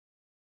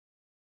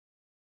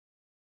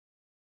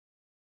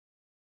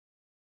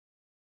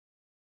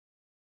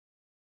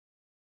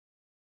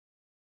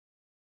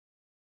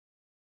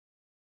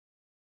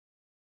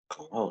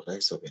How was I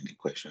solving the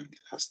question the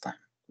last time?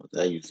 Was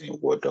I using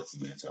Word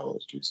documents? I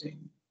was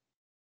using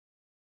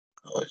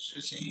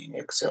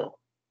Excel.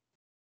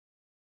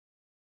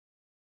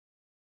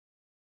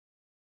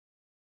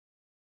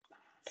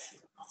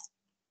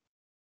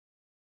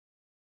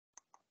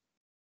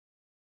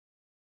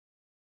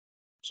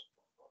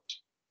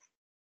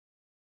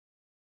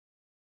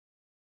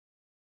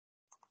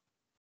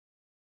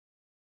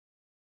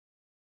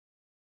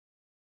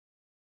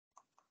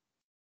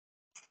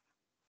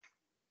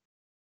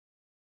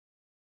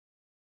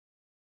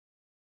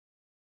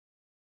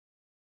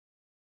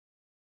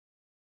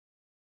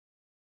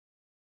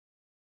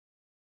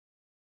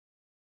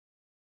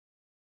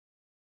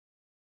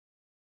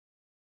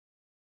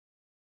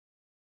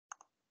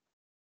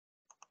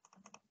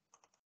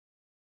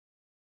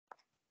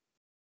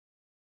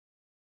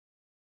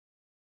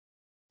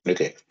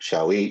 Okay,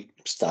 shall we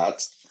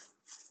start?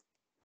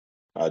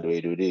 How do we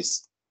do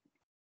this?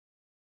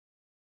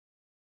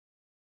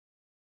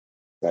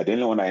 I the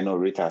only one I know,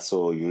 Rita,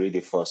 so you read the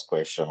first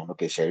question.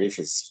 Okay, Sheriff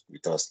is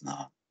with us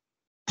now.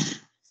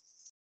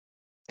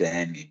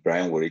 Then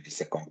Ibrahim will read the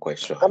second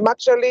question. I'm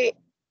actually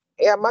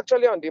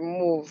on the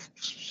move,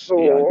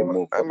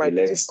 so it might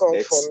be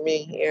difficult for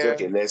me. Yeah.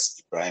 Okay,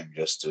 let's Ibrahim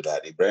just do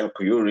that. Ibrahim,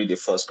 could you read the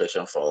first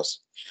question for us?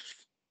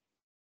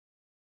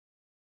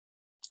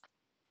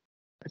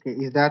 Okay,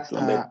 is that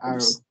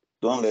arrow?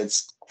 Don't let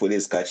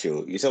police catch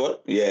you. You said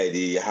what? Yeah,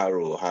 the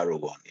arrow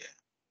one. Yeah.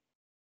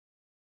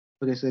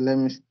 Okay, so let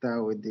me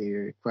start with the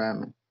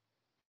requirement.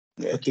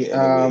 Yeah, okay.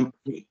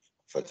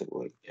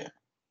 Comfortable. Yeah.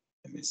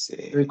 Let me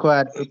say.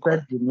 Required.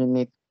 Prepare the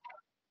minute.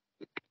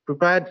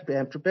 Prepare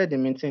the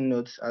meeting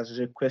notes as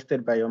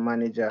requested by your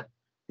manager.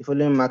 The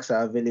following marks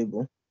are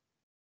available.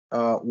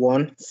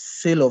 1.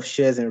 Sale of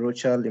shares in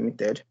Rocha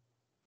Limited.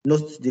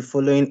 Note the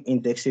following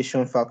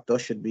indexation factor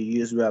should be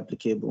used where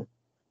applicable.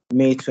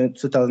 May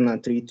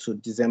 2003 to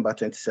December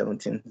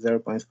 2017,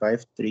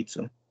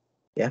 0.532.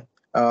 Yeah.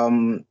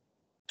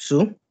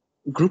 2.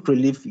 Group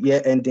relief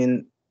year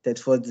ending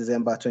 31st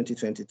December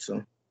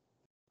 2022.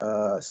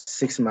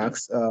 6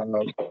 marks.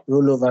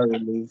 Rollover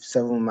relief,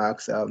 7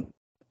 marks.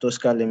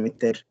 Tosca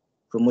Limited,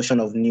 promotion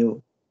of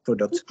new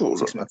products,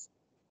 6 marks.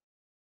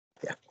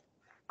 Yeah.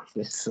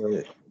 Yes.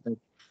 So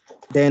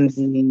then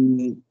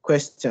the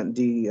question,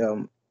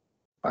 the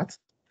part.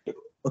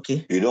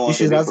 Okay. You don't want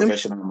to be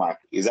professional mark.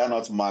 Is that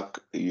not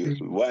mark?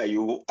 Why are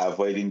you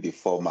avoiding the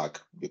 4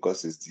 mark?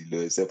 Because it's the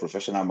lowest. A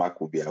professional mark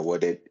will be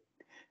awarded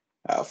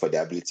for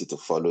the ability to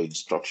follow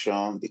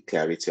instruction, the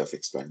clarity of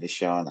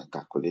explanation and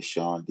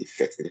calculation, the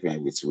effectiveness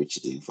with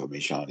which the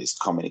information is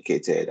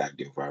communicated, and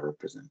the overall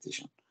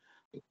presentation.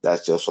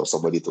 That's just for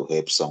somebody to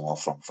help someone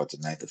from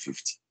 49 to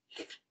 50.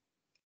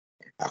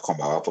 I come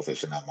our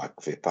professional mark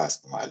if it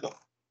passed my law.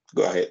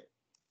 Go ahead.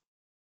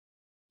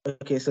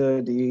 Okay,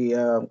 so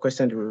the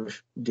question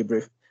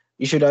debrief.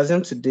 You should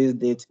assume today's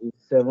date is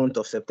 7th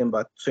of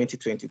September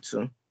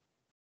 2022.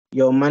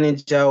 Your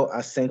manager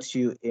has sent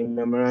you a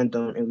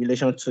memorandum in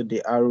relation to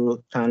the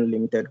Arrow Town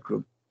Limited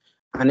Group.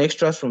 An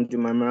extras from the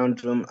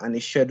memorandum and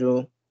a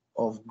schedule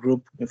of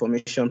group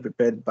information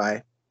prepared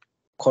by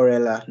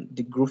Corella,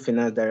 the group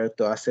finance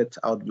director, are set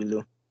out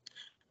below.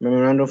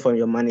 Memorandum from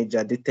your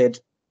manager dated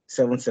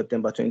 7th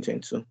September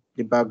 2022.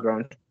 The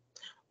background.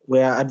 We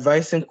are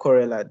advising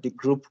Corella, the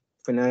group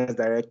finance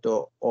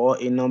director,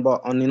 on a number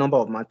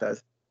of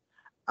matters.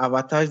 I've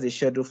attached the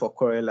schedule for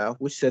Corella,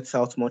 which sets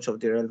out much of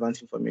the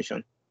relevant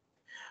information.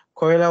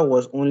 Corella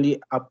was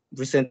only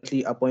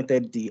recently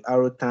appointed the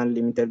Arrowtown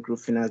Limited Group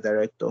Finance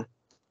Director.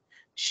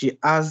 She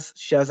has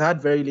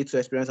had very little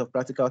experience of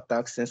practical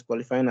tax since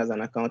qualifying as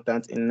an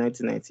accountant in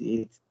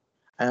 1998.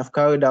 I have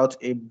carried out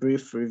a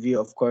brief review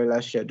of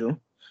Corella's schedule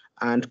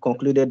and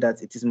concluded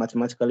that it is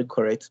mathematically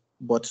correct,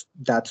 but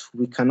that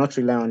we cannot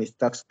rely on its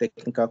tax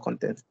technical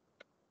content.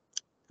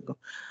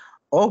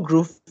 All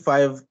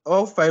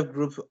five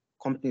group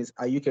companies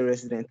are UK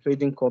resident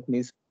trading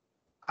companies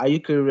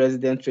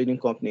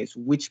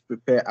which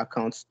prepare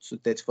accounts to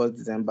 31st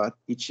December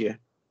each year.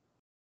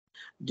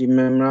 The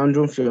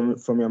memorandum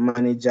from your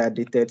manager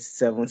dated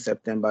 7th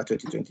September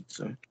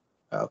 2022.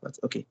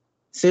 Okay.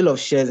 Sale of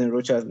shares in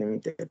Rocha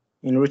Limited.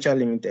 In Rocha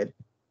Limited,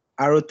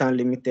 Arrowtown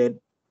Limited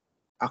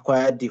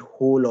acquired the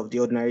whole of the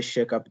ordinary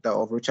share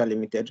capital of Rocha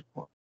Limited.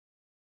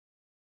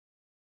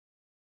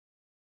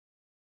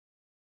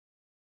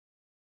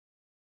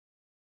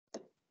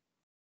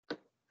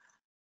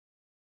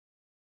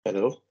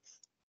 Hello?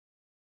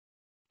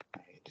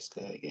 This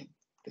guy again,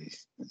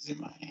 please.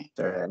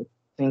 Sorry, I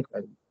think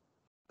I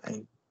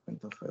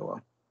went off for a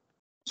while.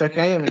 So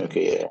can you hear me?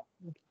 Okay, yeah.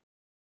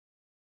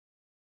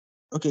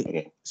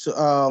 Okay. So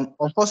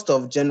on 1st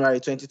of January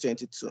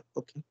 2022.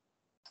 Okay.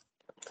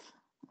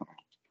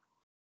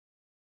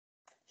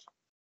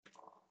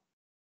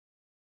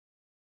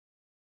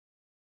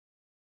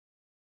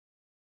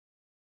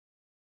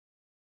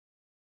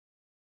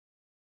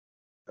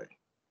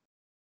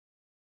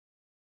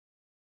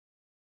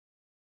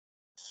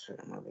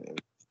 I'm having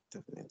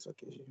a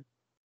network issue.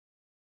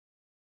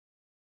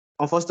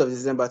 On 1st of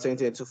December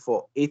 2022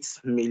 for 8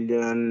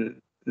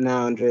 million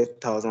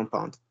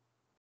 £900,000.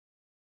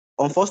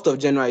 On 1st of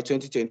January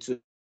 2022,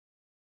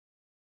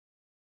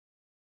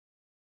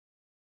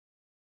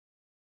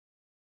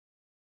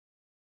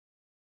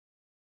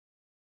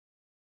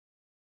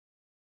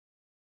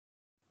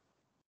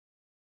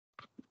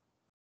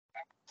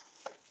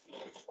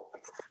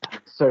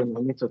 sorry,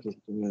 my network is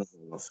doing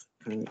off.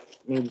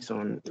 Maybe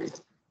someone.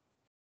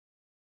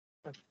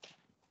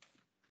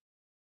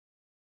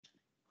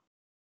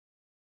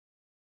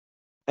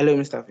 Hello,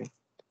 Mr. P.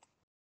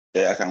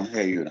 Yeah, I can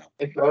hear you now.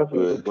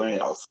 You're going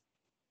off.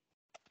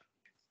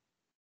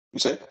 You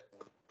said?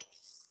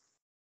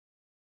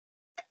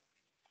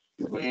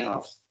 You're going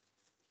off.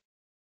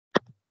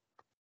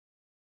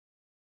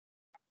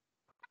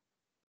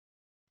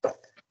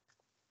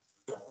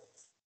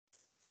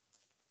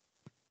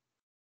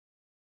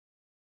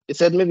 He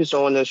said maybe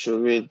someone else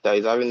should read that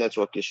is having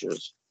network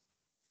issues.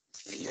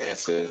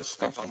 Yes,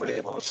 somebody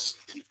else.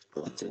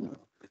 Continue.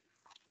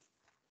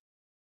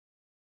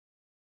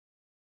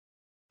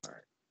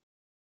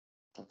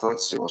 I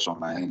thought it was on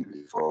my end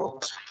before.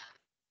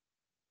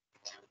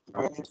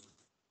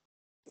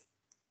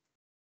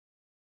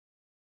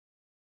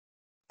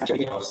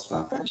 Actually, I was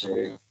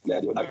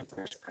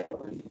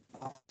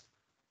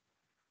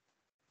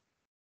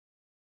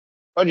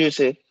What do you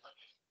say?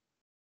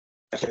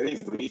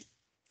 actually,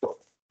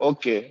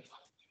 okay.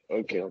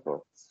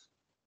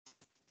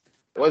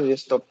 What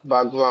is the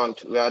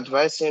background? We are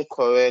advising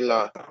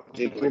Corella,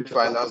 the group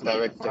finance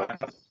director.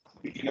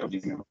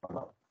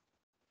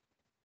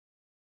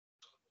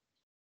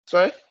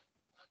 Sorry?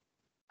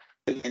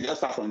 You can just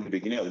start from the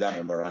beginning of that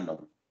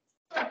memorandum.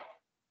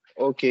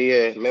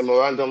 Okay, yeah.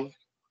 Memorandum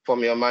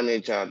from your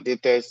manager,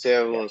 dated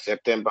 7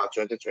 September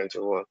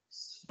 2021.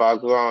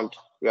 Background,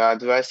 we are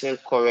advising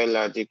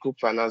Corella, the group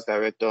finance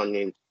director, on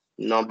a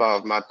number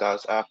of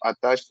matters. I have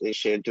attached a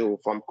schedule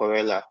from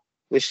Corella,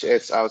 which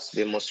sets out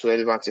the most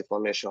relevant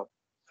information.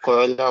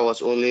 Corella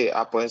was only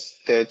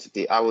appointed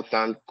the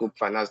Awutan Group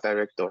Finance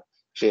Director.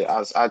 She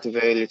has had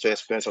very little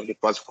experience of the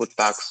particle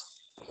tax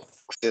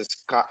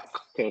since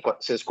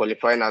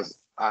qualifying as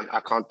an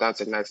accountant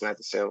in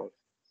 1997.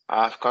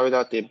 I have carried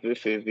out a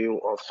brief review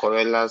of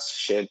Corella's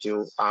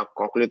schedule and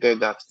concluded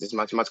that it is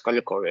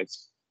mathematically correct,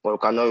 but we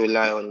cannot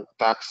rely on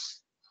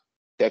tax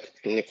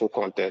technical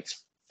content.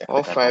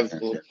 All five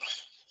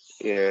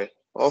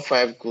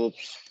group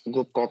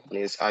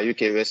companies are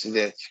UK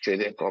resident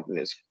trading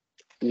companies,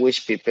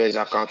 which prepares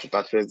accounts to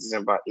 31st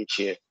December each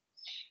year.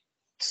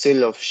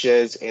 Sale of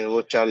shares in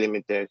Rocha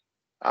Limited.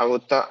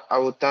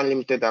 Awutan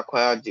Limited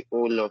acquired the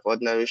whole of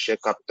ordinary share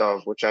capital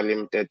of Rocha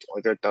Limited,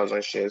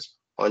 100,000 shares,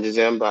 on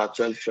December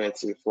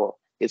 2024,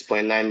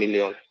 8.9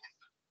 million.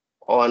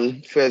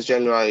 On 1st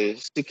January,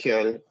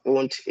 CQL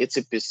owned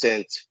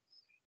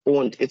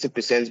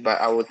 80% by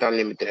Awutan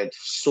Limited,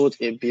 sold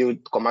a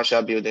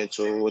commercial building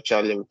to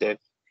Rocha Limited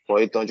for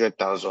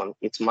 800,000.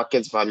 Its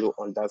market value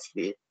on that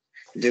day.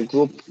 The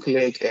group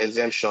claimed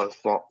exemption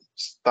for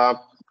stamp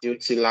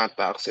duty land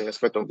tax in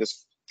respect of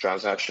this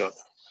transaction.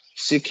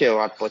 CQL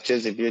had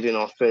purchased the building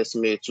on 1st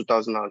May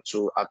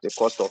 2002 at the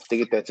cost of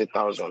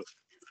 330,000.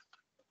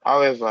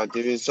 However,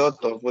 the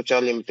result of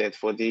Rocha Limited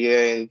for the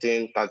year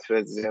ending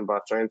 31st December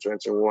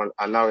 2021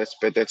 are now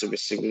expected to be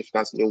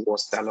significantly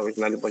worse than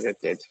originally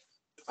budgeted,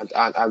 and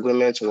an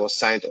agreement was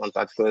signed on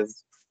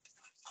 31st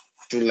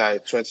July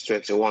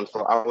 2021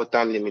 for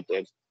Awutan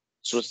Limited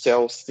to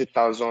sell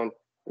 60,000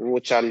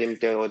 Rocha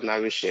Limited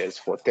ordinary shares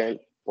for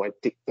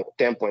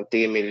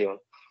 10.3 million.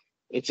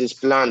 It is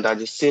planned that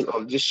the sale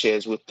of these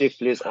shares will take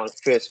place on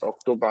 1st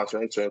October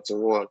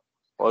 2021,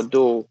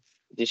 although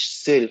the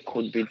sale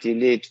could be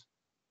delayed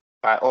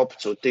by up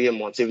to 3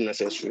 months if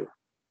necessary.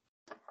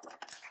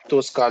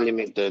 Tosca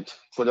Limited,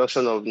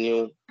 production of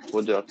new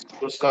products.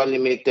 Tosca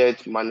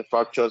Limited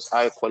manufactures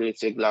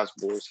high-quality glass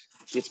bowls.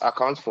 It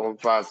accounts for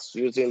VAT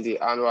using the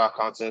annual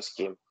accounting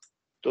scheme.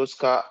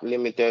 Tosca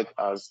Limited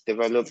has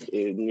developed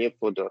a new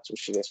product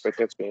which is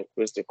expected to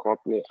increase the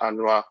company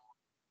annual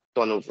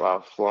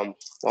turnover from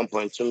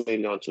 1.2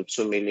 million to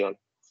 2 million.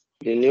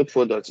 The new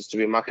product is to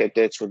be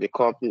marketed to the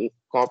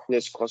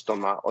company's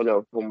customer, all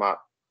of whom are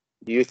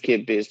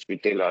UK-based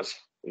retailers,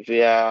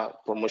 via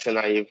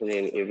promotional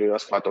evening in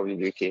various parts of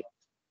the UK.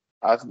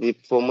 At the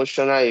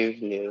promotional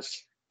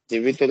evenings, the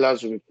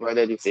retailers will be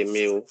provided with a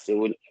meal. They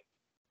will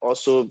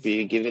also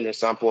be given a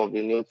sample of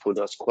the new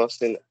products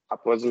costing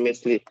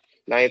approximately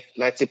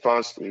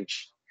 £90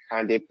 each,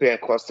 and they pay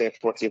costing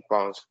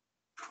 £40.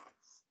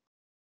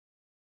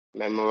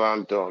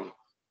 Memorandum.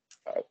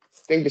 I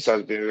think this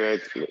has been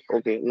read.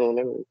 Okay,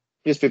 no,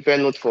 please prepare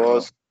note for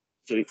us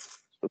to.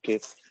 Okay,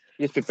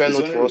 please prepare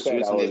note for us to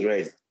use in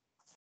a.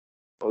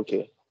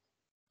 Okay,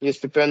 please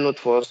prepare note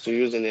for us to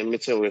use in a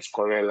meeting with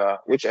Corella,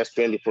 which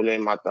explain the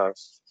following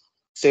matters: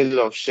 sale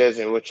of shares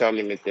in Rocha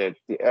Limited,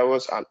 the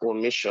errors and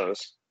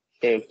omissions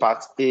in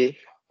Part A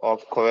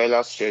of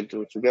Corella's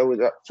schedule,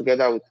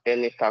 together with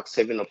any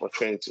tax-saving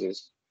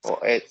opportunities or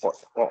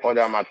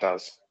other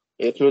matters,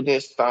 including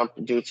stamp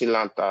duty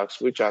land tax,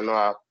 which are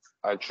not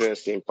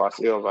addressed in Part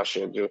A of our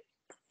schedule.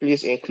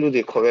 Please include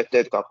a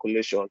corrected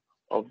calculation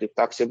of the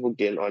taxable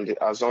gain on the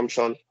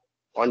assumption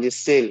on the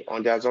sale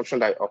on the assumption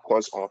that it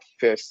occurs on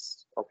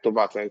 1st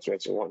October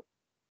 2021.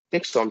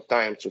 Take some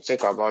time to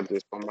think about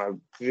this. From my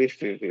brief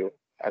review,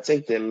 I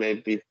think there may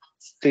be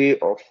 3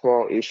 or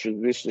 4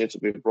 issues which need to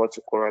be brought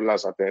to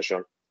Corella's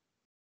attention.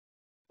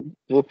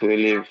 Group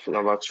relief,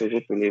 number 2,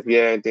 group relief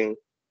year ending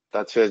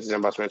 31st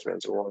December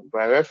 2021.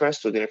 By reference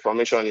to the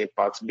information in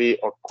Part B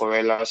of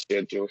Corella's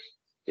schedule,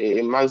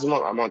 a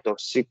maximum amount of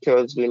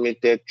secured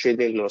limited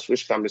trading loans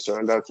which can be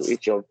surrendered to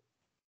each of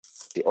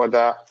the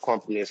other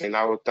companies in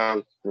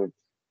Arotan Group,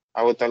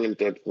 Arotan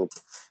Limited Group.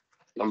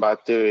 Number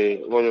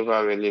 3,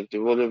 rollover relief. The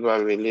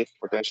rollover relief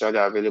potentially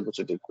available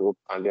to the group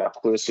and the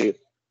accuracy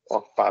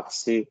of Part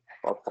C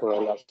of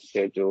Corella's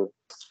schedule.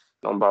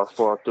 Number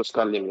 4,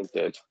 Tosca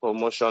Limited,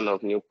 promotion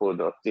of new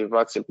product. The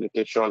VAT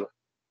implications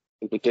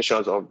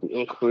of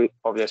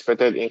the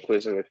expected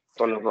increase in the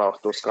turnover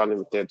of Tosca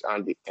Limited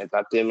and the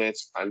entertainment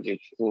and the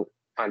food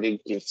and the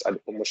gifts and the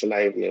promotional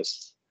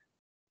areas.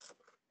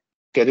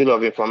 Schedule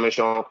of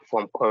information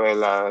from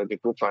Corella, the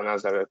group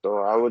finance director.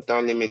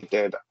 Arotan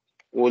Limited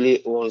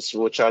wholly owns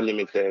Rocha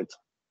Limited.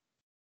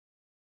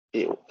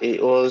 He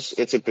owns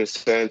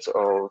 80%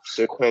 of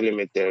Sequoia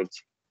Limited.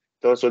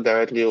 He also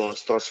directly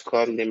owns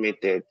Tosca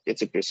Limited,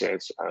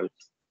 80%, and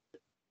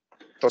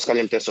Tosca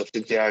Limited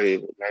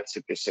subsidiary,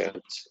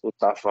 90%,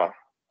 Utafa.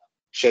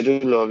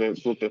 Schedule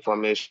of group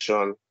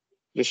information.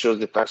 This shows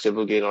the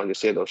taxable gain on the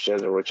sale of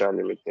shares in Rocha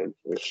Limited,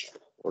 which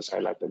was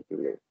highlighted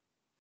below.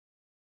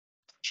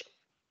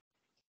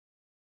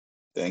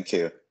 Thank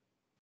you.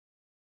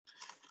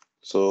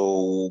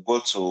 So we'll go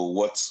to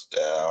what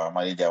our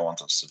manager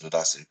wants us to do.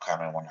 That's the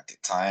requirement one at a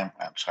time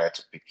and try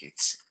to pick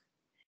it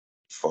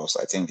first.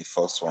 I think the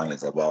first one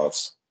is about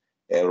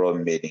error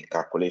made in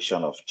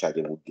calculation of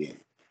chargeable gain.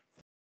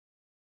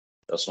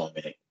 Just 1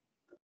 minute.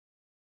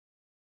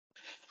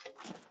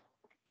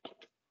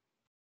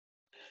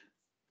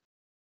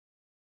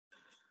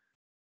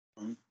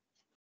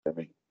 Let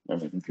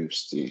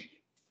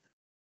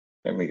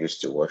me use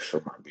the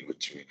washroom and be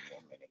with you in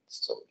 1 minute.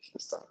 So we can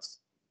start.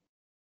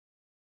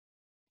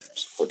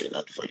 Just holding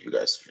out for you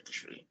guys to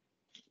finish reading.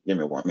 Give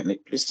me 1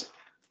 minute, please.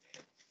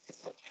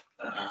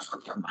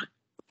 Come on.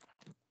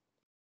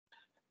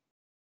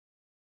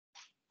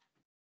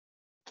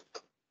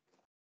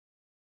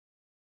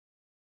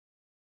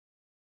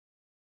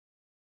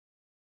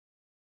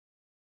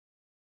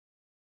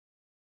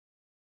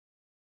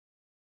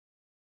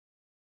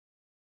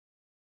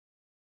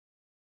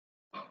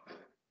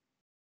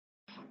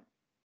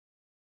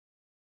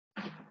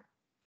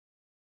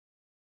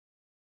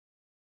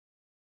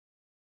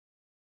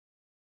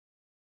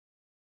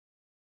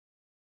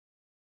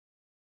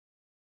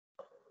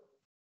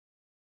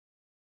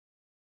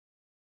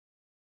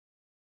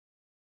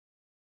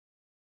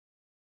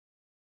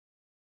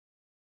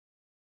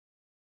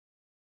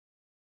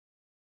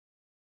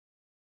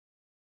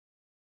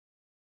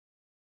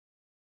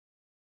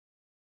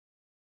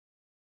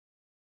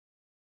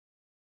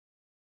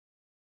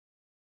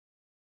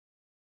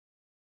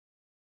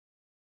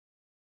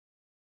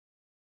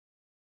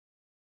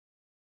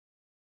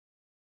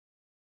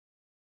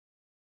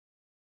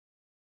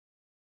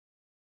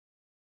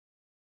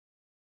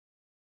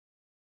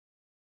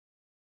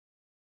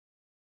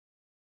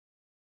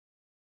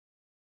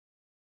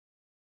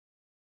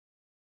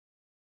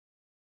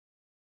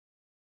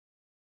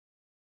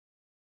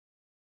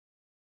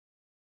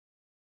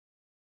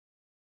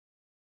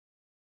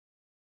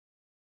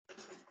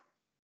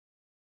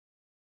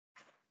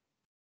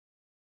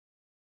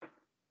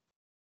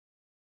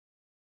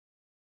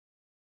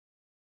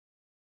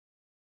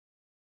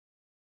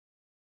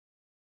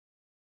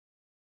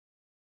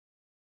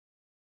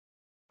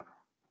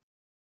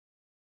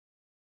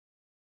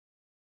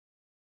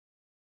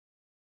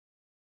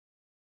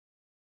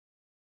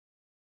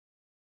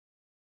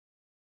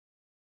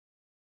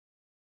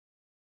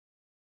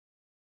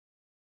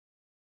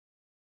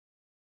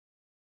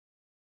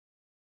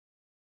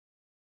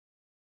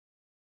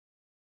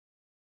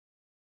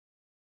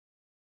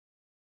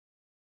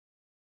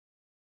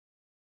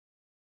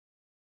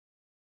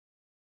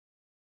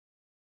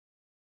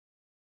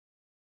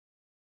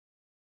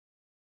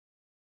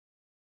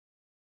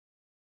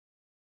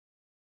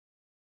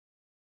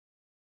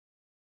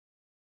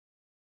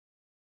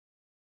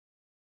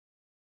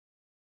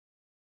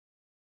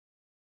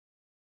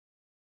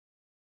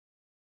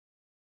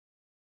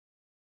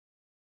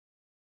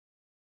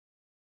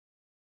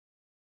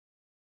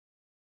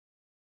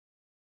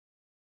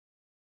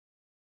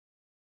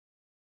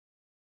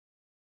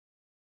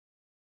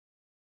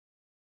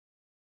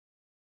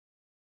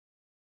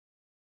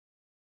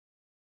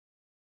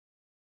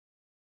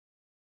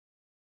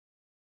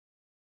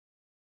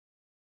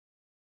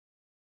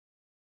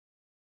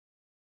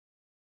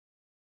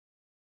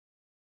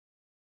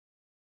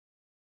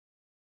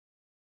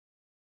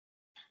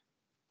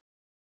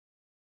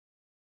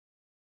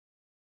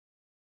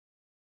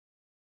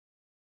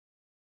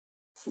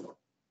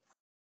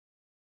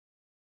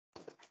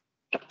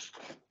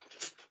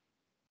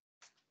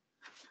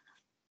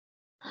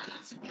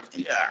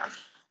 Yeah.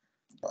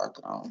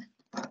 Background.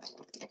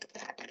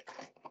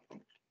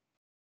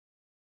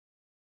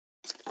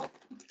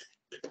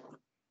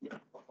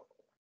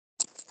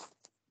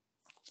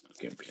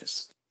 Okay,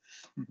 please.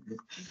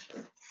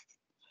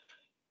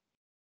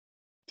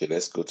 Okay,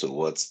 let's go to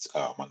what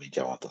our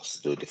manager wants us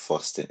to do. The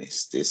first thing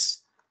is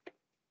this.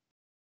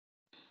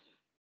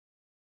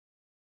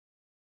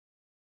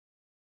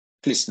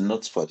 Please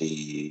note for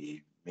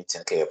the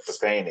meeting, okay,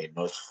 preparing a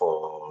note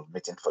for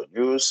meeting for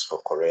use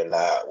for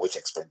Corella, which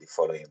explain the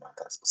following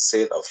matters.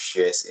 Sale of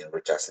shares in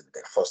Richardson,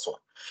 the first one.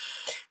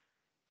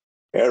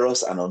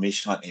 Errors and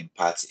omission in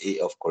part A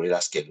of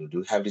Corella schedule. Do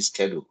you have the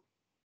schedule?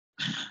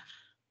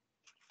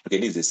 Okay,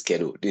 this is the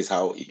schedule. This is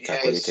how it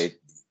calculated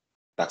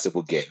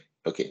taxable gain.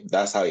 Okay,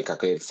 that's how it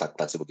calculates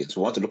taxable gain. So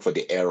we want to look for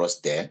the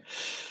errors there,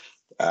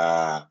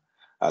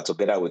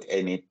 together with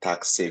any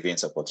tax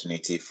savings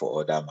opportunity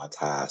for other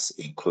matters,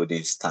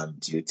 including stamp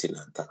duty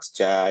and tax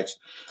charge,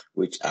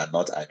 which are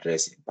not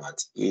addressed in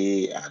Part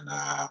A and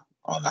are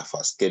on our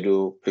first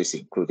schedule. Please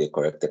include a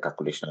corrected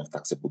calculation of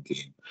taxable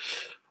gain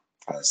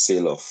and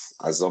sale of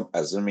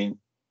assuming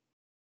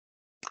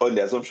on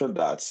the assumption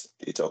that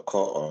it occur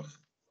on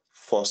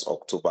 1st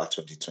October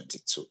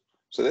 2022.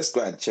 So let's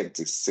go and check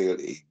the sale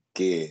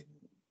again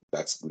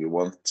that we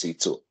want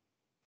it to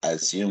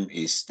assume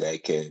is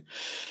like it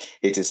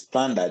is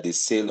planned that the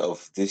sale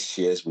of these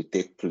shares will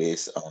take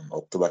place on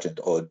October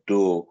 20,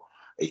 although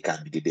it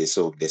can be delayed.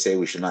 So they say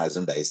we should not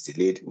assume that it's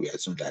delayed. We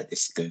assume that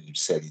it's going to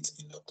sell it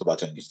in October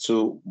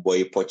 22, but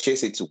you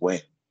purchase it when?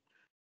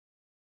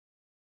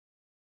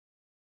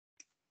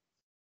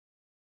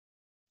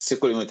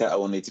 Seco Limited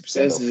own 80%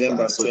 of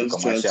December so the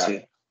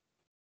commercial.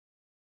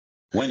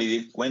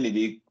 2020. When did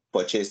he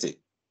purchase it?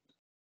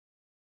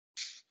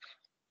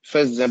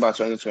 1st December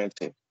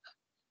 2020.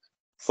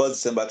 1st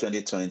December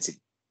 2020.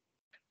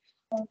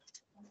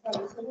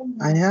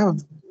 I have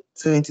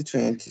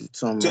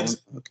 2022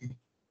 amount. Okay.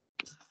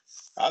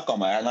 How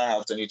come I now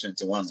have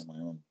 2021 on my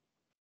own?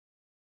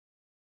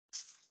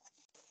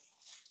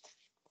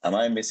 Am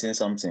I missing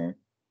something?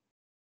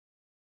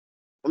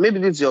 Or maybe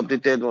this is the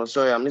updated one.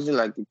 Sorry, I'm missing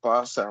like the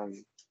past.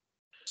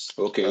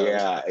 Okay,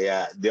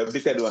 yeah. The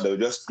updated one, they'll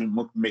just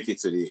make it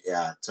to the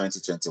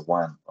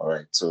 2021. All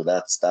right. So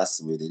that's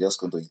the way they're just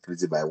going to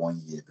increase it by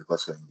 1 year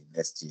because we're in the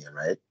next year,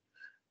 right?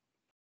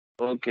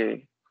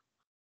 Okay.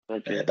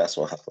 That's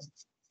what happened.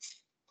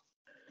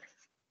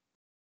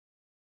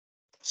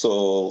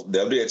 So the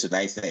update to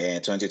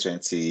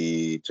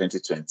 2020,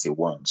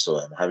 2021. So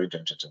I'm having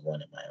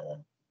 2021 in my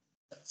own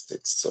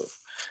state.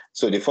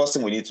 So the first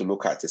thing we need to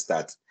look at is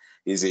that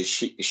is a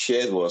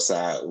share was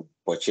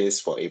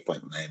purchased for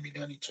 8.9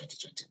 million in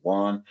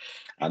 2021,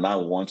 and now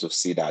we want to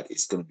see that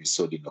it's going to be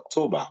sold in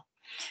October.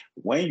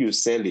 When you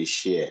sell a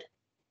share,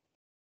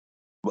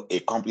 a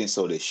company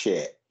sold a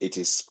share, it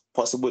is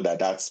possible that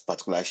that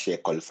particular share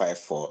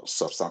qualifies for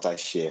substantial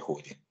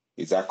shareholding.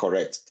 Is that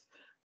correct?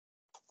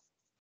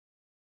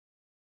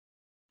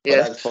 Yes.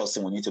 But that's the first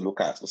thing we need to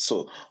look at.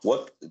 So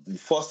the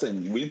first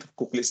thing, we need to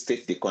quickly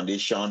state the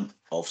condition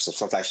of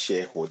substantial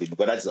shareholding,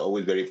 because that's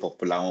always very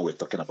popular when we're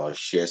talking about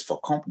shares for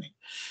company.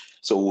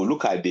 So we'll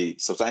look at the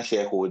substantial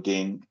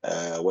shareholding,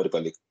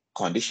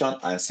 condition,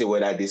 and see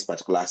whether this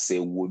particular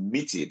sale will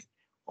meet it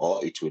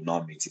or it will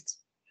not meet it.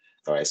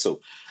 All right,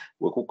 so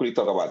we'll quickly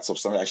talk about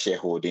substantial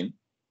shareholding.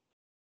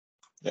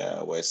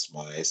 Where's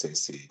my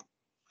SSC?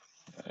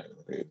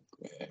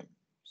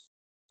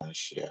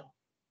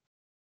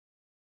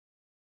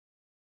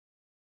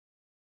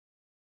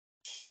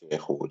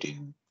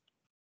 Shareholding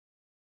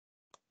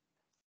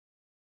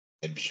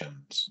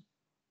exemptions.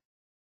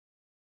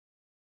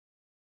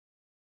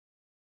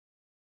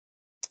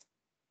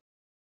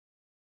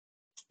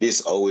 This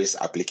is always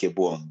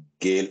applicable on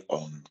gain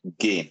on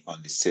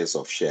the sales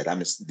of share. That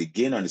means the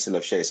gain on the sale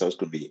of share is also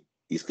going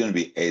to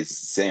be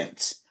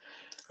exempt.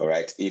 All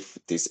right, if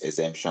this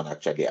exemption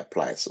actually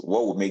applies.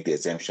 What will make the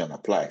exemption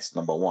apply?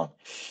 Number one,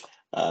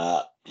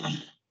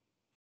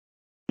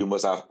 you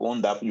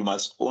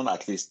must own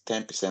at least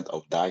 10%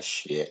 of that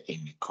share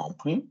in the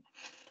company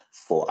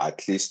for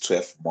at least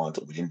 12 months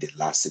within the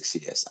last 6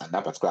 years. And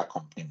that particular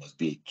company must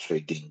be a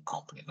trading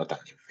company, not an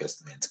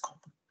investment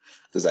company.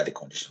 Those are the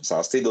conditions. So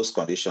I'll state those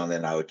conditions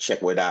and I'll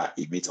check whether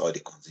it meets all the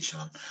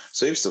conditions.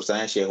 So if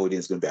substantial shareholding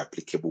is going to be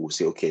applicable, we'll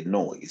say, okay,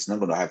 no, it's not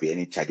going to have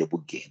any chargeable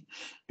gain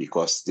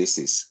because this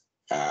is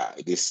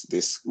the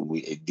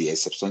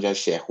substantial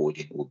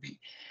shareholding will be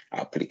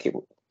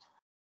applicable.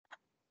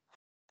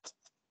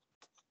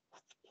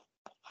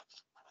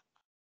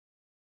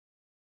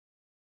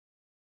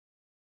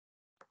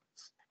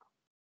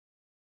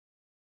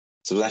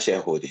 Substantial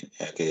shareholding,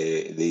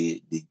 okay,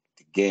 the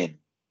gain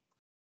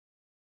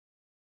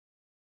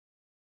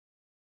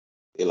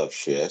sale of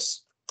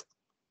shares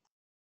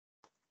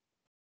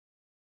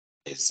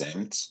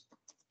exempt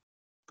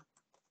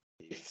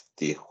if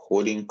the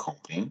holding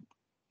company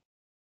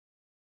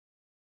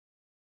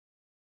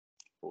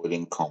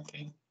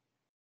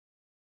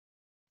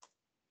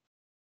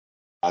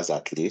has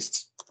at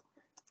least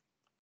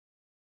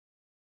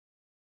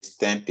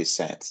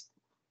 10%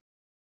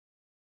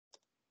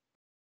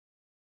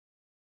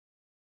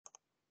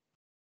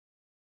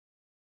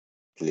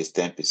 at least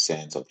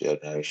 10% of the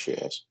ordinary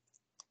shares.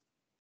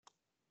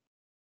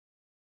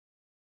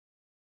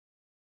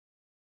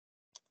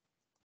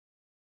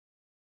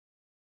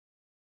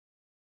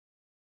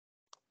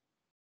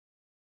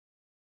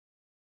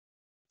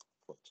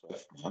 For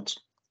 12 months.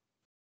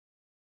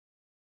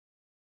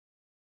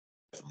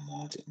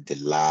 In the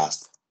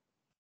last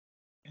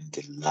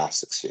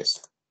 6 years,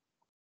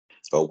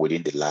 or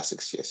within the last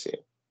 6 years here.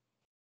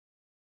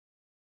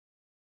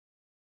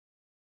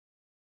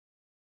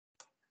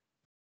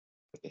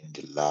 In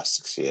the last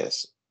 6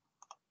 years.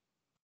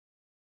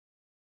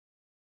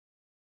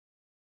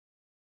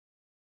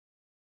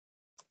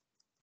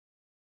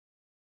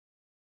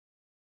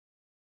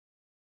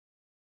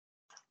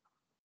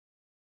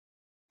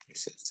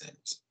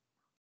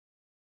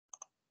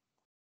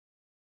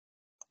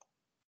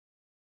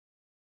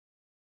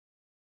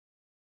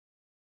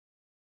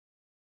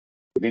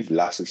 Within the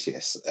last 6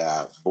 years,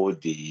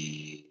 both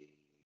the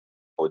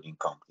holding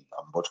company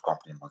and both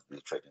company must be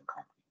a trading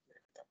company.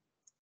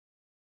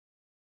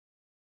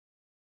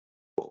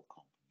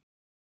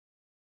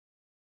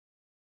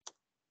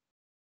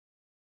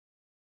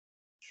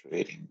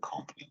 Trading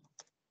company.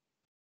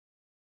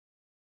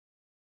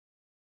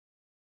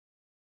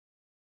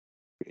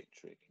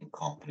 Trading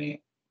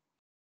company.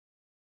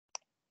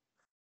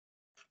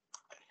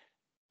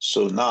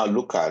 So now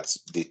look at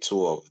the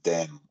two of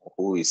them.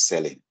 Who is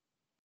selling?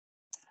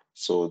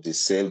 So the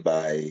sale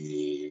by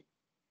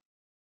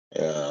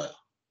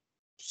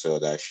sell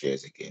that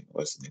shares again.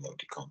 What's the name of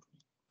the company?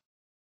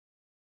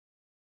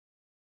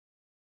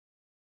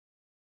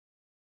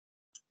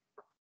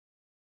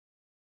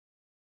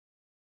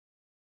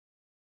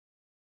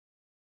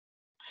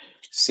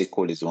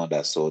 Seco is the one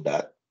that sold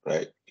that,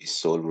 right? He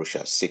sold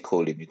Rochas.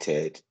 Seco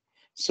Limited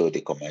sold the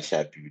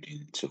commercial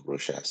building to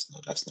Rochas. No,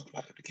 that's not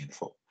what I'm looking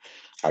for.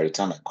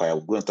 Harrowtown Acquire.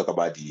 We're going to talk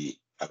about the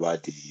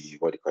what do you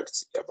call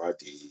it? About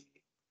the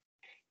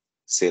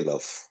sale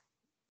of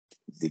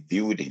the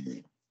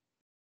building.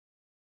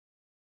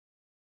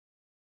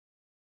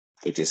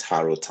 It is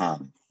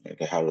Harrowtown.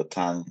 Okay,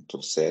 Harrowtown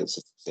to sell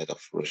instead of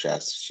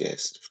Rochas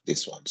shares.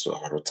 This one. So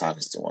Harrowtown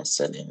is the one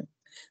selling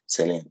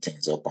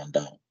things up and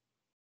down.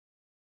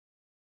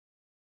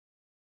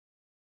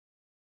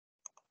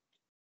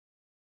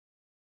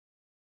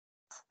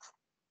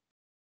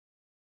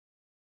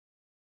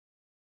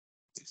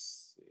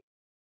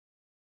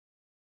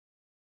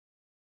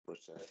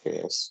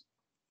 Yes.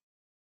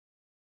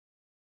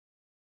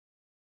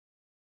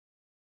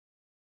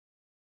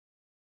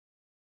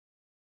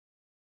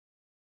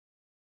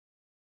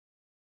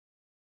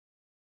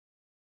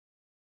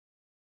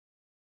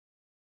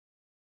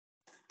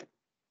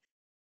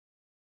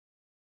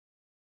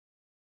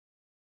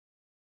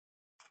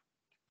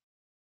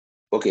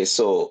 Okay,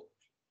 so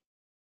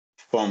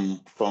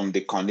from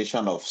the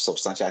condition of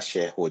substantial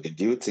shareholding,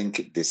 do you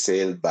think the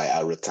sale by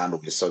Harrowtown will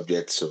be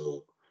subject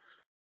to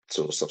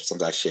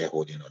substantial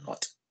shareholding or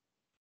not?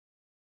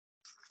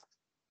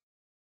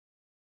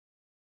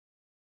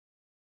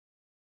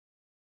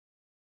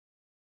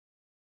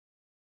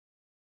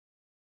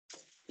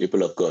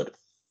 People of God.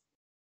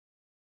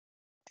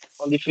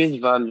 On the face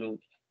value,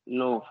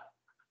 no,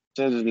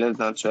 since it's less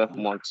than 12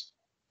 months.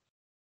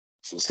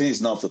 So since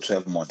it's not for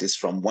 12 months, it's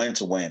from when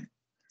to when?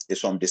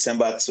 It's from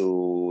December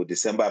to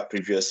December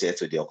previous year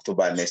to the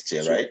October next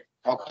year, right?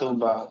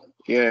 October,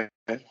 yeah.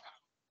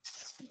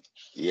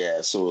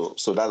 Yeah, so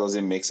that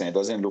doesn't make sense. It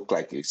doesn't look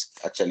like it's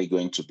actually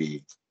going to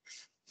be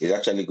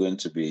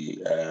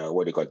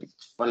what do you call it?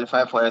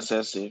 Qualify for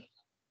SSA.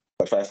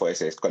 Qualify for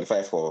SS,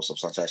 qualify for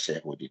substantial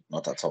shareholding,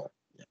 not at all.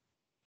 Yeah.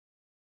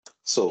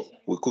 So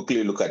we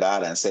quickly look at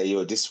that and say,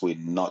 this will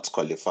not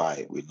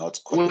qualify. Will not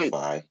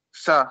qualify. Wait,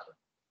 sir.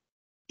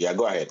 Yeah,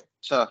 go ahead.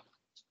 Sir,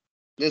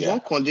 there's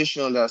one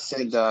condition that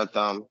said that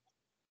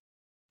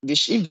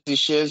if the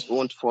shares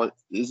owned for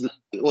less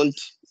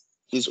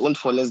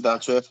than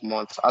 12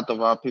 months out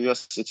of our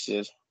previous 6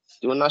 years,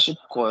 the ownership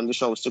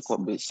condition will still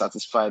be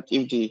satisfied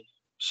if the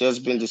shares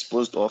being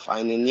disposed of are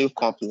in a new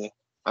company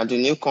and the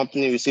new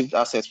company received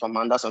assets from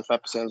under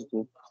 75%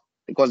 group.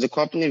 Because the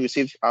company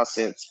received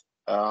assets,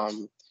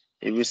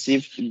 it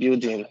received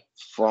building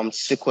from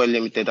Sequel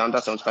Limited under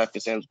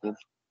 75% group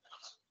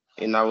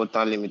in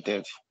Harrowtown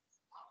Limited.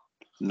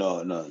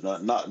 No.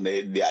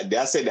 The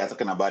asset they're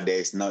talking about there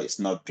it's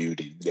not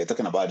building. They're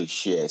talking about the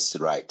shares,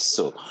 right?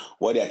 So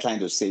what they're trying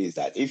to say is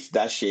that if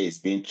that share is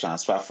being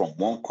transferred from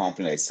one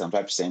company, like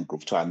 75%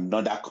 group, to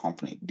another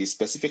company, the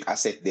specific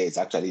asset there is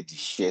actually the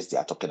shares they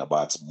are talking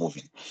about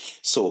moving.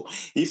 So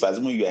if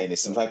assuming you are in a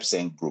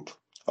 75% group,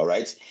 all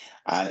right,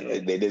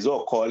 and there's what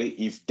we call it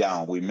if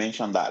down. We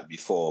mentioned that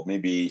before.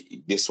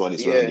 Maybe this one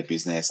is running the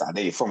business, and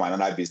then you form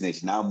another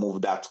business. You now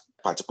move that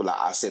particular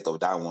asset of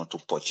that one to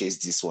purchase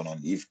this one on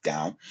if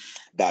down,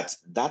 that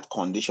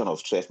condition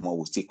of 12 months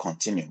will still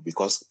continue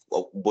because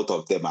both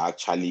of them are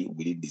actually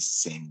within the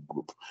same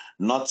group,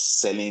 not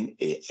selling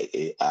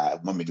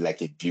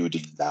like a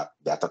building that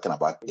they're talking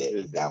about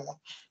there, that one.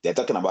 They're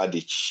talking about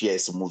the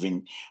shares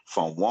moving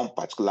from one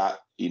particular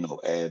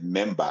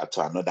member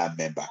to another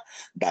member.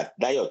 That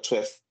your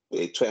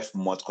a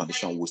 12-month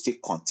condition will still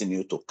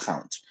continue to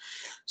count.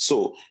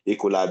 So it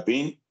could have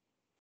been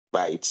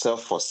by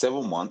itself for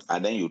 7 months,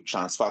 and then you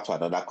transfer to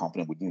another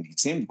company within the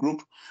same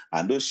group,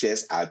 and those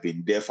shares have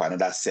been there for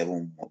another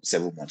 7 months.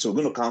 So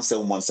we're going to count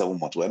 7 months, 7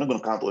 months. We're not going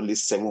to count only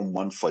 7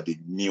 months for the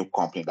new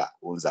company that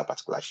owns that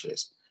particular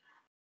shares.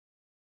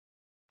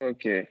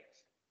 Okay.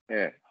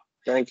 Yeah.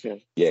 Thank you.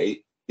 Yeah,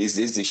 it's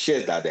the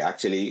shares that they're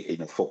actually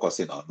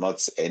focusing on,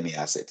 not any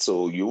asset.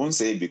 So you won't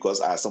say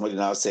because somebody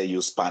now say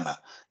you Spanner,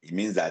 it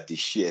means that the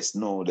shares.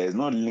 No, there's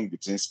no link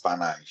between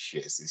Spanner and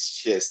shares. It's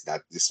shares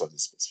that this one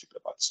is specific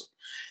about. So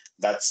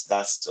that's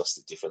just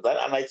the difference.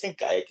 And I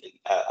think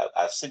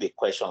I've seen a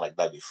question like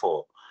that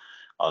before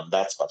on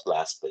that particular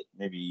aspect.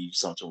 Maybe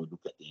something we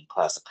look at in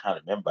class. I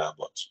can't remember,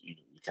 but we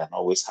can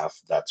always have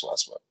that too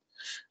as well.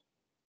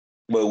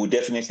 But it will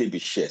definitely be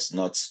shares,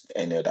 not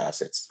any other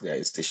assets. Yeah,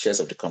 it's the shares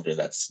of the company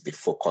that the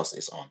focus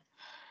is on.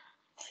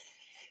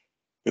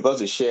 Because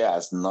the share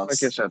has not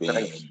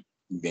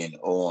been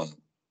owned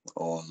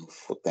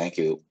for, thank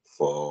you,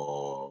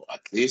 for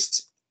at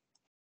least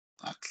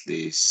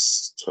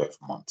 12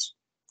 months.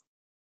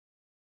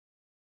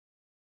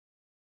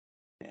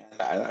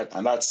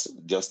 And that's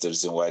just the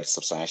reason why the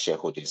substantial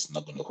shareholding is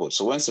not going to hold.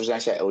 So when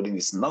substantial shareholding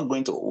is not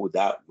going to hold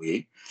that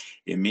way,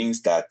 it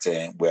means that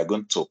we are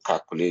going to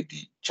calculate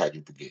the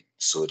chargeable gain.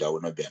 So there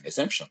will not be an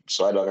exemption.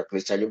 So how do I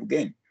calculate chargeable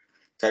gain?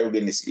 Chargeable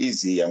gain is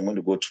easy. I'm going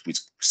to go to with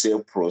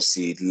sale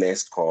proceed,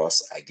 less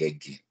cost, I get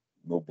gain.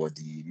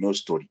 No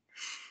story.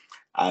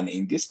 And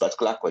in this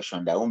particular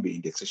question, there won't be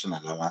indexation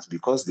allowance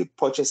because the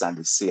purchase and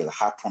the sale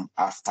happened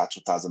after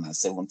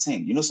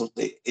 2017. So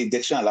the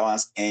indexation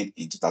allowance ended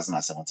in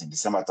 2017,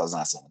 December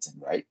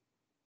 2017, right?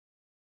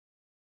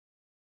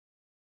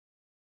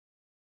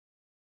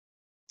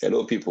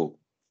 Hello, people.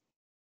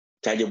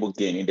 Chargeable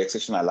gain,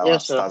 indexation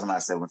allowance, yes,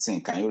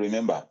 2017. Can you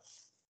remember?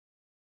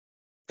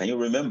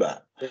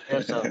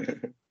 Yes,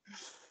 sir.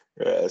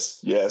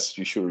 Yes,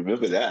 you should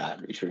remember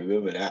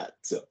that.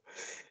 So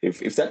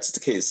if that's the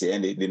case,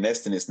 and the next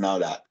thing is now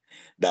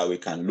that we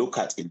can look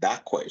at in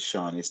that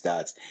question is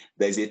that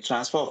there's a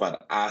transfer of an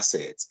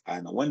asset.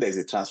 And when there's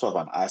a transfer of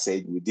an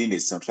asset within a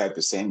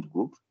 75%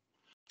 group,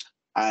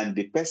 and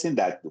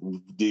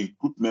the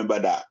group member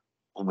that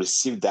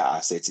received that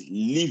asset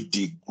leave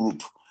the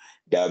group,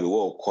 there will be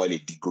what we call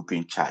it the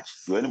grouping charge.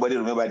 Do anybody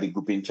remember the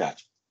grouping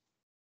charge?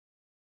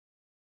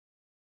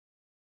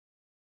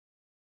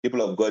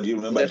 People of God, you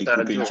remember the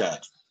grouping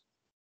charge?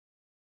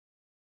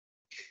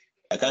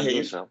 I can't hear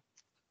you. Sir.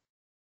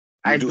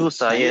 I do,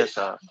 sir. Yes,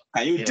 sir.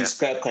 Can you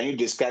describe?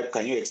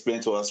 Can you explain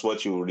to us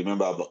what you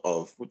remember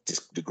of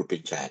the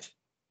grouping charge?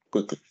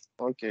 Quickly.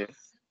 Okay.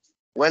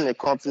 When a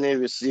company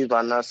receives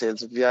an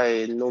asset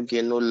via a no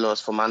gain, no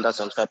loss from under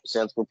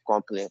 75% group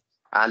company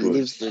and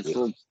leaves the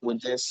group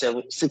within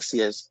 6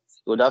 years,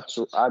 you would have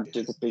to add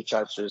the grouping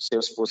charge to the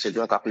sales proceeds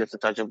when calculating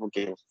chargeable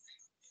gain.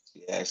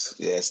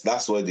 Yes,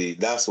 that's what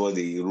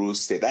the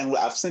rules state. And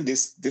I've seen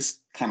this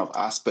kind of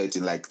aspect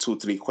in like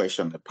 2-3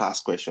 questions, the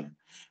past question,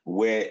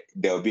 where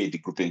there will be a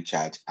degrouping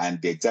charge,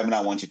 and the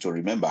examiner wants you to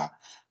remember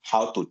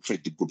how to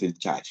treat the grouping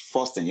charge.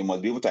 First thing, you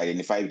must be able to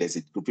identify if there's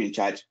a grouping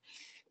charge.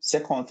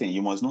 Second thing,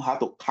 you must know how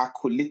to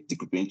calculate the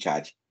grouping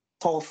charge.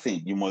 Third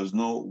thing, you must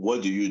know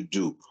what do you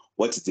do.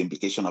 What is the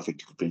implication of a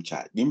grouping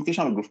charge? The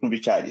implication of a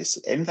grouping charge is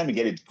anytime you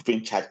get a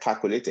grouping charge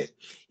calculated,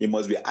 it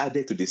must be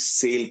added to the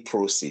sale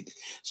proceed.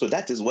 So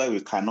that is why we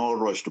cannot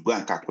rush to go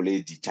and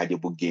calculate the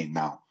chargeable gain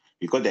now,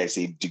 because there's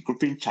a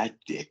degrouping charge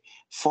there.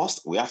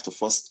 First, we have to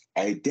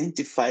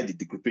identify the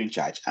degrouping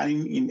charge.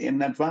 And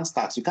in advanced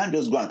tax, you can't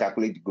just go and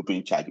calculate the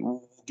degrouping charge.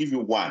 We'll give you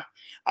 1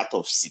 out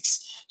of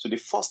 6. So the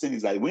first thing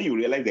is that when you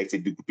realize there's a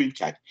degrouping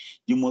charge,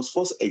 you must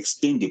first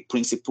explain the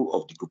principle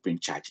of the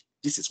degrouping charge.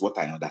 This is what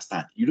I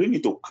understand. You don't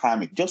need to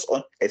cram it. Just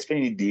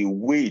explain it the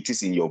way it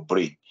is in your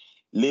brain.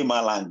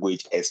 Layman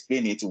language,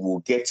 explain it, we'll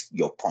get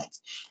your point.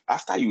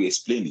 After you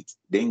explain it,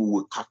 then we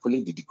will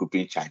calculate the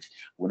degrouping charge.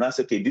 We'll now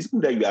say, okay, this thing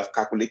that you have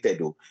calculated,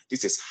 though,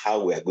 this is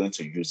how we are going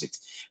to use it.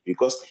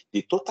 Because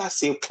the total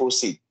sale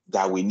proceed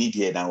that we need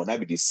here now will now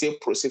be the sale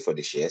proceed for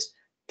the shares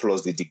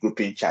plus the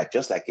degrouping charge,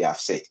 just like you have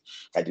said,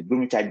 that the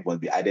degrouping charge must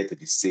be added to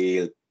the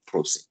sale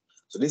proceed.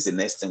 So this is the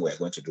next thing we're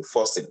going to do.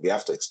 First thing, we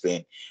have to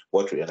explain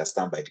what we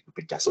understand by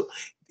degrouping charge. So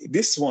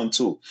this one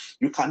too,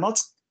 you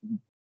cannot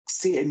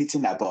say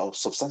anything about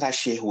substantial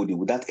shareholding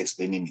without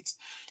explaining it.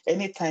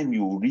 Anytime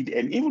you read,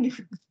 and even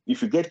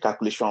if you get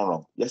calculation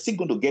wrong, you're still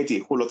going to get a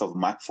whole lot of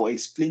mark for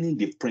explaining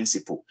the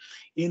principle,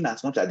 in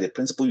as much as the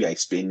principle you are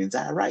explaining is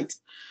right.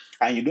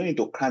 And you don't need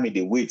to cram it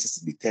the way it is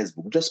in the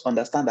textbook. Just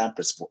understand that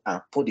principle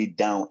and put it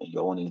down in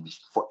your own English.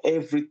 For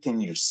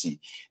everything you see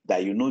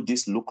that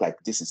this look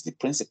like this is the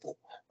principle,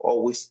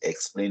 always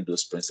explain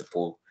those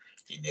principles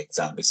in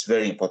exam. It's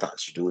very important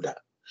to do that.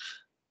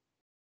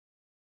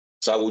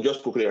 So I will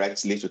just quickly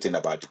write little thing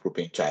about the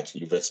grouping charge.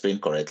 You've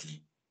explained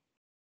correctly.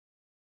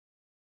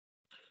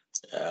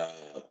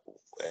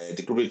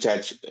 The grouping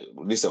charge,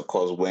 this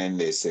occurs when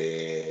there's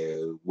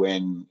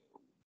when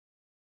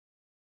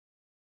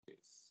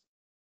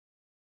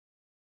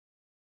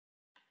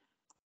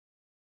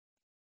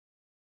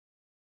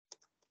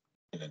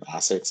then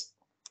assets.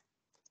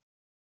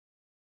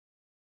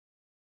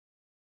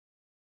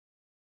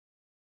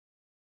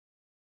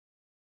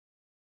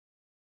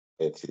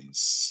 It is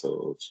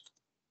sold.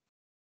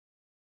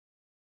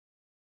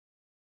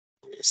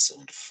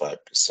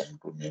 75%.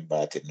 Remember,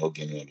 at a no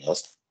gain, no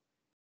loss.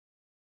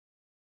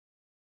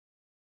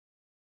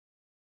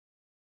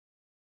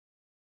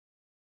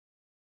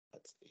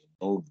 At a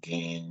no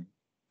gain,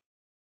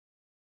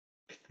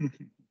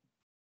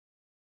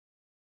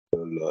 no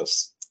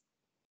loss.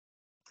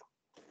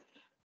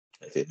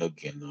 At a no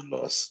gain, no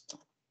loss.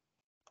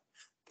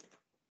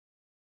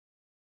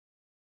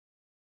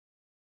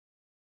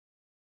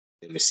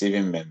 The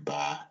receiving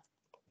member,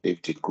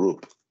 leave the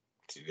group.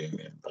 Receiving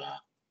member,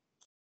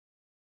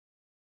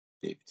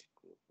 leave the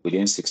group.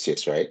 Within 6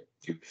 years, right?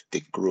 If the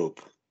group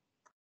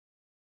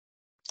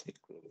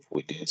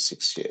within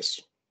 6 years.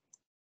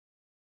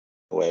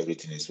 Or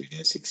everything is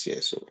within 6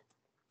 years, so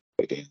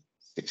within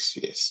 6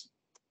 years.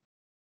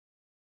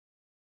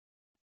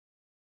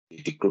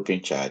 The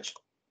grouping charge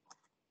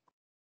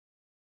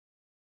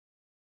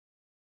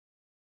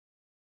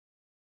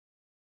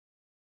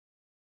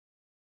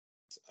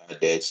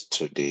added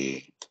to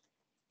the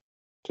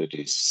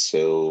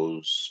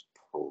sales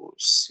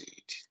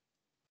proceed.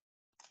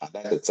 And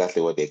that's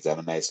exactly what the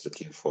examiner is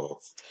looking for.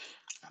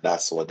 And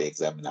that's what the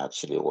examiner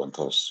actually wants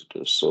us to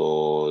do.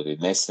 So the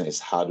next thing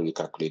is, how do we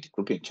calculate the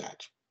grouping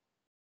charge?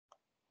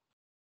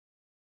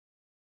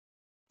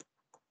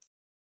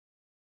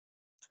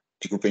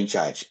 The grouping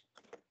charge.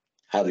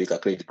 How do we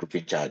calculate the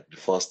grouping charge? The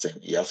first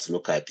thing, you have to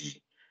look at the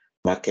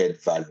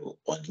market value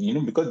on,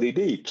 because the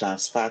day you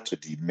transfer to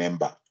the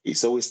member,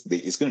 it's going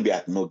to be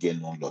at no gain,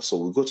 no loss. So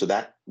we go to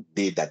that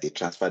day that they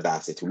transfer the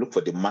asset. We look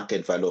for the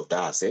market value of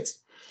that asset.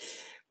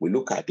 We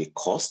look at the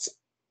cost,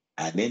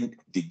 and then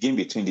the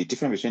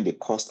difference between the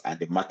cost and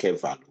the market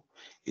value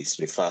is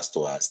refers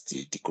to as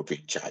the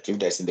grouping charge. If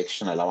there's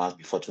indexation allowance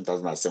before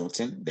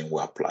 2017, then we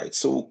apply it.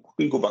 So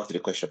we go back to the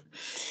question: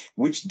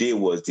 which day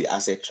was the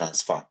asset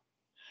transfer?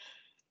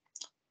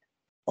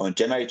 On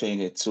January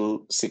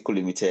 2022, Sequel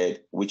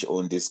Limited, which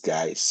owned this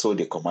guy, sold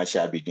the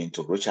commercial building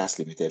to Rochas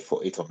Limited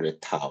for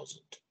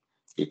 800,000.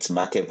 Its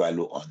market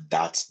value on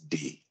that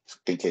day.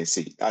 You can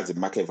see that's the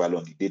market value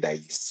on the day that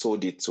he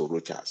sold it to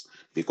Rochas.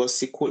 Because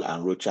Sequel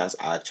and Rochas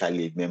are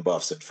actually a member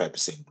of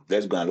 75%.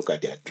 Let's go and look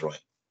at their drawing.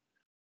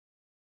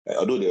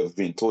 Although they've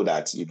been told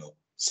that,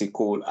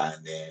 Sequel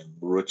and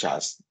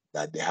Rochas,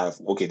 that they have,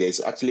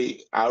 there's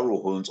actually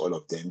Harrow owns all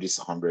of them, this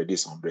 100,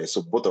 this 100.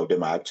 So both of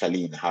them are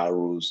actually in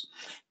Harrow's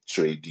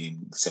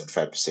trading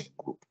 75%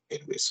 group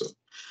anyway. So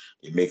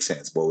it makes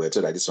sense. But we're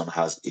told that this one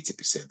has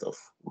 80% of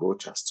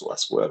Rochas too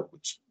as well,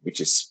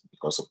 which is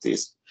because of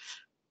this.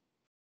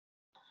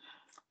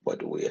 What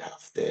do we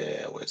have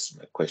there? Where's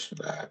my question?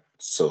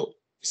 So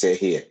say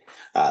here,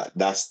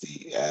 that's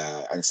the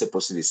and say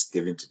proceed is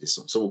given to this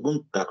one. So we're going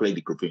to calculate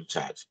the grouping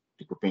charge.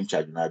 The grouping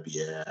charge will now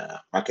be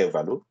market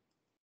value.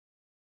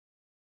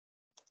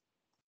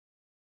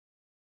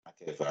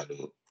 Market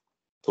value.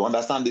 To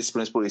understand this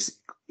principle is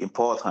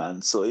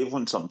important. So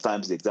even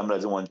sometimes the examiner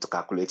doesn't want to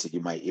calculate it.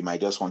 You might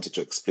just want it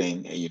to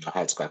explain,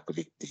 how to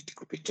calculate the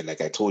grouping charge.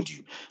 Like I told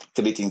you,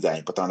 3 things that are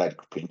important like the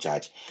grouping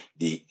charge,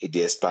 the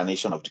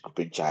explanation of the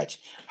grouping charge,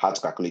 how to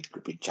calculate the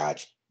grouping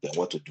charge, then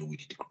what to do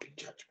with the grouping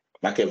charge.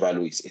 Market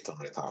value is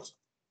 800,000.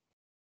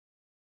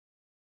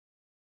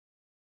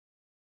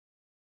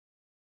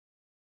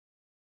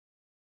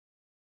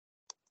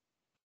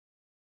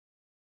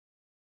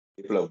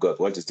 People of God,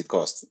 what is the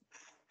cost?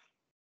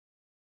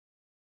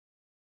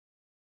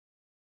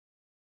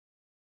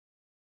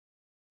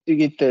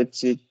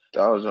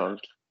 $30,000.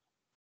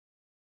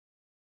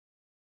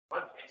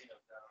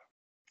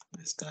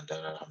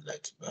 Standard, I'm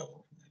like,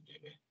 well,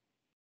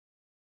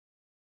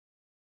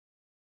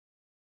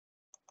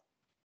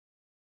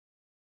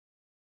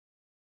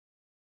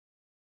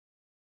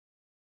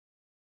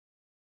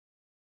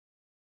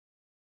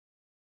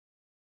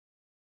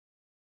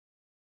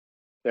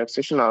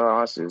 Taxation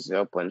allowance is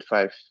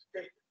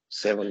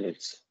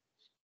 0.578.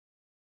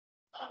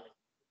 I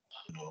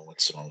don't know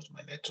what's wrong with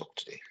my network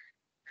today.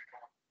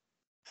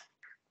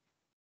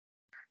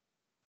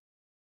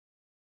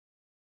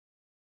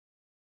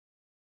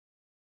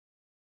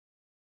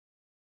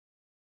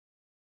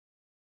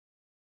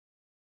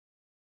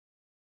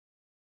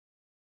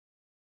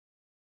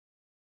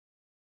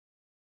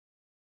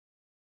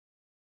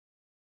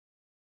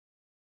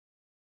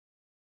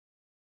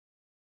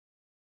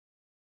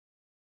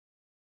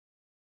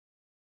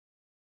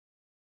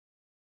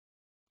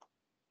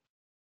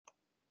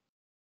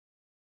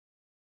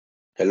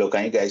 Hello,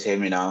 can you guys hear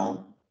me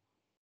now?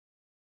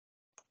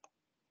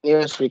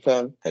 Yes, we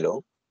can.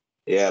 Hello?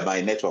 Yeah,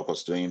 my network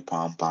was doing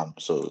pam.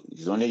 So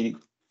it's not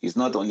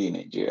only in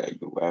Nigeria,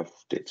 you have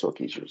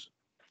network issues.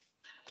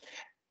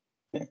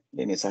 Yeah,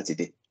 then it's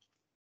Saturday.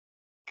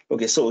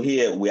 Okay, so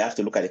here we have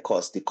to look at the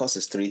cost. The cost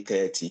is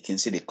 330. You can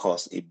see the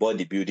cost. He bought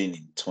the building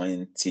in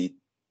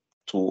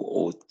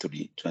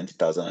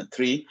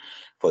 2003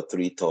 for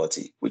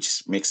 330,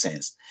 which makes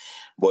sense.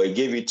 But he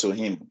gave it to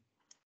him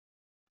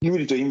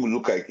Even to him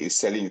look like he's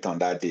selling it on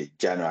that day,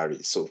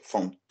 January. So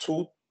from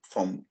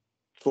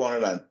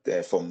 200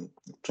 and from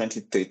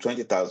 23,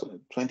 20,000,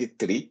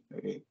 23,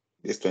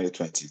 this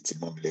 2020,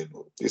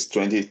 this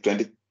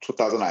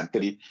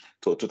 2003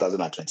 to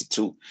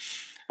 2022.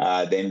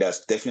 Then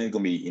there's definitely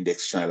going to be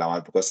indexation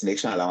allowance because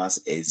indexation allowance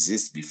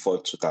exists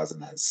before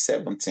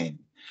 2017.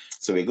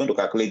 So we're going to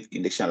calculate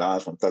indexation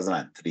allowance from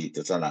 2003 to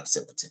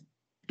 2017.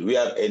 Do we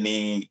have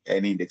any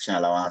indexation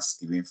allowance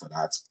given for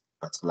that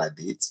particular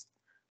date?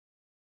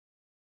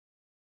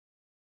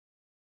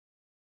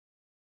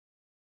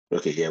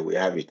 Okay, yeah, we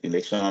have it.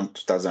 Election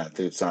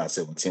 2003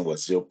 2017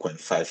 was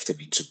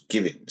 0.532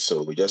 given.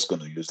 So we're just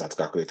going to use that to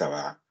calculate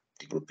the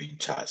grouping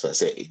charge. So I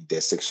say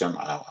intersection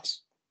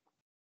allowance.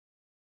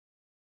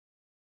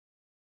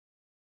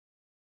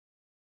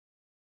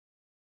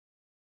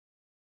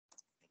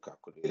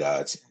 Calculate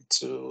that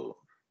into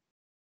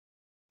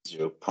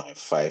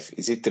 0.5.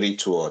 Is it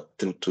 32 or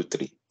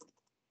 223?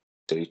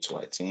 32,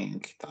 I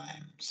think,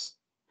 times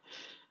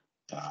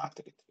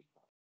 33.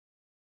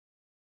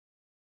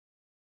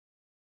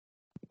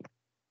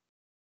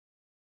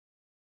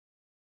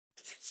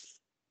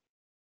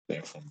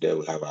 Then from there,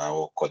 we have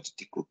our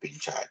quantity grouping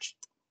charge.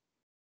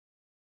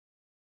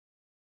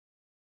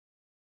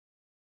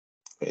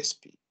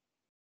 SP.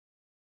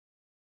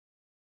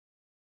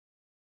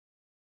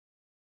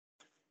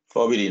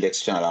 What will be the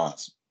election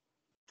allowance?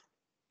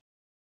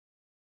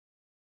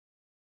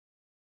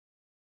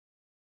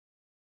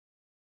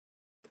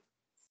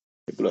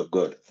 People of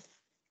God.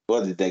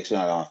 What's the election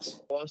allowance?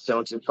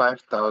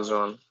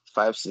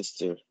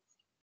 175,560.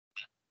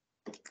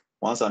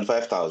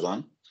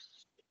 175,000?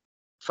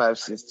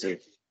 560.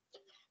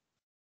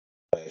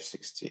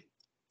 560.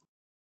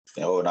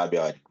 Then what will not be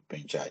our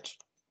grouping charge?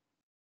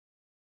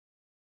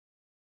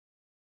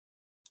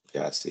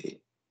 Just say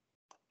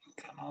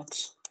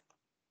cannot.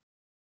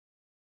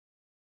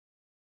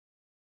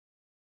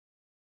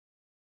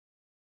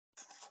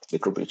 The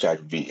grouping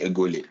charge will be a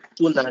goalie.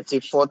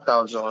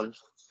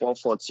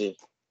 294,140.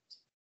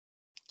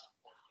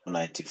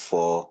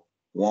 94,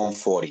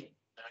 140.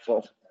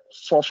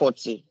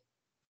 440.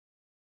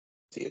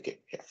 Okay,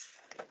 yeah.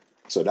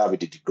 So that will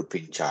be the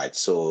grouping charge.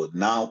 So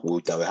now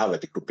we have a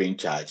grouping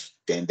charge,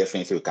 then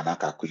definitely we cannot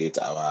calculate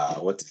our,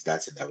 what is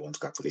that I want to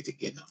calculate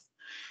again now?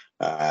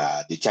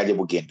 The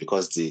chargeable gain,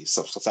 because the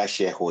substantial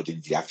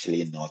shareholding did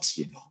actually not,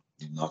 did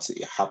not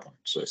happen.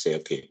 So I say,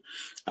 okay,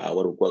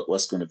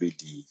 what's going to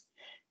be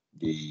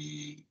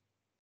the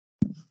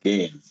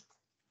gain,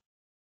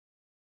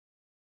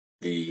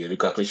 the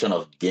recalculation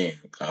of gain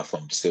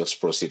from the sales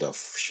proceed of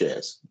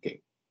shares?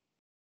 Okay,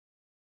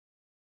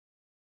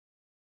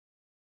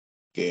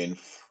 gain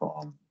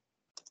from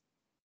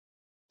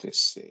the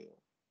sale.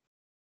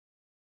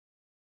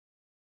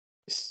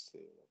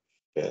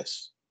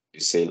 Yes,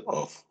 the sale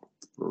of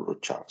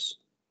Rochas.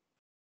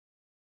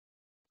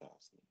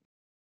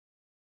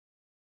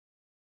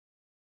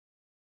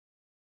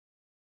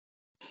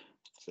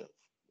 So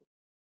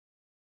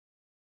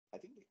I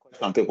think the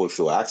question people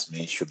should ask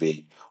me should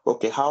be,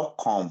 okay, how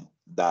come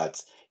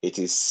that it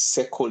is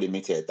Seco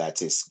Limited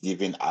that is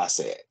giving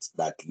assets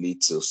that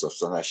lead to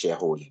substantial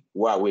shareholding?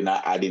 Why are we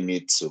not adding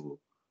it to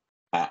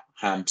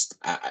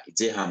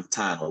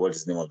Hamtan, or what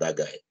is the name of that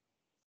guy?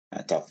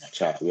 I talk my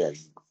child, where are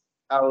you?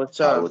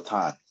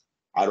 Arotan.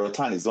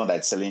 Arotan is the one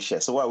that's selling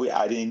shares. So why are we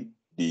adding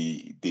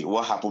the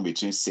what happened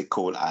between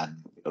Seco and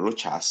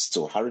Rochas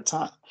to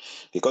Arotan?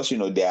 Because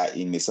they are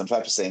in a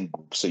 75%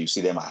 group, so you see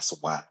them as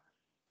one.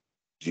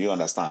 Do you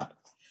understand?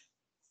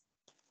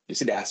 You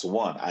see that as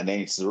one, and then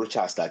it's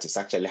Rochas that is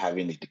actually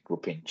having the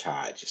grouping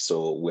charge.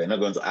 So we're not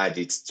going to add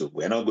it to,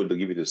 we're not going to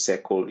give it to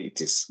Seco.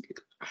 It is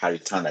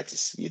Arotan that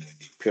is, the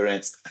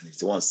parent, and it's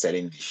the one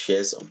selling the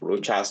shares of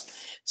Rochas.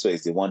 So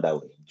it's the one that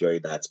will enjoy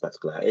that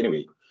particular.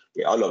 Anyway,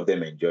 all of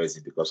them enjoys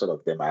it because all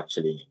of them are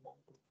actually in one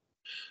group.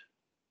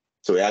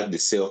 So we have the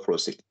sale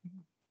proceed.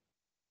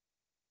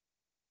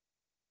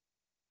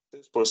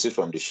 Sales proceed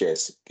from the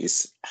shares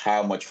is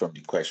how much from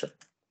the question?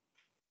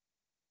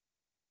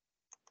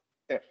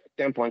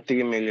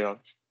 10.3 million.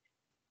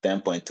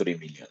 10.3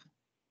 million.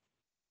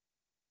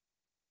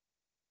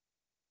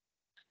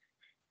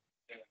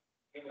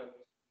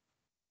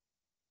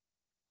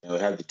 And we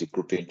have the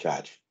grouping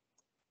charge.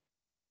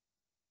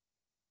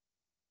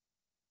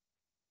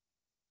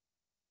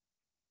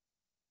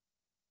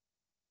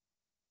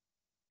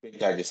 Grouping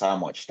charge is how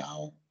much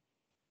now?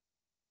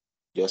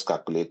 Just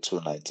calculate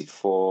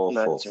 294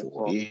 for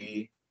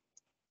 40.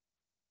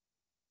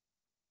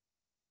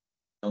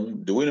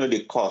 Do we know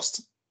the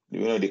cost? Do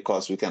we know the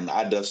cost? We can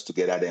add those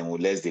together, then we'll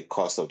less the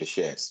cost of the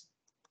shares.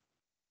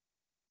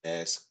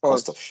 Yes,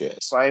 cost of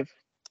shares.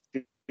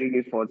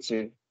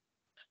 5,340.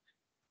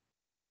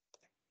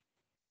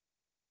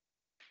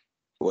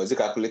 Was it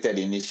calculated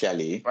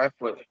initially?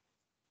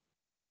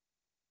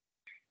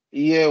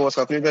 Yeah, it was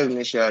calculated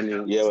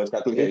initially. Yeah, it was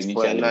calculated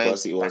initially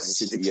because it was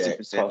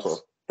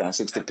 60%. Than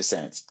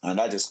 60%. And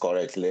that is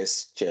correct.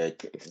 Let's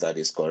check if that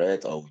is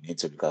correct, or we need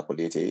to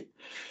calculate it.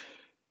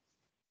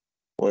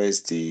 What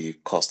is the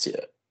cost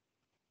here?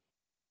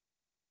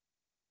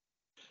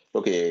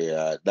 Okay,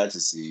 that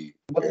is the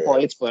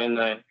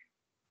 8.9.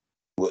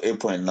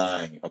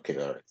 8.9. Okay,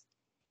 all right.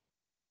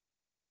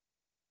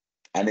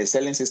 And they're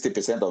selling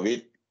 60% of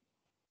it.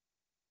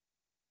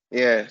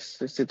 Yes,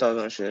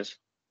 60,000 shares.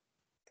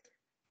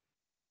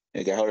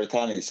 Okay,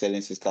 Horitana is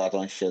selling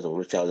 6,000 shares of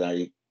Richard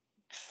Henry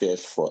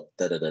shares for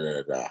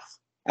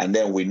and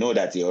then we know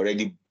that he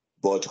already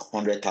bought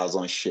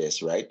 100,000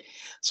 shares, right?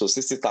 So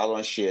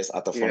 60,000 shares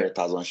out of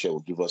 100,000 shares will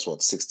give us what,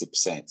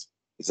 60%?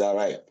 Is that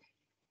right?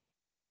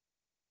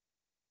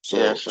 So,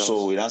 yeah, sure.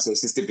 So we now say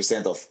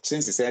 60% of,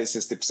 since he said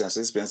 60%,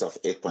 60%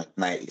 of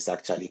 8.9 is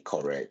actually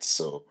correct.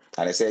 So,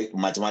 and I say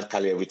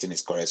mathematically everything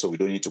is correct, so we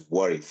don't need to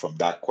worry from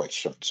that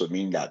question. So,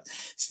 meaning that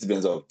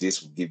 60% of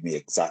this will give me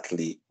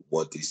exactly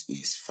what this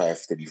is,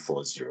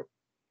 5340.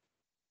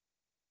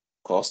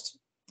 Cost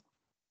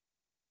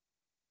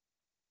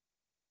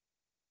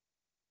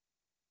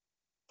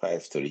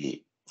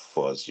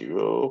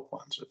 5340.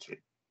 1, 2, 3.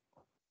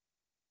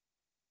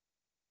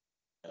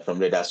 From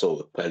there, that's all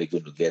we're probably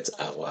going to get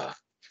our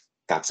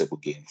taxable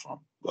gain from.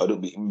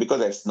 Because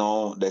there's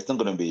not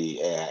going to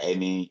be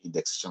any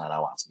indexation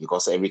allowance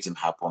because everything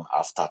happened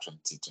after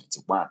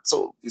 2021.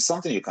 So it's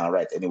something you can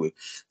write anyway.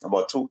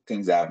 Number two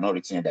things I have not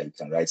written that you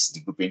can write is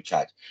the grouping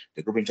charge.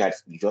 The grouping charge,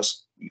 you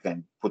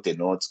can put a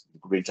note. The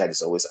grouping charge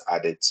is always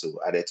added to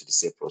the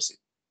sale proceed.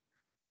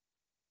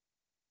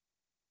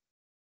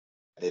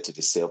 Added to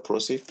the sale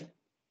proceed.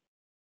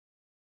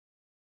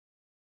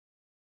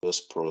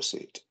 Those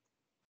proceed.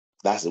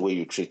 That's the way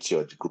you treat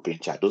your grouping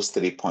chart. Those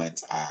 3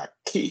 points are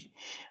key.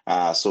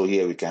 So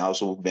here we can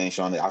also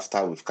mention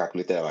after we've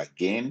calculated our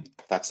gain,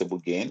 taxable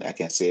gain, I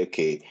can say,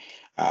 okay,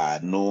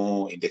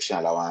 no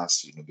indexation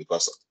allowance,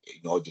 because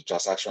the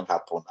transaction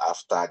happened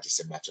after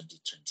December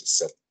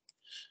 2027.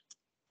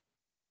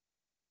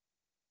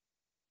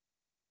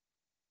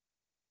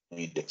 No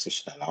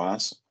indexation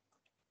allowance.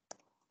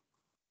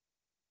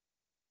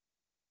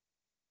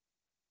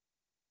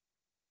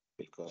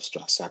 Because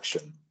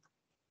transaction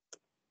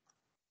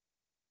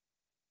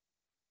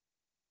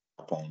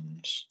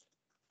happens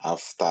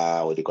after,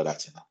 what do you call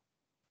that now?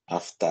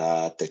 After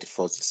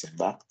 31st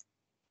December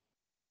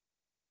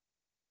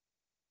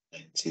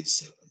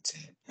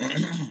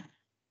 2017.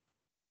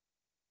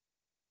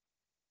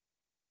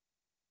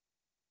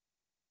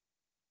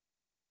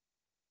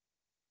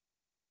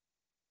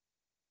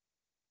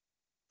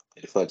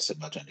 Before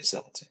December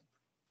 2017.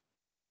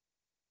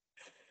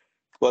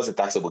 What's the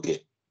taxable gain?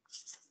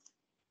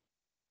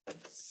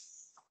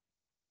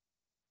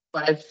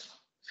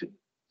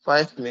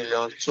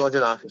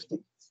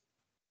 5,250,000.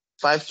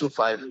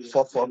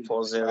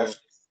 525,4440.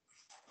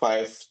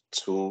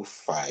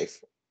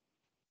 525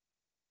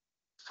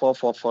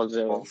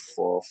 4440.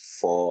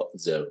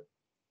 4440.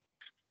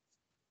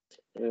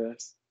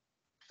 Yes.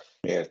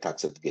 Yeah,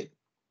 taxable gain.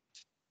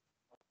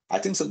 I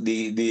think so.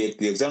 The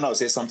examiner will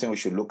say something we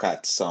should look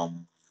at,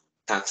 some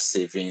tax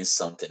savings,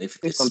 something if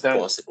it is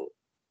possible.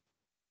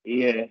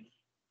 Yeah.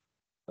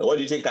 What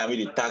do you think can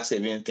be the tax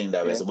saving thing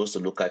that we're Yeah. supposed to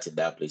look at in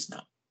that place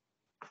now?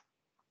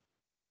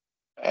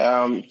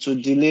 To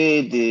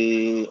delay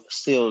the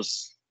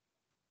sales.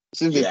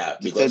 Since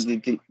because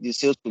the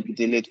sales will be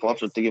delayed for up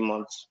to 3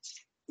 months.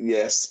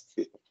 Yes.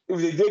 If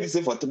they delay the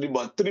sale for 3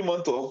 months, 3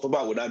 months to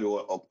October would not be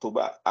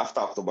October,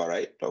 after October,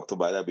 right?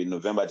 October, that'll be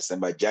November,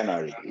 December,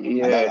 January.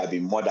 Yeah. And that'll be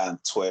more than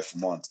 12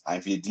 months. And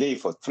if you delay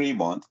for 3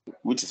 months,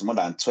 which is more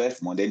than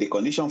 12 months, then the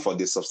condition for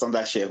the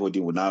substandard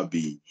shareholding will now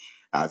be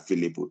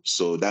available.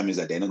 So that means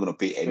that they're not going to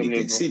pay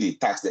anything. See the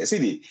tax there. See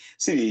the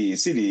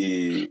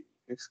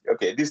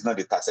okay, this is not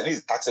the tax, and this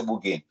is taxable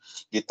gain.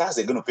 The tax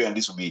they're going to pay on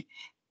this will be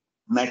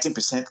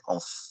 19% on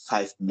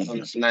 5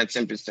 million.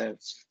 19%.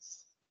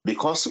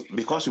 Because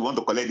we want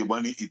to collect the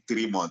money in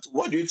 3 months.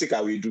 What do you think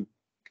I will do?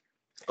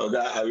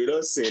 I will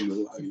not say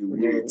no. I will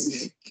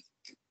wait.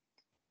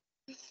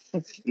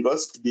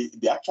 Because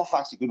the actual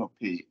tax you're going to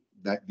pay,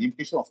 that the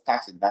implication of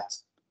tax in that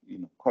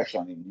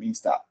question, it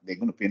means that they're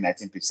going to pay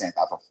 19%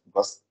 out of,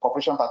 because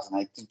corporation tax is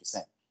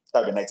 19%.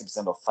 That will be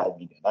 19% of 5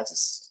 million.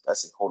 That's a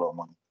whole lot of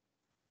money.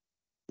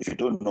 If you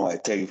don't know, I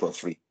tell you for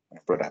free, my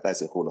brother,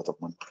 that's a whole lot of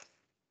money.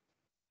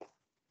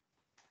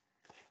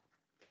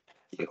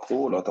 A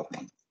whole lot of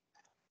money.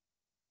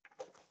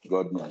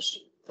 God knows.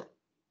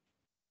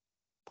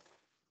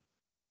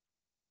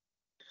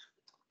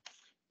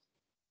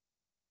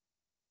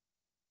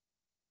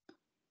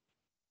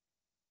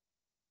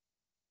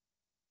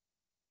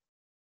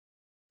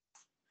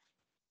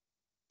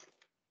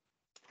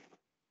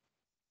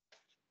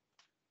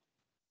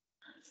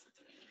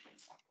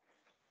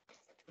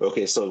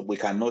 Okay, so we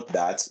can note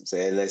that. So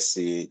let's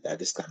see that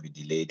this can be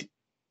delayed.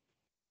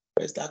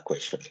 Where's that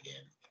question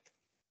again?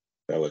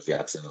 Where was the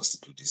asking us to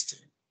do this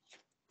thing?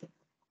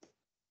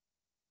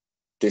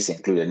 This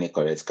include any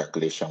correct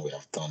calculation we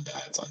have done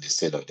that on the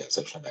sale of the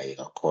exception that it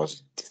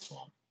occurs in this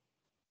one.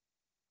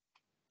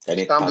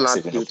 Any tax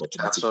saving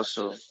opportunity.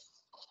 Also.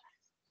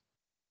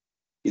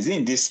 Is it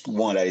in this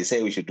one that you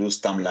say we should do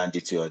stamp land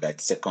duty, or that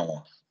second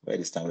one? Where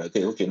is stamp land?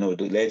 No,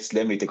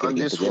 let me take it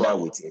again together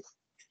with it.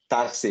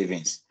 Tax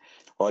savings,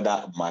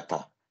 other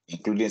matter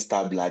including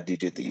stab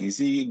duty. You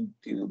see,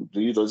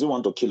 he doesn't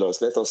want to kill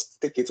us. Let us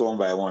take it one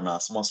by one,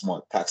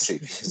 small tax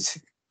savings.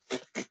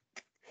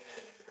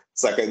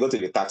 So I can go to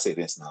the tax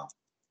savings now.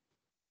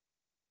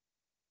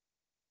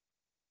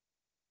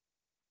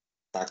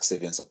 Tax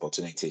savings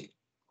opportunity.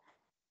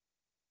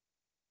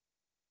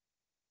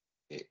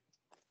 Okay.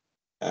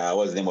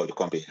 What's the name of the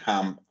company?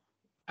 Hamtan,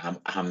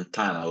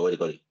 or what do you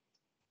call it?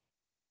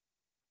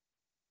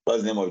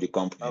 What's the name of the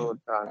company?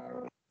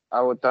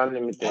 Arotan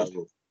Limited.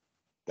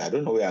 I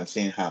don't know where I'm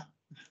saying ham.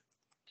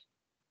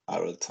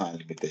 Arotan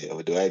Limited.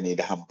 Or do I need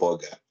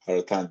hamburger?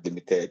 Arotan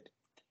Limited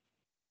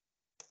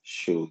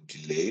should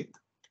delay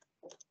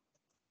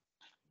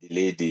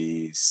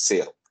the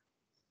sale.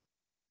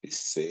 The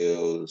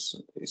sales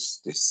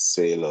is the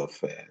sale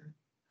of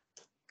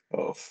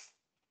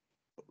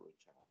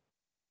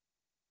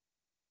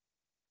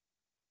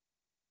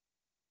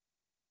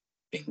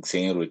being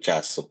saying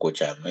Rochas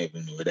Sokocha. I don't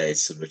even know whether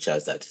it's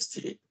Rochas that is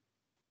today.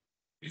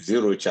 Is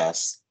it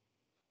Rochas?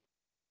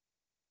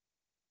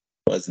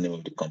 What's the name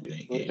of the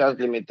company again? Rochas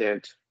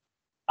Limited.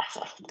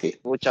 Okay.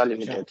 Rocha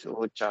Limited.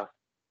 Rocha.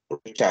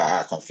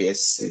 I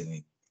confess.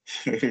 See,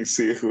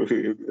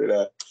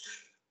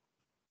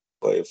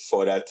 for a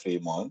further 3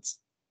 months.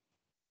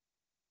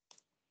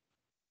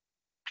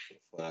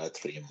 For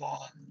 3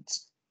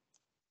 months.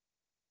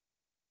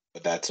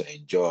 For that to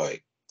enjoy.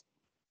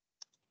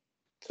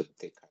 To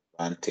take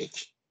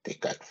advantage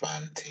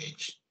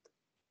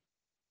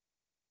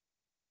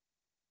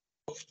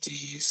of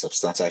the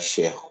substantial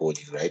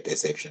shareholding right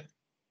exception.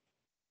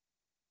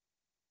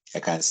 I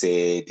can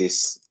say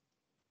this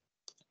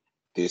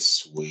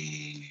will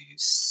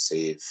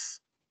save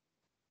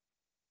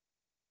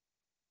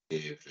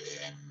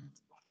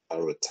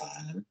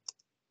Arotan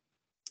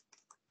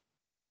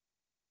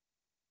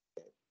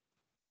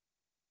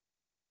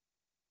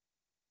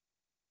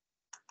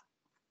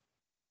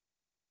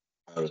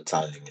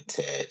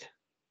Limited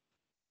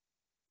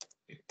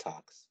the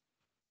tax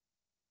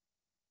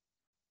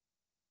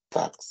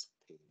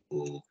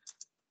payable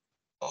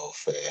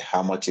of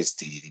how much is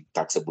the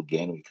taxable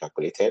gain we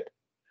calculated?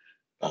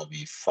 That'll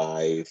be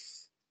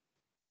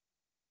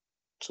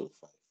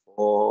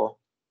 5,254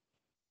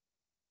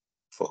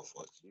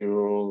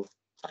 440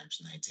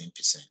 times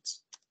 19%.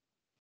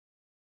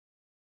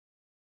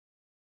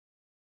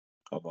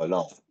 Come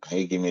along. Can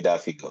you give me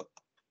that figure?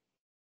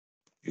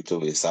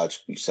 YouTube is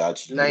search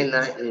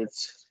 998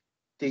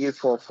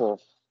 344.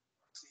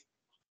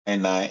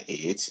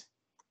 998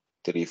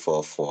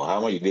 344. How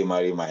much did they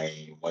marry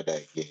my mother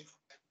again?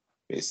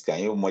 Please,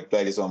 can you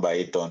multiply this one by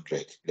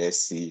 800? Let's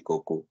see,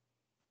 Coco.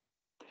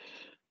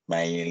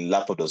 My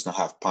laptop does not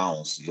have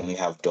pounds. You only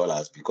have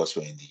dollars because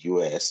we're in the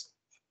US.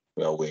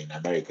 Well, we're in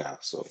America.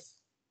 So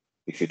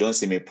if you don't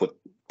see me put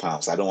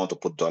pounds, I don't want to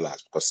put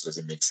dollars because it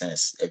doesn't make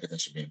sense. Everything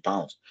should be in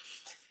pounds.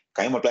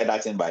 Can you multiply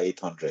that in by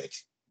 800?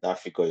 That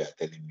figure you're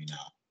telling me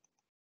now.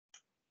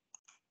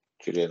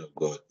 Children of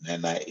God,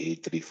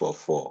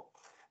 998344.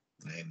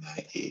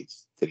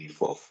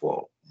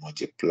 998344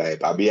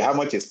 multiplied. Abi, how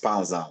much is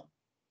pounds now?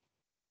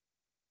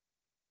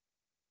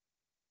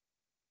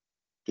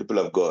 People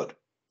of God,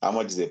 how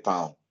much is a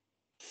pound?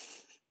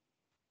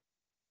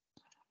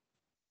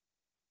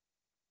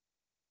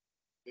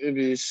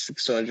 Maybe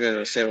 600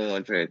 or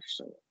 700.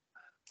 So.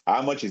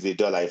 How much is a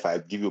dollar if I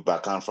give you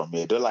background from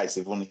here? Dollar is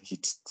even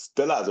hit.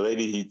 Dollar has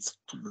already hit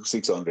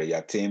 600.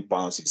 You're 10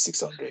 pounds is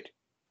 600.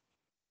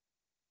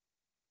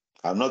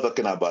 I'm not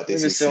talking about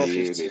maybe this.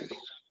 750.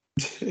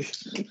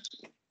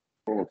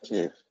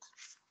 Okay.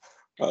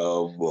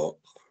 What?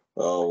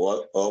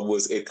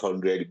 Almost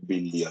 800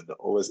 billion,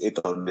 almost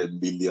 800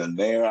 billion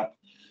naira.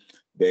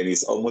 There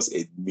is almost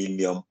 £1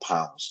 million.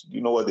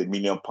 You know what £1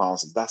 million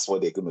is? That's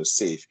what they're going to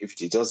save if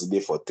they just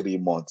delay for 3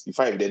 months. In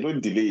fact, if they don't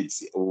delay it,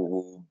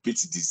 will beat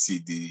the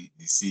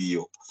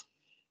CEO.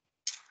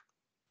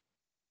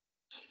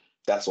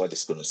 That's what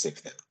it's going to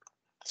save them.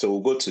 So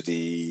we'll go to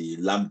the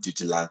lamp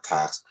duty land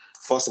tax.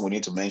 First, we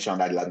need to mention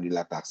that lamp duty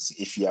land tax.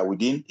 If you are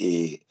within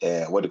a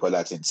what do you call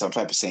that, in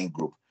 75%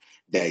 group,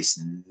 there is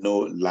no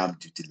lamp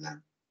duty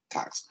land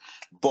tax.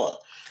 But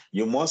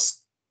you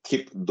must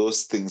keep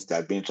those things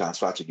that are being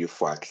transferred to you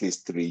for at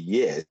least 3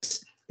 years.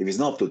 If it's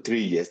not up to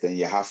 3 years, then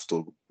we have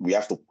to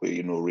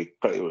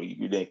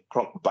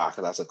crock back.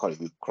 That's what I call it.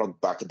 We crock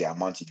back the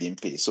amount you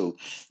didn't pay. So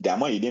the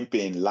amount you didn't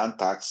pay in land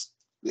tax,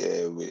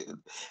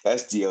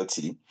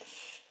 SDLT.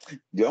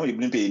 The only you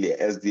didn't pay the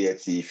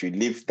SDLT, if you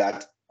leave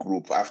that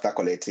group after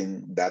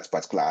collecting that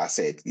particular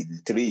asset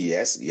in 3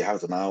 years, you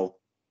have to now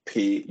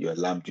pay your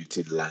lamp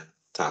duty land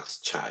tax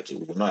charge.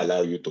 It will not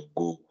allow you to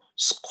go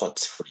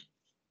scot-free.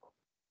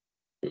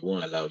 It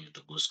won't allow you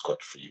to go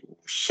scot-free. We'll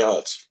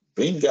shout,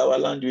 bring our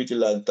land duty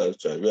land tax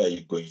charge. Where are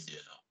you going there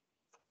now?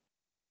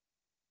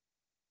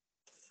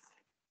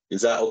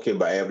 Is that okay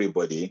by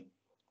everybody?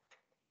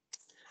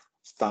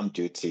 Stamp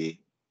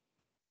duty.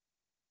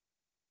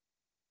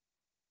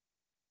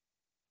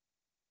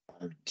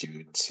 Stamp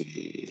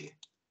duty.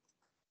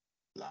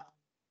 Land.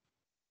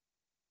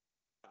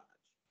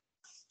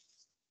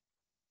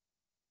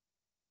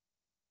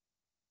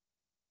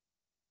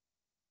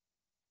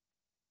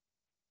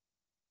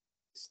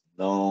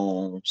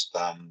 no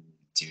stamp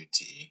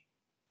duty,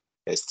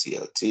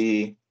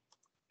 STLT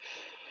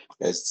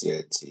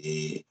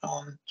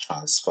on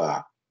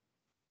transfer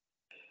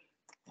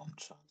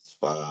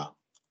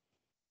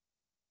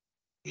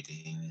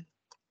within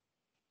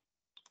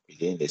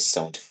the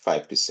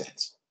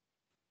 75%.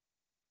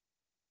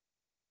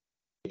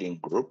 Within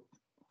group,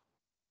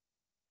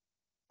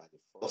 the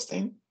first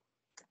thing.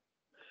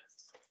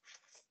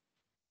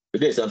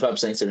 Within the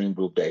 75% steering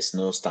group, there is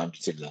no stamp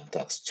duty land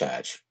tax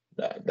charge.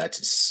 That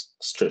is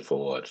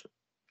straightforward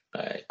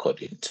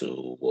according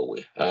to what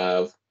we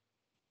have.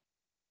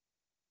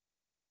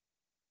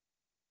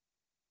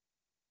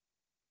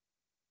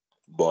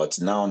 But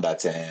now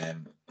that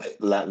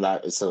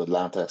so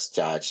land tax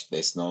charge,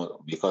 there's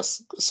no,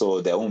 because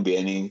so there won't be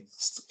any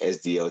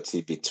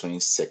SDLT between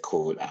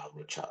Secol and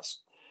Rochas.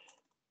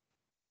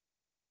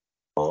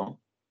 No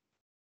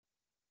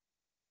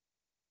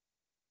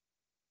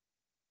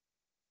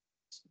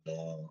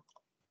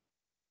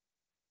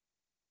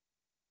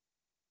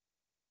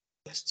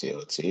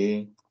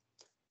SDLT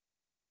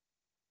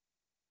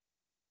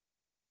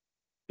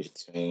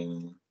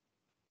between,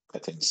 I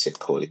think,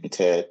 Secol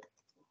Limited,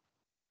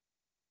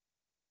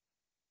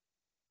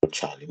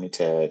 Rocha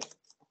Limited,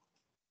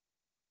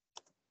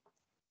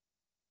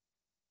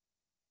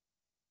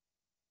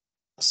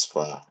 as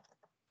far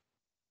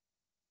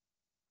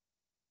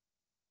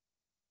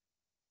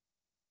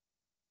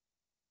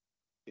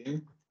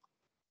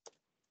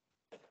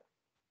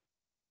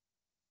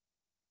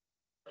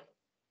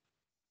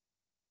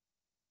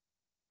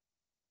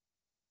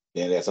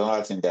Then there's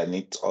another thing that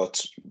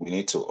we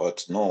need to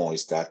know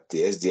is that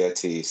the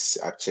SDLT is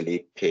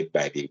actually paid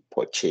by the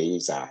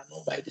purchaser,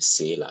 not by the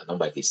seller, not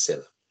by the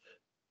seller.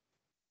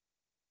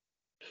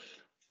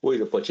 Who is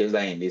the purchaser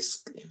in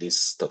this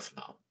stuff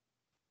now?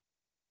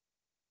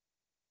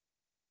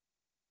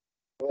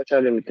 Rocha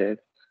Limited.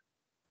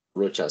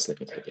 Rochas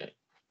Limited, yeah.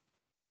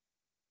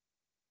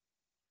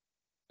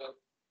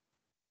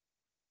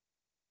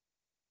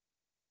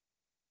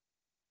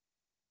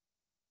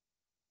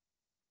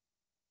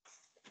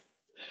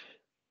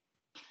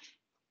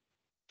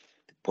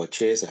 The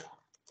purchaser,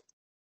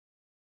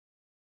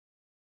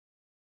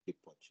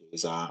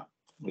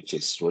 which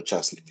is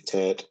Rochas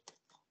Limited.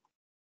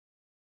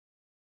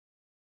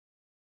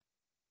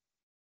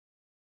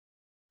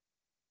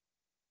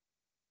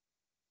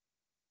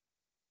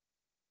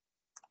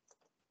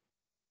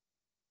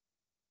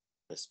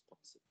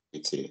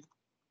 Responsibility.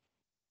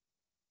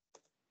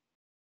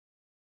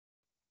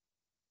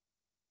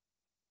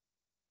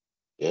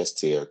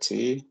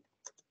 STLT.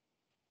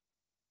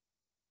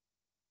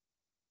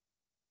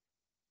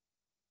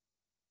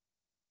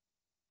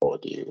 For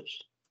the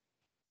use.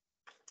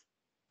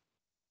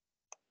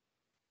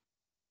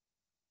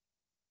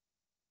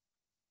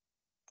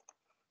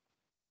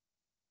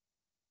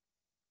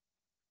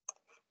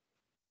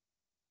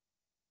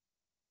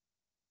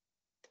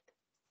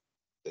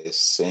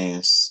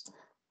 Since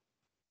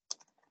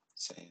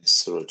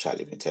Rocha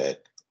Limited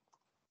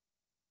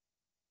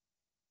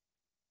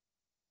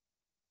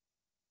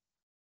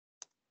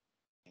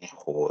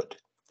hold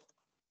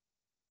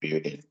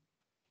building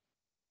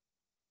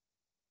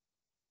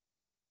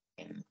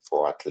and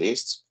for at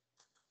least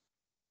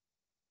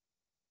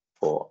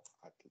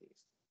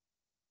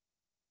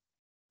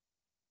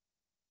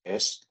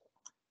yes,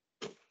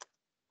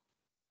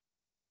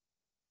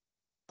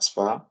 as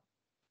far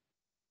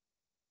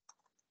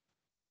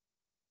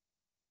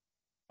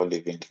for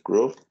leaving the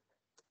group,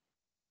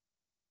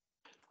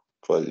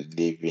 for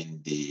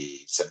leaving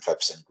the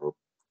 75% group,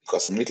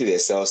 because immediately they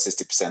sell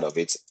 60% of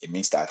it, it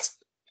means that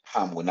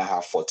Ham will now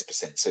have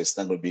 40%. So it's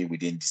not going to be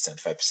within the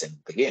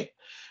 75% again.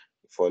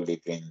 For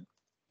leaving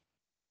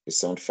the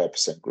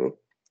 75% group,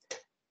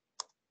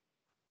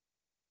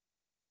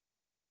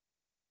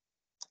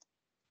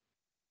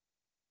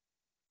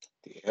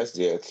 the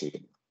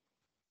SDLT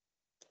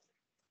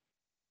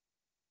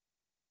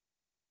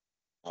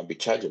will be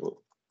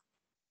chargeable.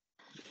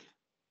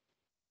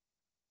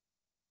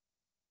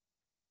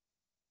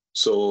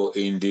 So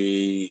in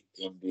the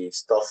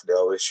stuff, they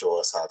always show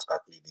us how to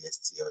calculate the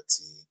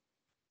SDLT.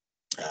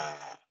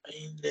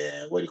 In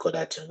the, what do you call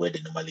that, where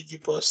they normally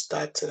give us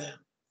that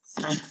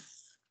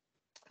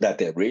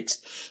rate,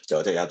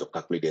 they'll tell you how to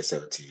calculate the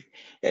SLT.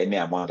 Any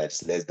amount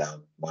that's less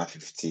than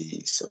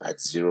 150, so at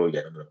zero,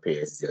 you're not going to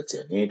pay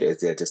SDLT. You need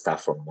SDLT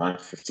start from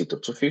 150 to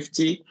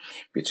 250.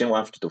 Between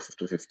 150 to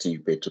 250,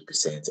 you pay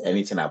 2%.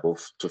 Anything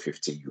above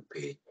 250, you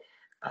pay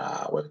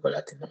what do you call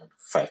that,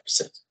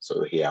 5%.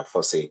 So here,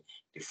 for say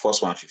the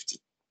first 150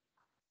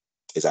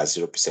 is at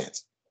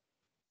 0%.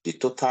 The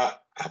total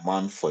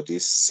amount for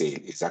this sale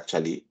is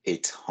actually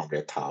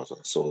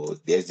 800,000. So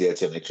the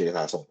SDLT actually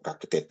has some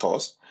calculated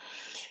cost.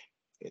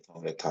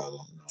 800,000.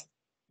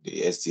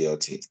 The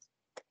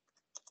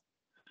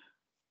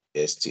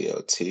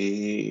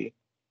SDLT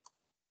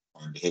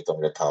on the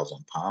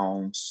 800,000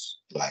 pounds.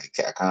 Like,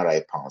 I can't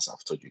write pounds.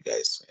 I've told you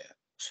guys.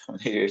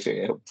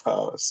 Yeah.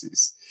 Pounds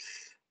is.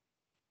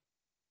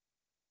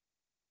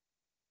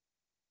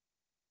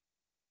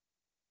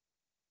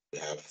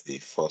 have the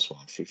first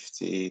one,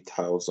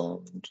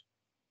 50,000.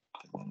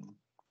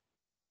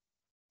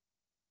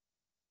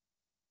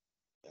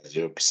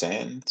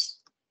 0%.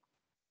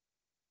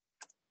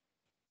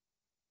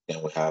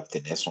 Then we have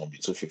the next one be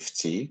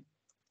 250.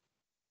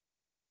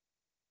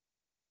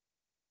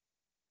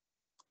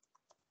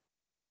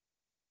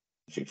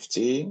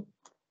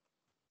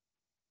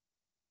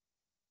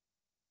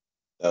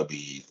 That'll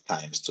be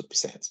times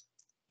 2%.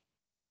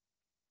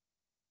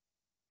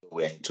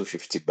 We're in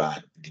 250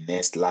 band. The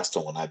next last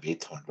one will not be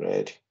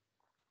 800.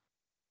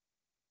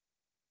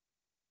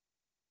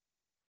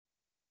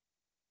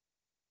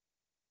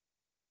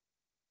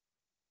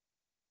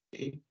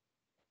 Okay.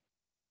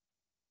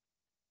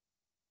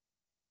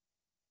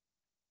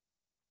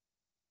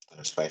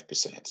 Times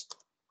 5%.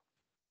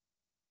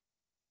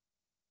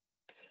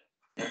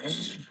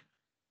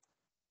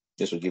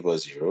 This will give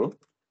us 0.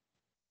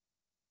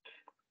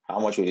 How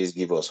much will this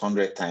give us?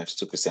 100 times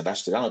 2%. Actually,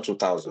 that's not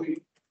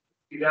 2,000.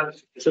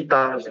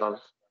 2,000.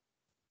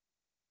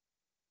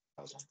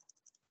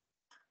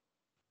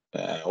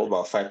 What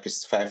about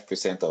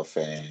 5% of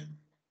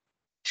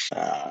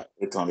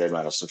 800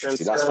 minus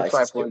 250? That's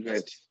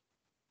 500.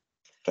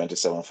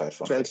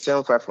 27,500.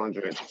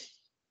 27,500.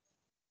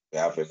 We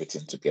have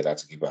everything together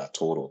to give our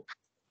total.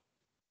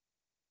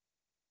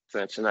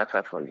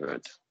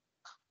 29,500.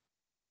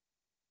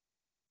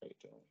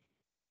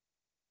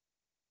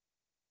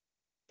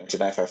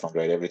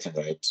 29,500, everything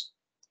right?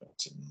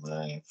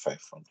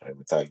 29,500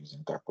 without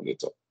using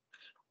calculator.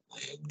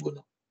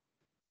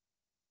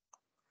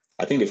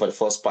 I think for the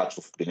first part,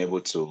 we've been able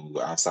to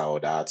answer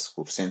all that.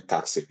 We've seen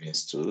tax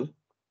savings too.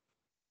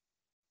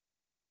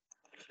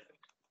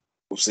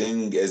 We've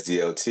seen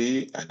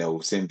SDLT, and then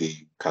we've seen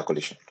the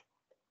calculation.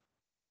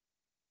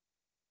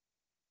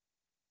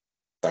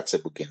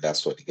 Taxable gain,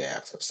 that's what the guy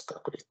asked us to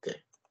calculate there.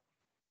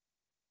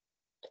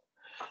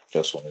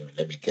 Just one minute,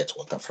 let me get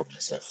water from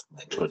myself.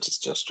 My throat is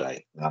just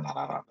dry. No.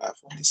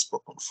 I've only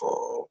spoken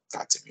for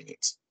 30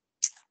 minutes.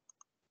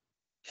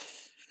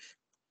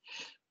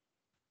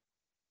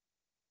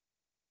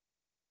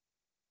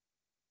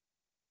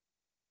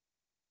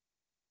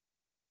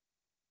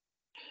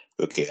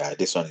 Okay,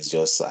 this one is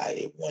just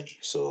a warning.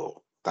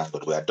 So thank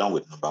God we are done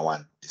with number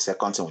 1. The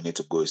second thing we need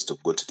to go is to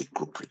go to the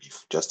group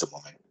relief. Just a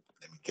moment.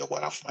 Let me get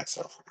water for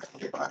myself. I'll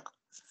get back.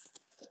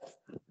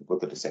 Go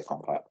to the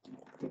second part.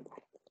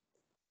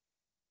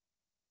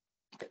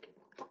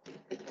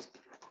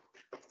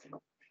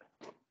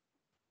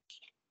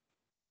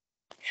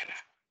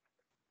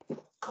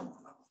 Come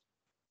on now.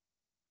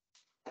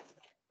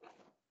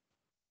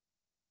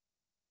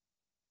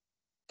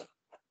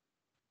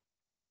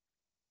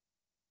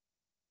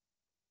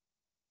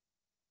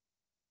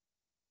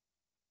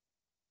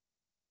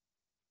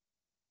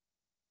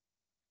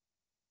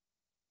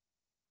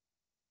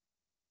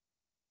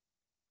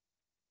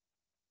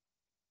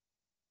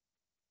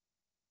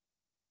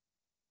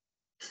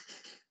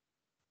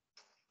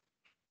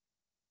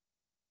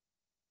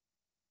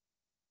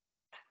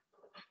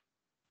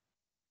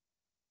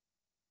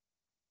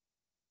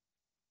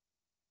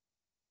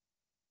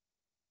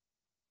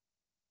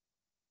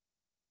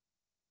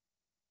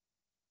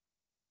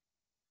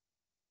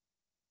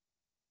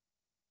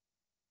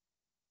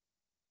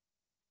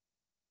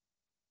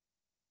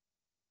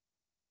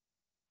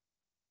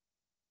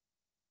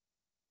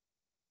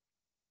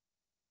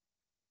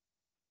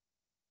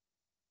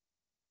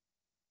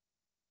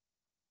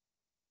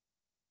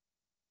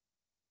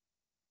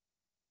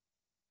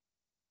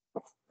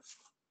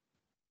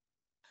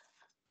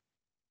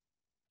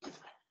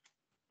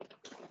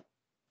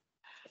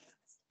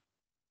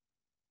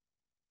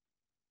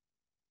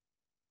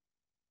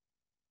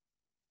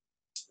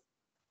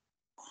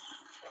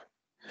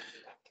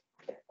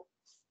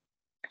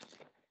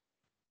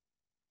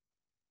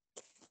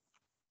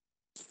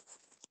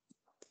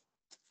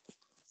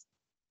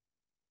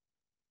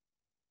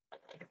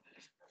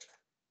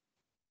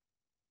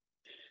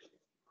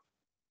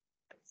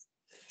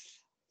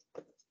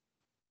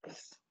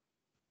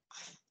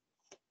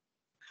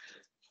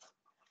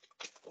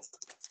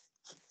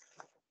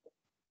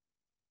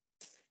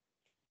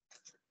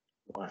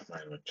 Why am I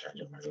not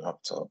charging my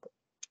laptop?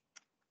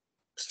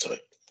 Sorry.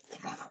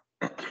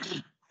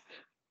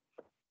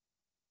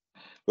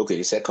 Okay,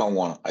 the second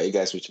one. Are you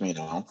guys with me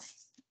now?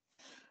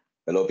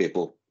 Hello,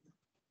 people.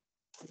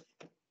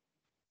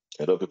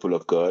 Hello, people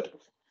of God.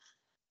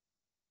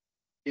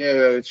 Yeah,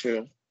 very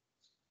true.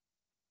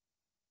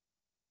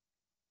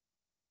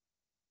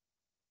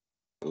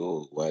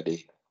 Oh,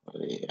 Wadi. I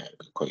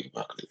will call you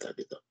back later.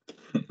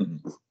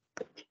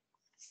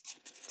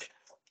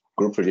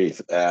 Group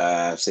relief.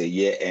 Say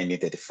year ending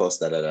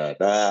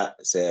 31st.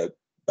 Say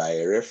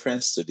by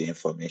reference to the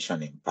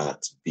information in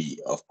Part B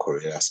of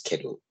Corolla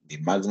Schedule, the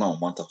maximum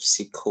amount of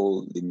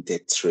SQL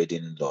limited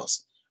trading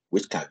loss,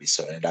 which can be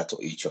surrendered to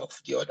each of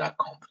the other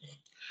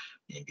company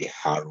in the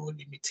Harrow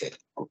Limited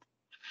group.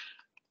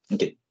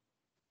 Okay.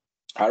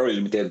 Harrow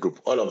Limited group,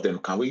 all of them.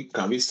 Can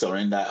we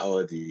surrender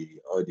all the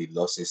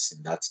losses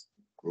in that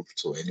group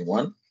to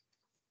anyone?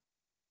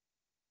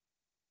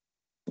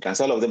 You can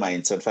say all of them are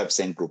in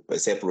 25% group,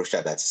 except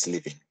Rocha that is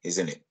leaving,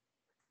 isn't it?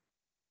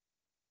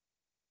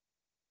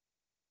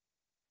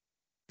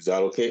 Is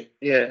that okay?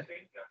 Yeah.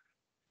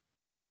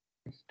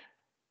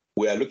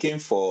 We are looking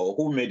for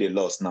who made the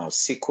loss now.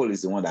 Sequel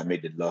is the one that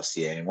made the loss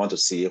here. And we want to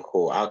see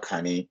how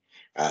can he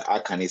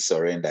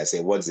surrender?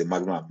 Say what's the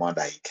maximum amount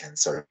that he can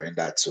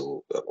surrender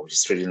to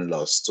his trading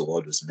loss to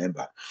all those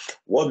members.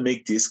 What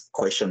makes this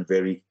question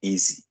very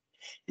easy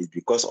is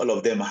because all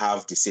of them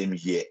have the same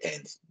year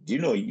end. Do you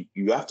know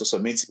you have to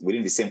submit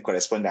within the same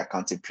corresponding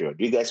accounting period?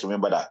 Do you guys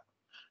remember that?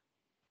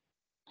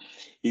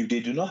 If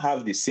they do not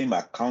have the same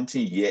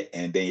accounting year,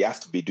 and then you have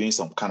to be doing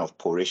some kind of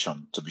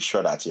proration to be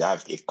sure that you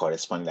have a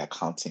corresponding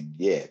accounting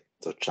year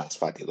to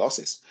transfer the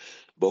losses.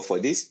 But for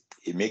this,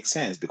 it makes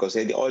sense because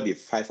all the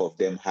 5 of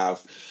them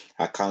have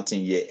accounting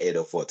year end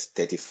of what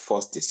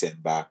 31st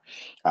December,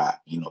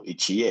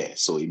 each year.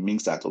 So it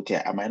means that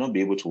okay, I might not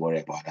be able to worry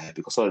about that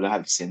because all of them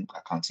have the same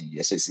accounting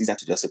year. So it's easier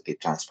to just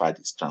transfer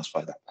this,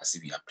 transfer that, as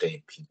if you are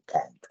playing ping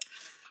pong.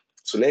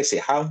 So let's say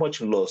how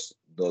much loss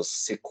does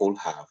Sequel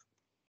have?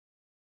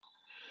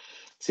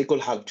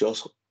 Sequel have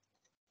just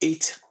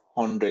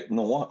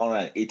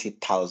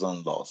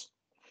 180,000 loss,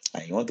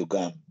 and you want to go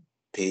and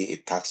pay a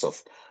tax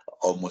of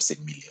almost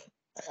 $1 million.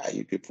 Are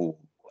you people?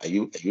 Are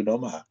you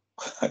normal?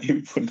 Are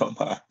you people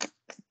normal?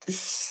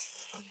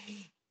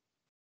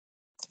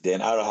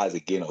 Then Arrow has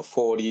a gain of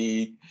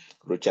 40.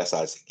 Rochas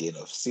has a gain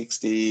of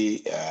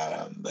 60.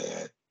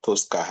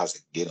 Tosca has a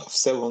gain of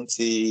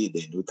 70.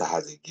 Then Uta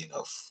has a gain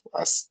of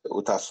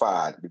Uta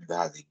Fad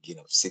has a gain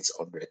of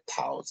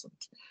 600,000.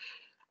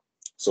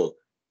 So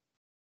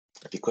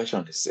the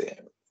question is,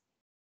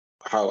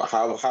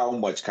 how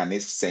much can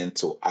it send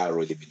to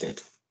Arrow Limited?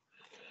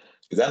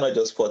 Is that not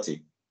just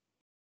 40?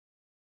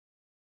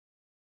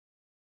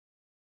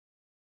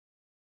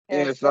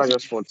 Yeah, it's not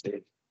just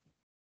 40.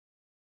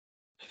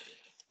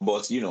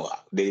 But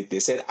they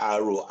said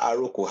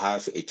Arrow could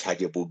have a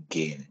chargeable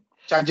gain.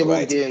 Chargeable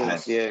right?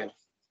 gains, yeah.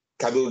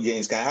 Chargeable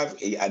gains can have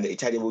a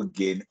chargeable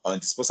gain on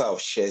disposal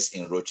of shares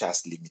in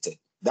Rochas Limited.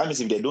 That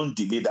means if they don't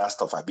delay that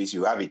stuff a bit,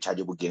 you have a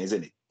chargeable gain,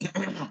 isn't it?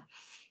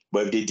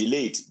 But if they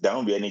delay it, there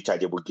won't be any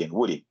chargeable gain,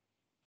 would it?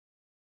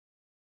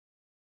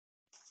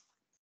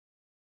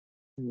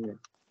 Yeah.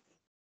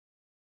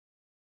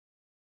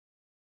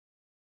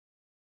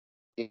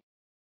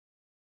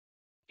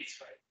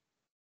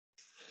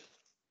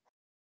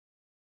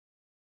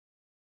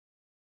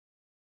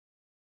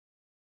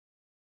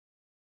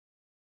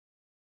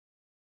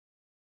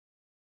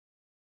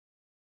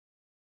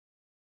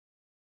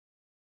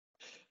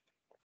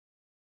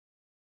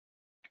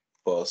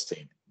 First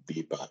thing,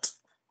 BPAT.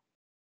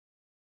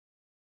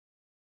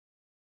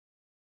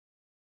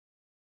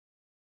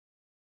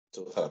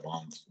 Total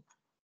amount.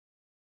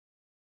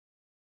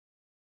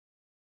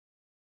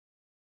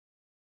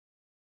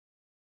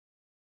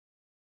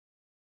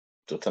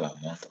 Total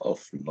amount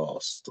of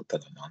loss, total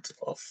amount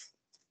of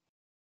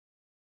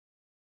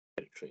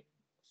trading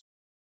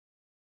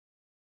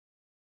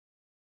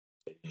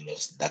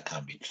loss that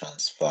can be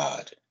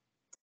transferred.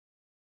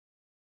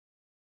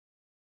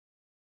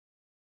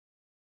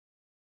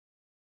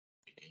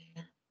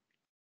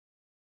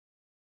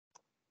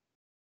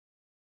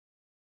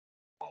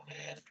 Oh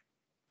man,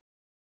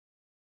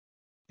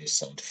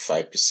 it's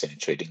 75%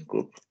 trading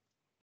group.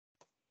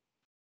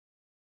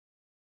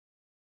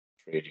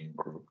 Trading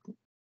group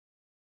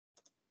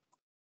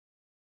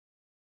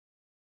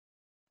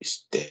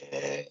is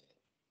the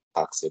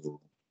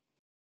taxable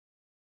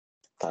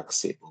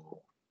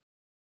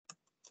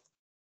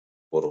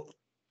borrow.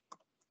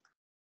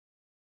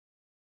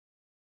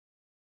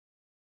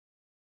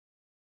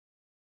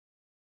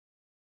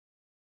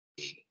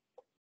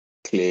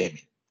 Claiming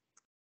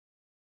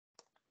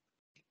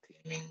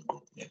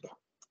group member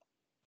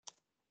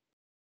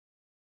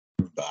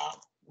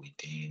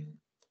within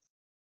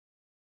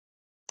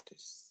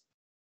this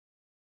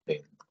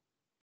thing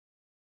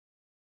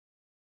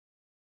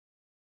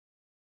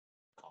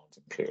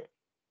accounting period.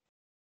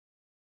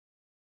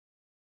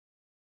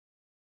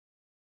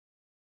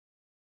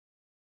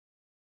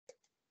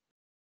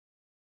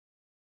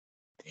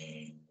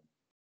 Then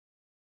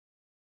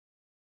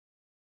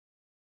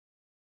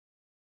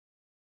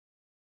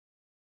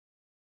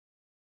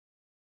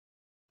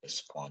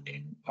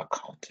corresponding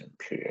accounting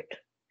period.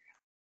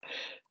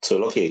 So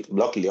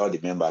luckily all the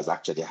members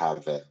actually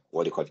have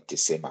what they call it, the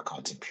same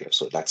accounting period.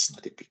 So that's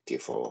not a big deal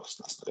for us.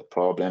 That's not a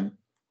problem.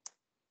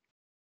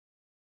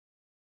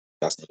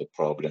 That's not a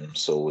problem.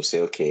 So we'll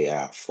say,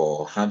 okay,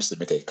 for Hams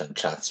Limited, you can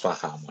transfer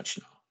how much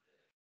now?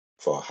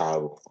 For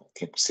how I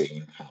keep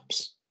saying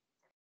Hams.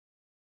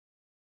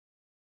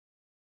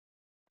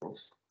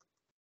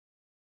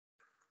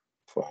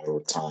 For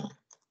our time.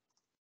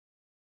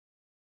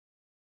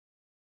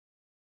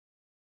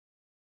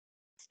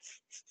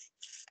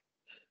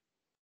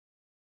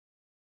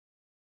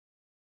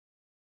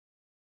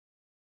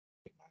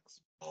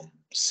 Maximum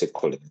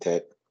Sequel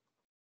Limited.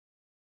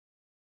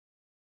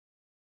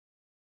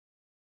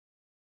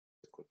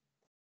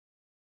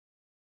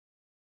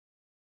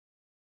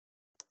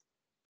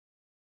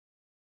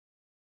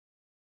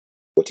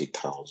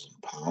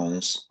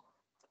 £40,000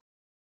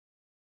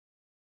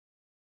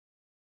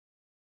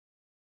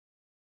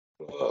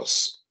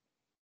 plus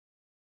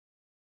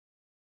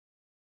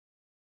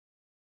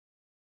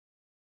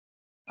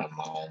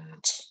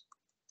amount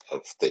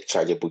of the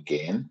chargeable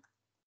gain,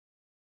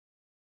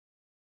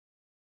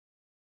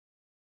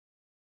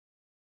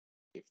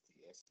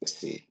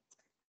 50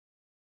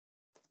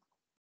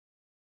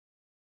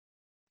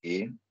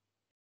 STC,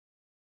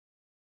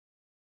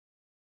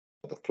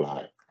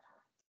 multiply.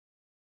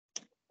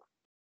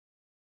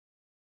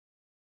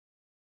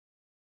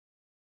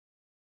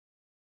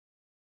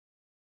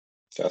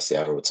 That's the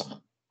arrow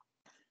time.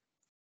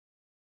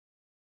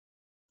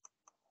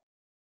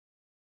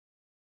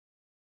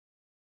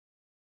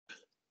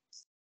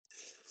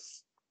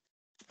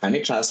 Can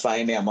you transfer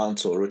any amount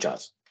to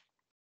Rochas?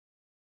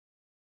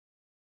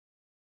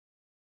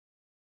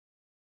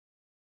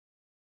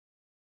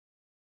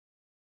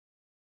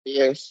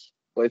 Yes,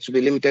 but it will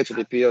be limited to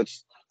the period,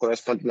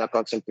 corresponding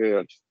accounting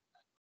period.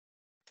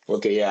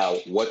 Okay, yeah.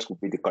 What would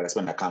be the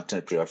corresponding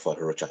accounting period for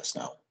the Rochas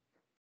now?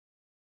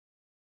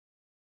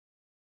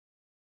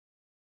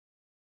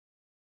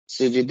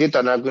 So the date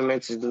an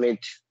agreement is made,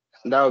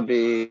 that will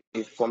be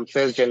from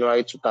 1st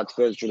January to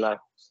 31st July.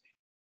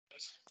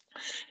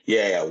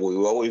 Yeah, we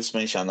always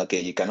mention,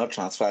 okay, you cannot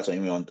transfer to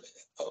anyone.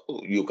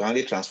 You can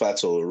only transfer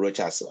to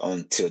Rochas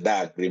until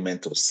that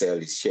agreement to sell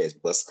his shares.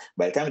 Because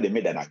by the time they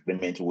made an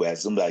agreement, we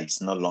assume that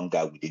it's no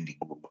longer within the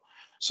group.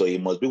 So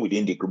it must be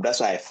within the group. That's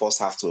why I first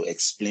have to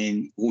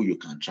explain who you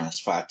can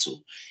transfer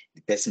to.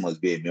 The person must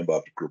be a member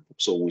of the group.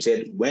 So we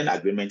said when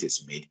agreement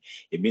is made,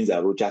 it means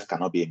that Rochas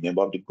cannot be a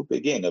member of the group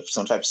again, of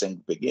some type of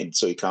group again.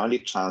 So you can only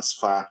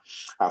transfer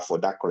for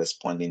that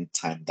corresponding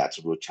time that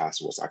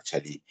Rochas was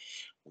actually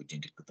within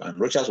the group. And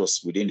Rochas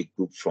was within the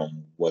group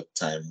from what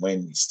time?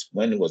 When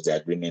was the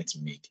agreement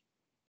made?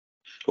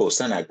 Oh,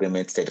 signed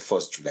agreement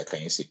 31st July.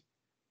 Can you see?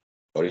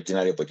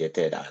 Originally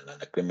budgeted and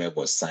an agreement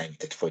was signed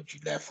 31st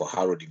July for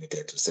Harrow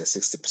Limited to sell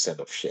 60%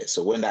 of shares.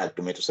 So when that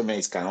agreement, so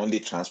means can only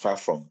transfer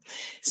from,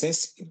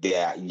 since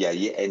their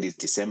year end is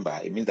December,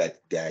 it means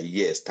that their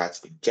year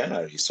starts in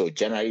January. So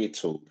January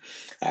to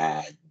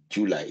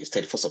July is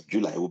 31st of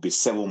July. It will be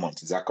 7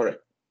 months. Is that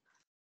correct?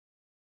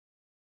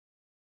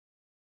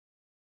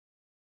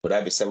 Would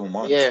that be 7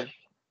 months? Yeah.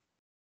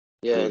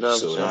 Yeah, Good.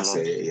 that's So that's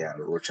a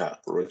Rocha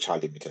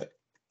Limited.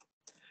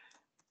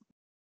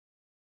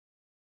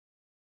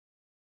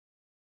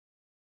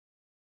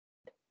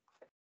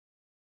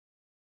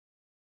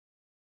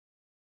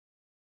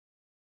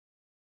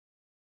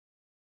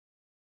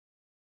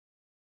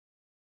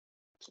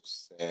 To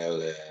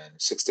sell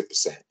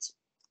 60%.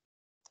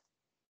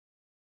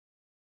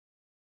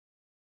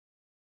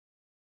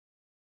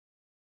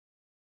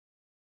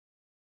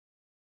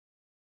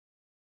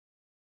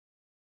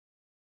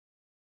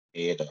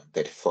 Made on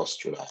 31st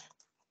July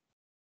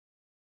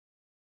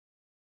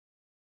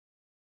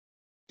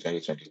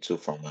 2022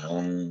 from my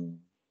own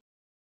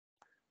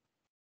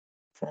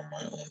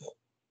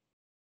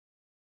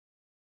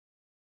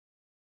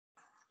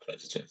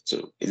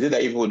 2022. Is it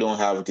that if we don't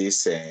have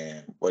this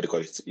what do you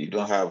call it? You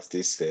don't have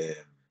this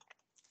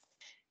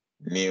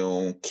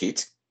new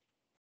kit?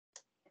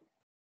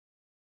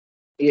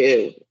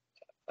 Yeah,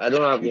 I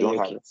don't have You any don't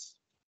have kits.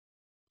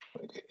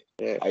 Okay.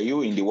 Yeah. Are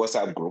you in the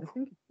WhatsApp group?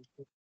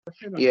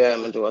 Yeah,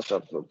 I'm in the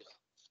WhatsApp group.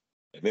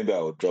 Maybe I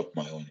will drop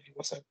my own in the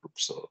WhatsApp group,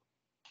 so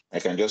I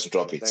can just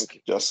drop it. Thank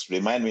you. Just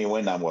remind me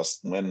when I'm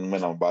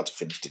about to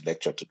finish the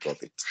lecture to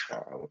drop it.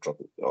 I will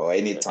drop it, or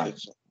anytime.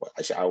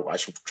 I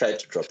should try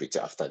to drop it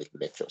after the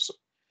lecture. So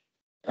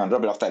I can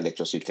drop it after the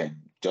lecture, so you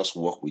can just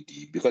work with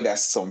it, because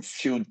there's some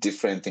few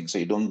different things, so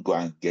you don't go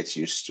and get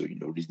used to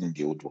reading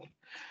the old one.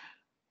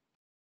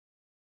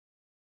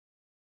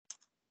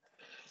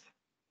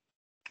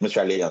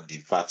 Especially on the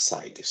VAT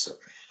side, so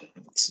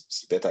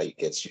it's better you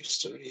get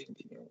used to reading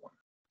the new one.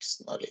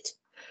 It's not it.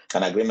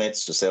 An agreement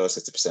to sell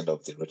 60%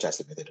 of the Rochas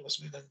Limited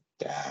was made on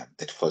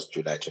 31st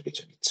July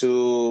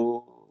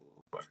 2022.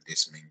 But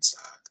this means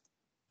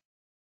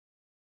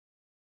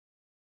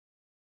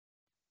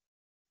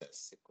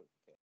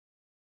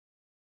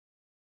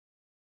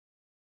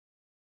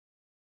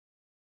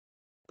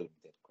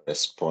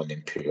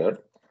corresponding period.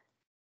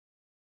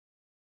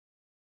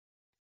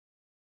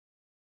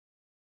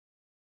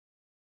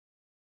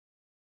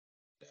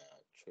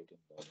 Trading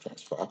loss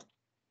transfer.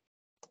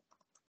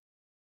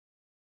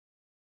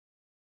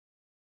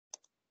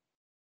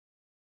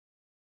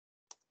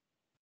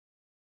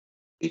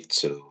 It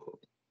to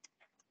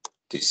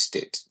this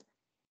date.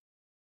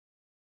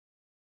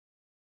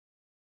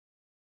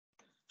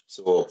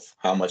 So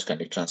how much can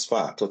you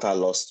transfer? Total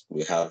loss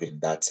we have in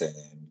that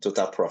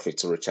total profit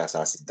Rochas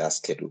has in that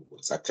schedule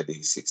was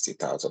actually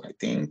 60,000, I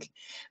think.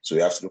 So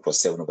we have to look for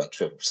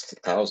 7/12,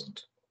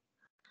 60,000.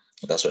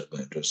 That's what we're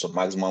going to do. So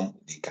maximum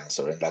they can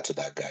surrender to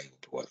that guy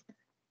would be what?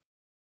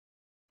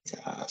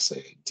 Yeah, so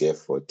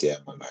therefore, dear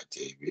Mama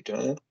J, we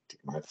don't know the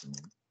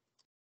maximum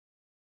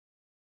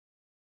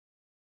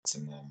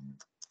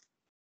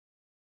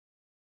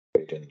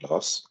trading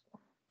loss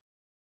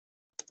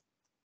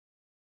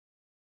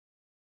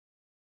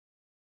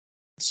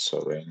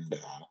surrender.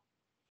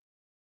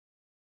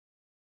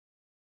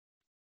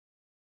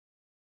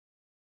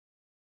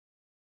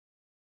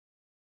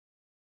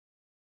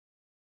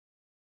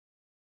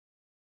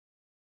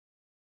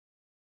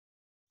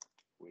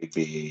 Will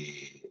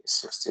be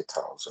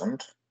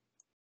 60,000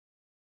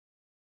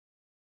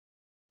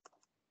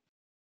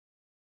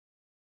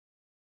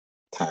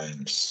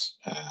 times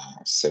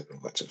 7.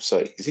 So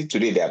is it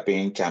today they are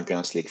paying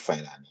Champions League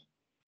final?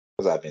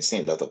 Because I've been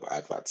seeing a lot of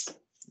adverts.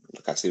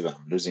 Look as if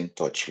I'm losing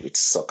touch with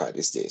soccer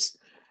these days.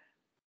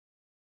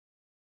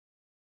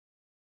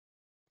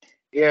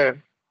 Yeah,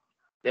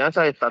 the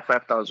answer is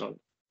 35,000.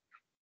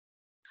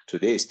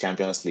 Today is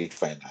Champions League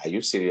final. Are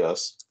you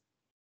serious?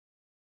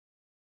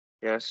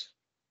 Yes.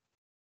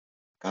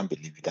 Can't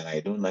believe it. And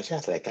I don't know.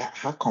 Just like,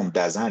 how come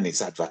Dazan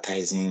is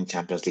advertising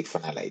Champions League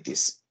final like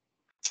this?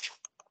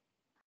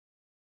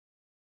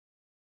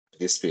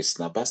 This space.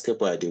 Now,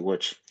 basketball, I do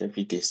watch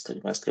every day. Study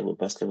basketball.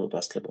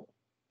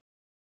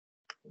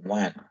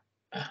 One.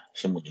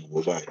 Ṣé mo lè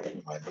wo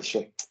báyìí? Màá ní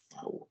ṣe.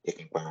 Àwọ̀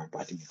taking pa àwọn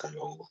pàdé mi kan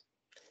lọ.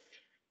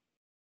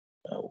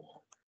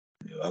 Àwọ̀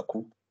mi wá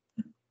kú.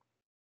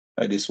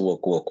 Why this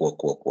work?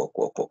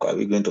 Are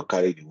we going to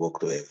carry the work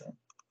to heaven?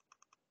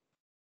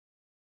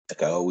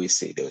 Like I always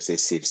say, they'll say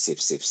save.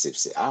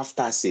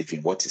 After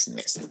saving, what is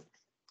next?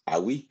 Are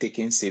we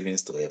taking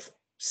savings to heaven?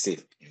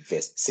 Save,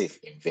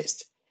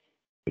 invest.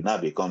 You now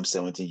become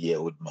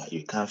 70-year-old man.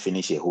 You can't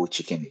finish a whole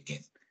chicken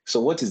again. So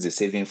what is the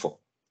saving for?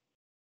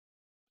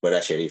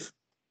 Brother Sheriff,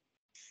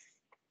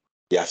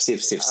 you have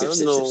saved.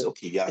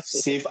 Okay, you have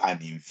saved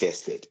and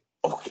invested.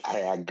 Okay, I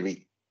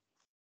agree.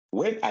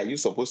 When are you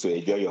supposed to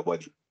enjoy your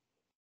body?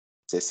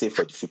 Say save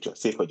for the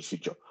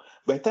future.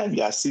 By the time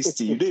you are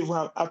 60, you don't even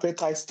have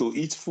appetite to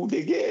eat food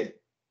again.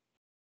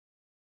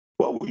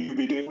 What will you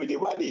be doing with the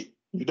money?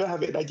 You don't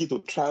have energy to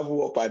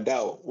travel up and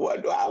down.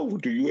 How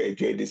do you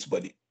enjoy this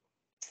body?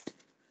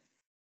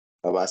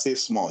 If I say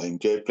small,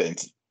 enjoy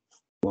plenty.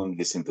 Don't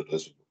listen to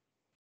those people.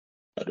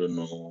 I don't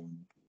know.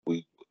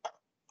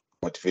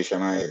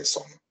 Motivational is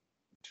some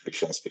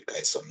motivation speaker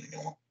is some,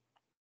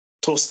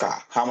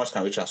 Tosca. How much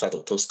can we transfer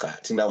to Tosca?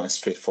 I think that one's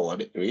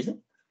straightforward.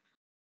 Reason?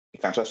 You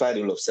can transfer a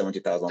deal of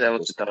 70,000 to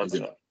Tosca,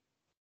 isn't it?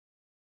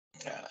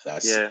 Yeah,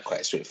 that's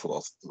quite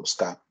straightforward.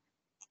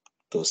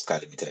 Tosca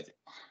Limited.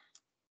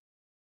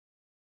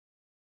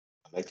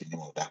 I like the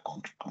name of that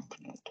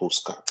company,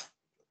 Tosca.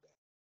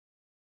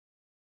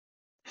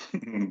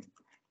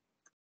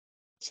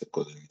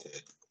 Seco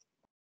Limited.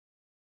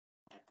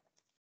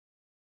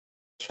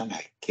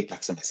 I keep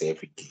asking myself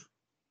every day,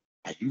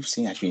 are you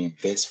saying I should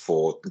invest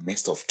for the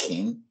next of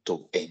kin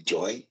to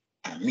enjoy?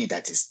 And me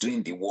that is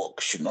doing the work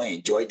should not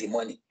enjoy the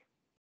money.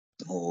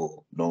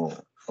 No,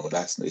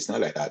 it's not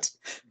like that.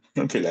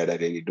 Don't be like that.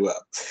 Then you do a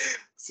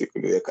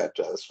can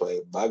transfer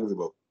a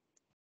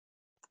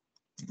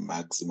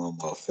maximum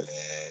of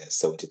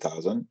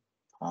 70,000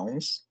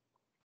 pounds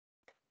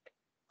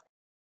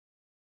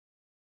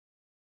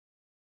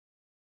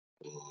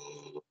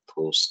to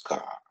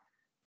Tosca.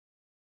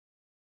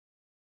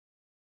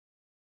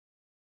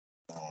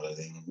 Now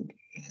doesn't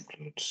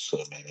include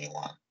so many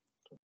one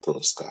to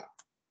Tosca.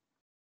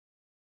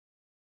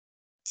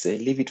 Say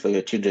leave it for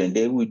your children.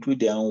 They will do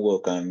their own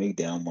work and make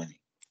their own money.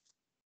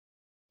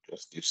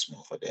 Just leave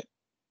small for them.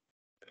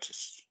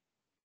 Just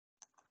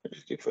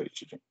give for the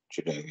children.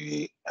 Children,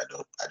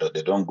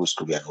 they don't go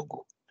school. We are not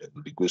go.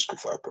 They go school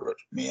for abroad.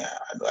 Me,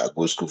 I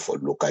go school for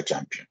local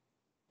champion.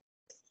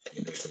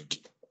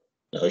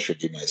 I should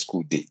give my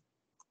school day.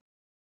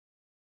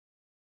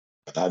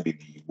 But I'll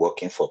be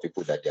working for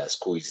people that their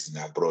school is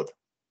in abroad.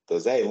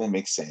 Does that even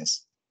make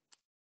sense?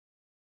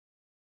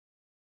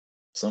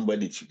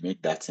 Somebody should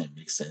make that thing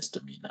make sense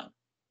to me now.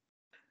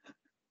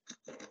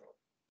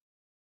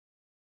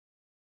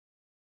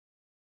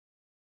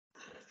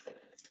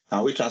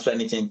 Can we transfer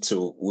anything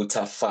to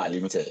Utafa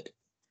Limited?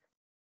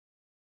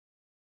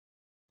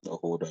 No,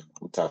 hold on,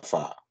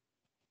 Utafa.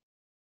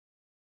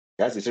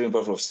 It has a trading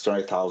profit of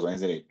 600,000,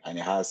 isn't it? And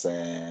it has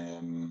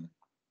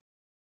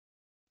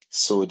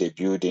sold the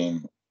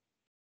building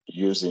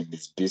using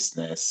this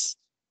business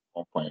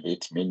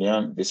 1.8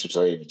 million. This is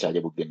already a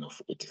chargeable gain of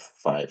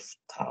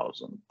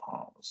 85,000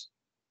 pounds.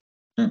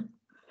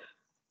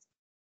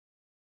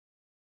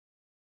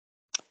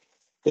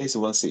 Here's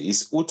one say,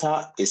 is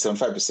Uta a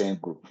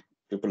 75% group?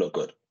 People of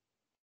God.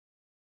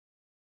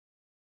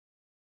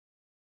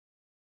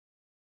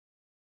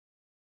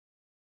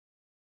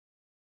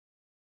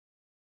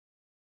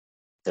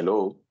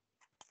 Hello?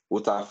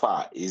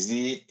 Utafa, is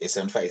he a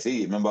 75? Is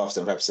he a member of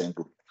 75%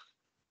 group?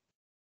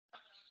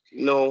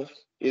 No,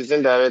 his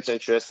indirect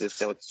interest is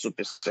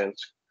 72%.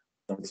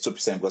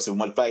 72%, because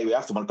we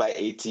have to multiply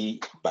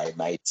 80 by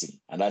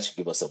 90, and that should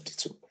give us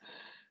 72.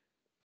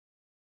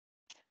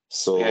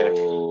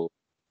 So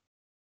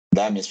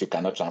that means we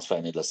cannot transfer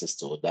any losses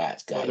to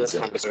that guy.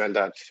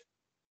 That.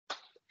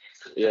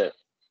 Yeah.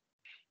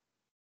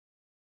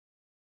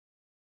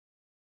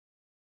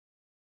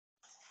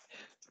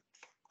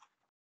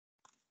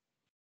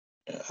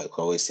 I can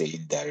always say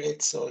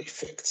indirect or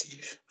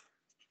effective.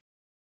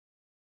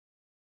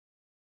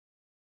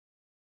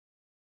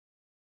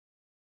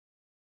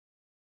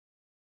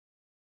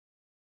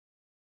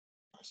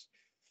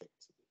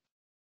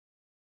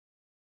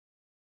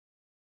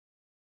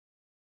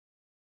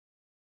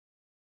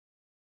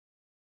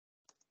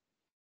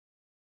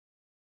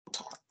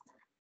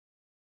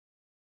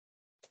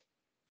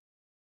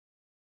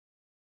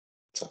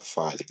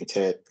 Waterfall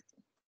Limited.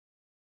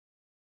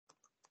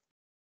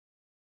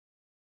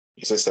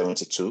 You said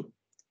 72.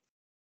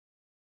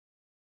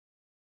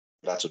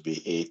 That would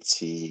be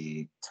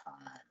 80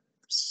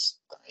 times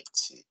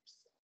 90.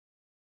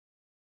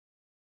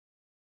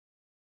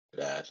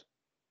 That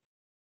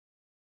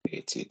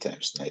 80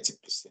 times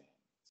 90%.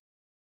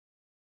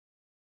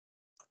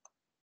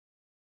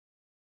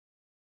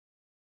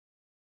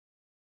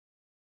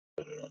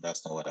 No,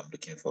 that's not what I'm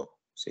looking for.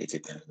 So 80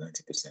 times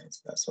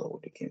 90%. That's what we're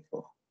looking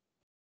for.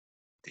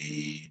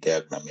 The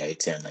diagram here,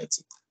 80 and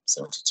 90,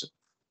 72.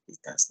 8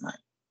 times 9.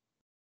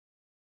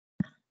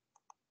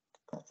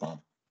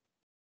 Confirm.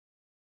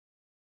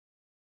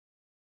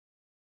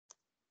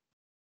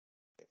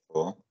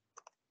 Therefore,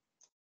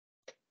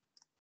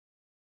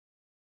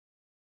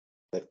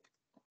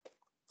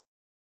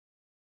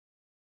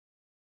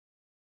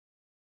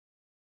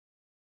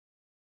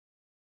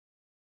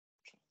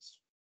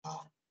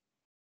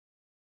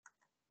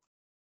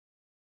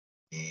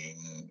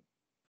 in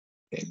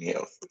any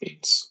of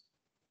its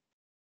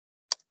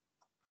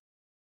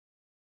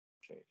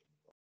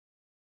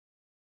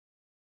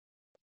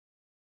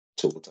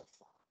total.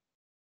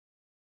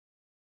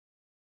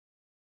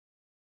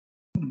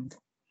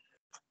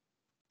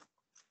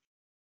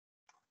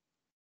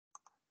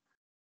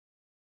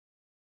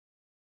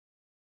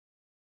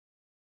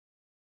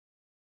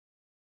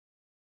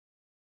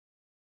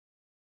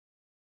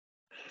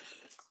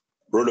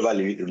 Rollover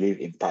relief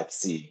in part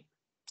C.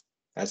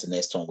 That's the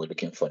next one we're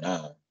looking for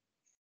now.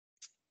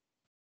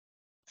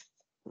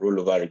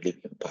 Rollover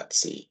relief in part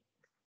C.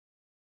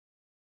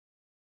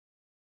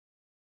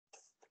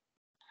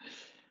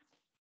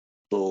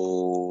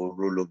 So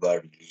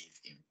rollover relief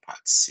in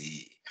part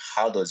C.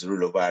 How does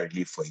rollover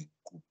relief for a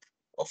group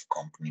of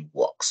company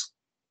works?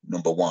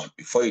 Number one,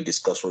 before you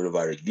discuss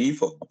rollover relief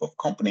for a group of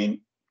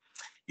company,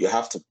 you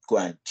have to go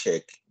and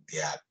check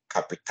their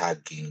capital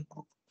gain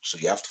group. So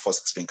you have to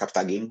first explain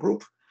capital gain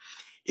group.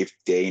 If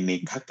they're in a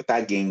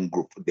capital gain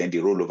group, then the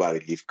rollover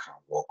relief can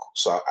work.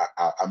 So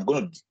I'm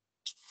going to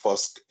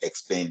first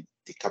explain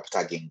the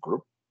capital gain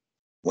group.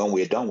 When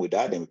we're done with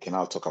that, then we can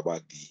now talk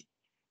about the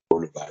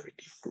rollover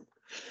relief group.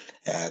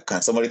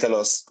 Can somebody tell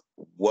us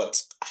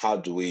how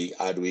do we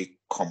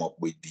come up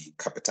with the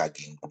capital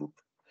gain group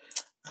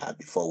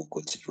before we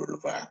go to the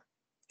rollover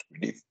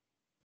relief?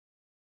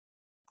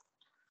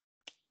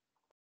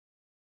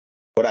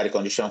 What are the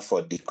conditions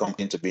for the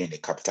company to be in a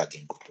capital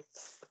gain group?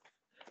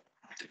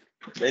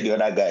 Let the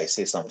other guy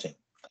say something.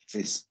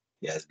 Please,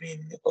 he has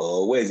been.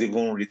 Where is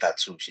even Rita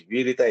too?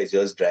 Rita is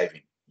just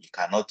driving. You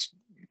cannot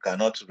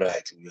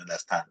write. We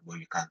understand, but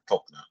you can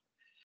talk now.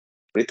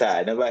 Rita,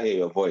 I never hear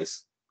your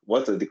voice.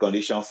 What is the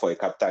condition for a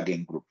capital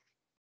gain group?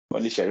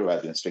 Only Sherry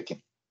has been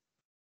speaking.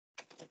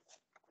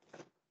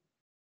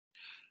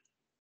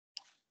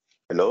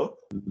 Hello?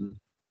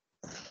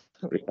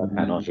 Rita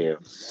cannot hear.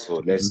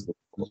 So let's go.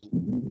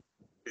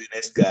 The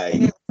next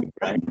guy,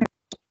 right?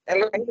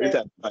 Hello.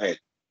 Rita, go ahead.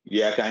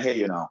 Yeah, I can hear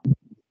you now.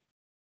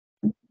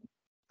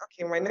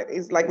 Okay, my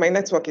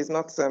network is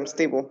not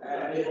stable.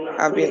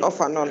 I've been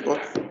off and on,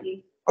 but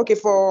okay,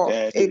 for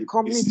a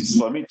company. It's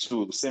for me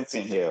too. Same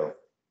thing here.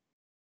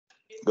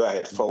 Go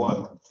ahead. For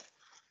what?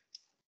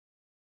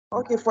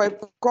 Okay, for a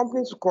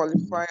company to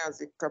qualify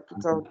as a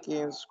capital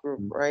gains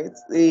group, right?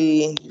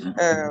 The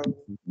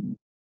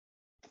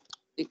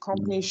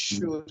company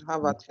should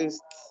have at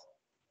least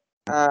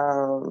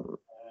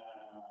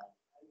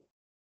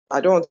I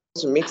don't want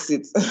to mix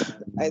it.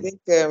 I think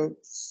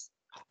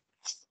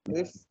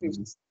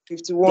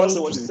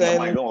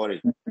 51%. Don't worry.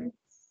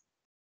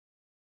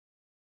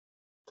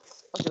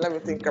 Okay, let me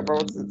think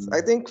about it.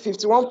 I think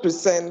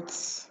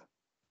 51%.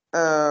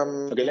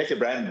 Okay, let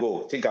Ibrahim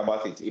go. Think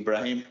about it.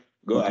 Ibrahim,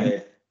 go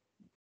ahead.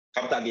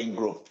 Capital gain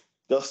group.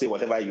 Just say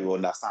whatever you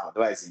understand,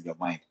 whatever is in your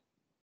mind.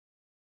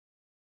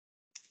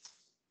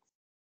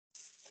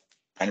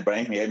 Can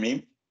Ibrahim hear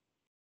me?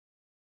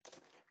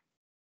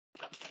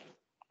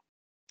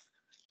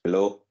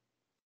 Hello?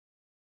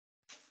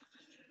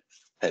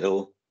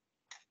 Hello?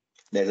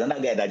 There's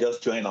another guy that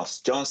just joined us.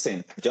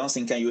 Johnson.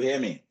 Johnson, can you hear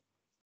me?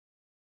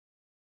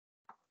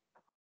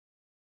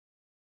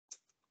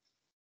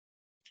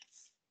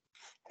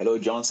 Hello,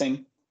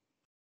 Johnson.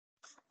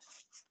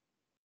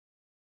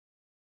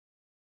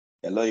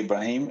 Hello,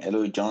 Ibrahim.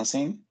 Hello,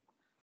 Johnson.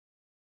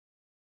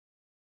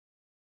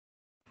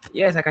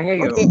 Yes, I can hear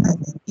you. Okay,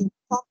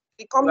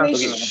 the company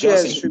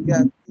shares should be.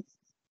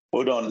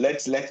 Hold on.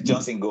 Let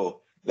Johnson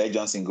go. Let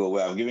Johnson go.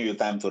 Well, I'm giving you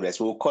time to rest.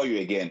 We'll call you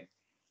again.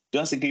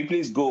 Johnson, can you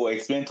please go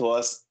explain to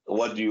us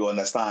what do you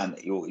understand?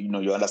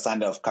 Your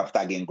understanding of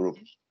capital gain group.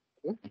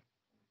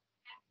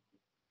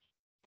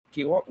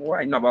 Okay, what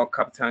I know about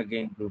capital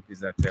gain group is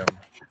that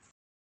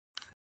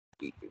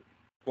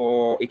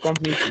for a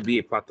company to be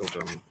a part of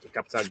a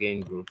capital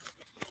gain group,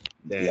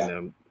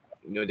 then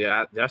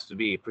there has to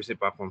be a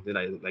principal company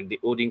like the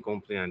holding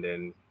company and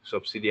then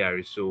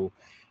subsidiary. So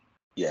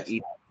yes,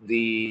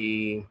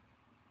 the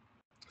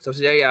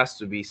subsidiary has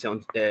to be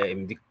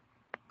the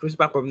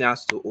principal company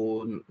has to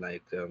own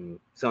like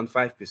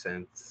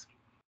 75%.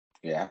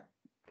 Yeah.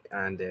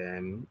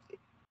 And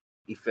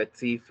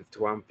effective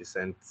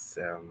 51%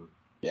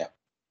 Yeah.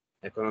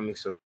 economic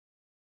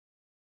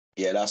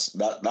Yeah, that's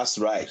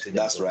right. subsidy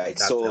That's of right.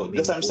 that So that's main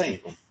what I'm holding saying.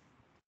 company.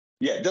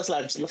 Yeah, just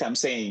like what I'm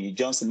saying,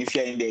 Johnson, if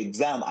you're in the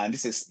exam and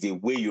this is the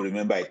way you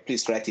remember it,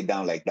 please write it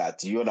down like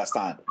that. You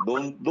understand?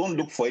 Don't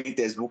look for any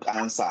textbook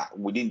answer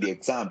within the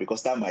exam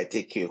because that might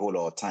take you a whole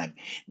lot of time.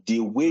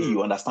 The way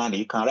you understand it,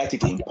 you can write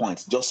it in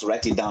points. Just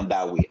write it down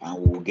that way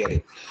and we'll get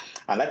it.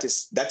 And that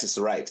is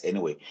right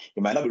anyway.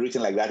 It might not be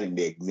written like that in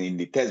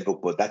the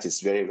textbook, but that is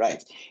very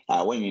right.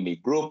 When you're in a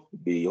group,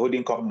 the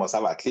holding company must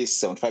have at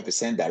least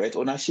 75% direct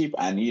ownership,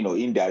 and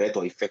indirect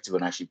or effective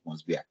ownership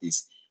must be at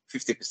least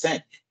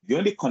 50%. The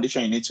only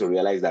condition you need to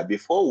realize that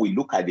before we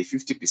look at the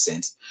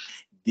 50%,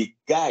 the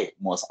guy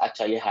must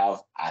actually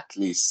have at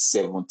least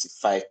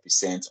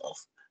 75% of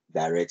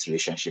direct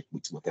relationship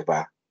with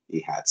whatever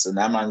he had. So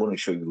now I'm going to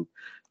show you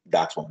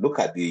that one. Look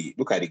at the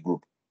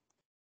group.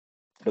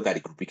 Look at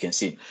the group. You can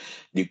see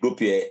the group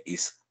here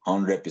is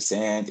 100%,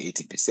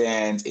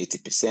 80%,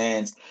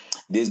 80%.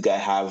 This guy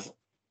have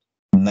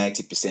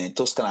 90%.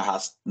 Toscana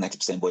has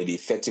 90%, but the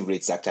effective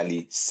rate is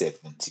actually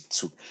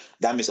 72.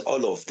 That means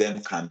all of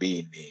them can be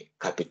in a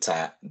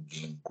capital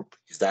gain group.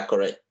 Is that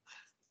correct?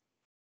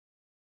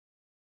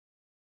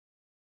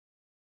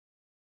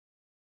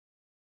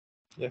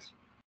 Yes.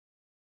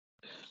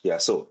 Yeah,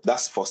 so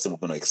that's the first thing we're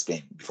going to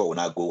explain before we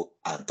now go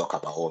and talk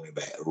about what we mean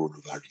by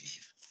rollover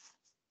relief.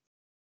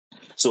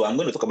 So I'm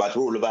going to talk about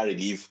rollover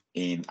relief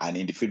in an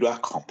individual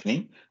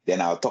company.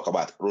 Then I'll talk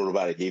about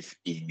rollover relief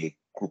in a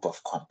group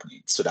of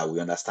companies so that we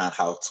understand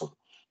how to,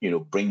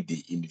 bring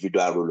the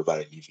individual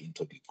rollover relief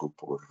into the group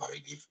rollover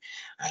relief.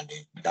 And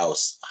then that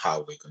was how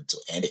we're going to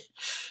end it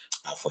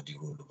for the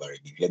rollover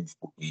relief. Let me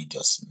quickly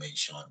just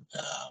mention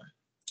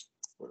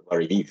rollover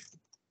relief.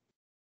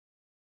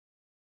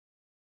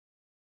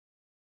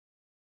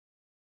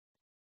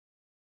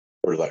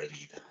 Rollover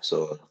relief.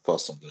 So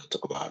first I'm going to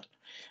talk about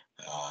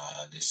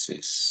this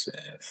is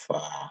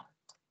for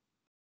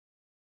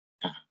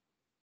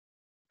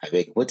I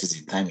beg, what is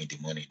the time in the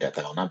morning that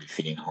I will not be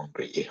feeling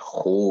hungry? A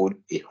whole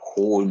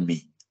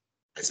me,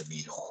 as in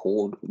a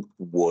whole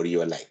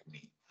warrior like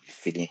me,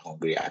 feeling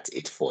hungry at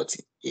 8:40.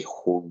 A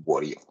whole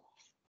warrior.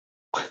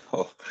 A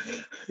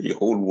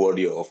whole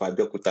warrior of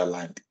Abeokuta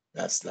land.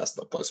 That's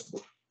not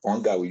possible.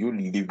 Hunger, will you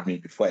leave me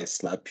before I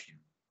slap you?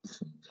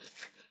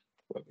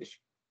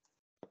 Rubbish.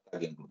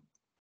 Again,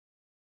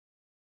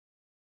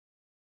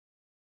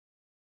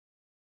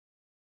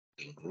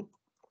 group.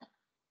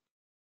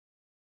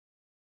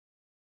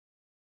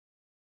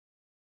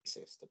 It's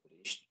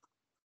established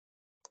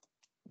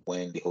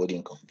when the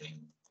holding company,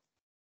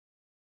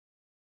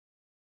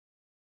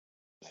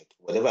 like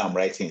whatever I'm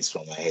writing is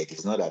from my head.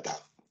 It's not that I'm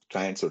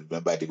trying to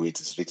remember the way it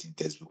is written in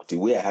textbook. The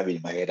way I have it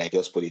in my head, I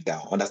just put it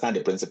down. Understand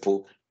the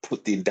principle,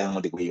 put it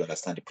down the way you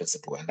understand the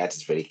principle, and that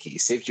is very key.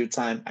 It saves you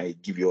time and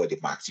it gives you all the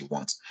marks you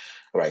want.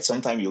 All right.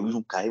 Sometimes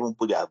you can even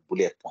put your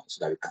bullet points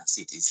so that you can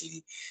see it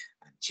easily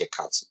and check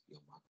out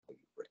your mark.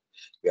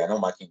 We are not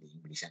marking the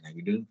English, and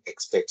we don't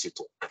expect you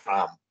to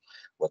cram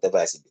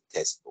whatever is in the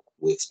textbook.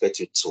 We expect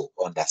you to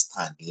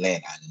understand,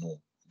 learn, and know.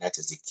 That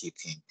is the key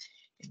thing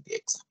in the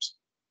exams.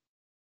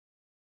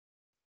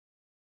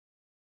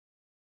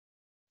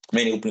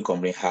 Many opening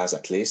company has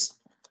at least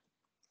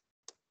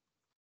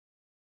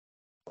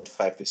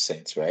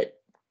 5%, right?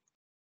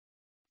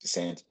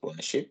 Percent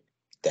ownership,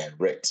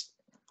 direct.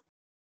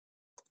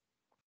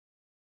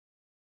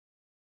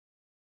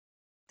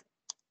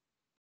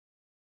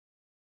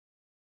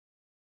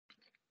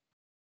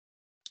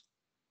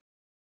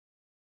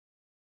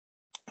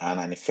 And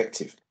an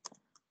effective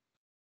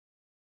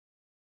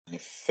 /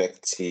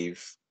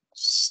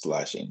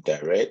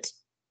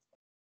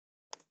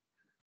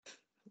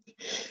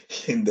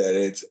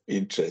 indirect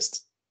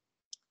interest.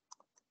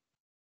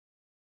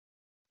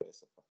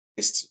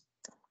 It's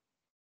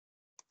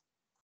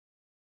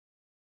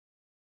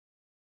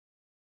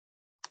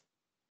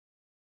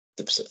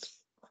 50%.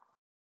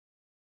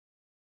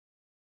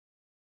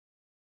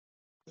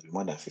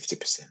 More than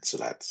 50%, so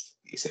that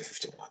you say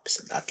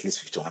 51%, at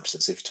least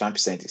 51%. So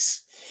 51%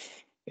 is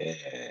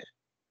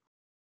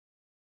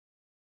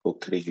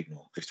okay,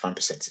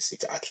 51% is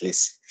it, at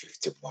least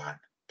 51%.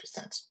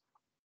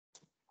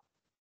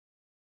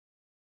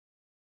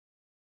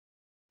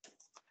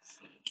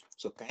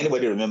 So can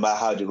anybody remember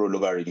how the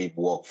rollover relief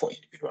work for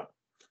individual?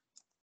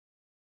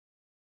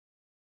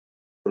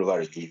 Rollover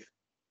relief.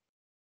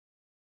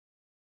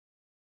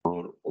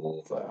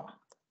 Rollover.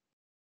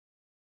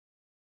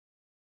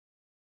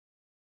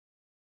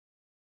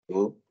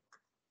 So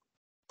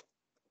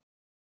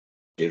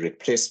the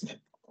replacement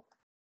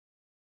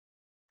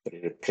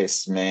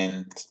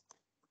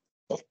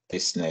of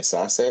business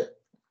asset.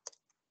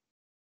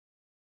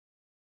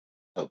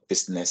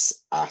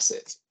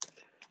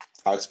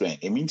 I'll explain.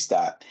 It means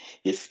that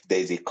if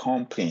there's a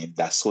company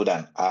that sold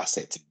an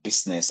asset,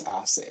 business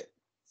asset,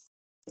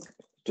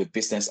 to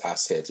business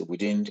asset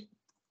within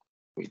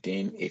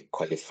a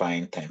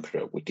qualifying time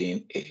period,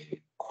 within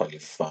a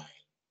qualifying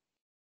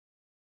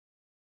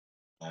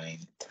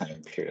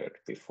time period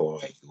before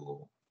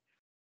you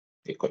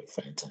a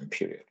qualifying time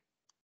period.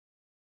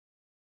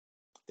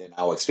 Then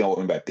I'll explain what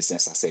I mean by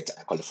business asset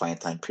and qualifying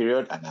time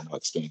period, and then I'll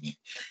explain it.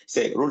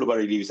 Say rollover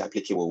relief is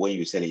applicable when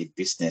you sell a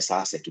business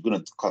asset. We're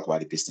going to talk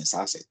about the business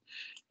asset.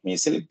 When you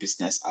sell a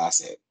business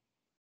asset,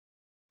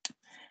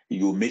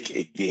 you make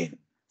a gain.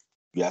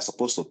 You are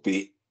supposed to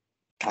pay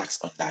tax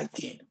on that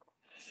gain.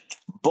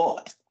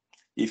 But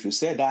if you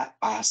sell that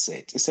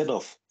asset, instead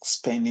of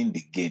spending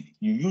the gain,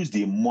 you use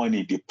the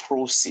money, the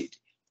proceed,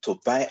 to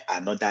buy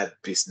another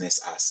business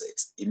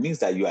asset. It means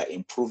that you are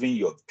improving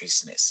your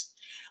business.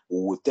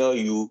 We will tell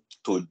you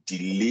to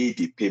delay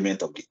the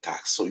payment of the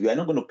tax. So you are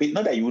not going to pay,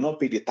 not that you will not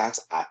pay the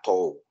tax at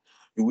all.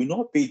 You will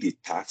not pay the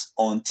tax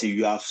until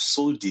you have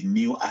sold the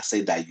new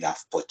asset that you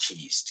have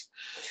purchased.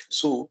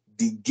 So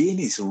the gain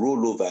is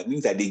rollover. It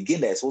means that the gain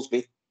that is supposed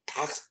to pay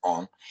tax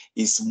on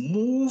is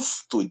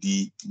moved to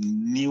the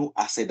new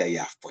asset that you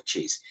have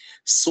purchased.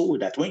 So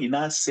that when you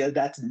now sell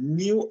that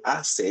new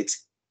asset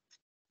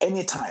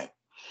anytime,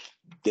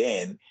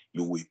 then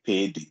you will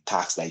pay the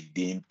tax that you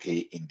didn't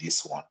pay in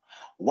this one.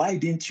 Why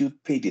didn't you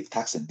pay the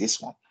tax in this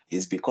one?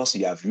 It's because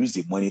you have used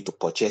the money to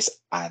purchase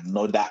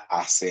another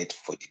asset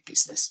for the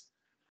business.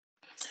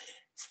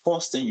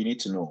 First thing you need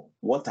to know,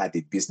 what are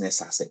the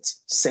business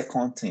assets?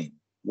 Second thing,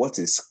 what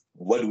do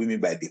we mean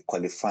by the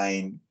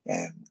qualifying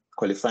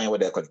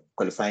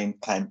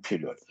time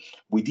period?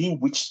 Within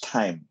which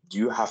time do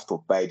you have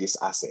to buy this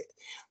asset?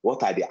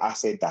 What are the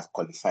assets that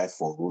qualify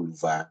for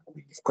rollover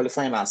relief?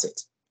 Qualifying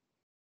assets.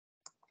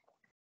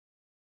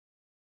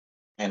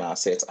 And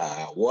assets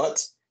are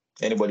what?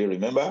 Anybody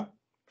remember?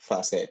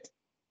 Facet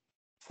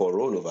for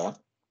rollover.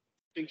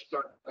 Thank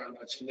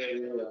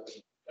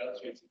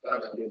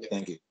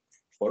you.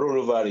 For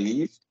rollover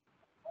relief.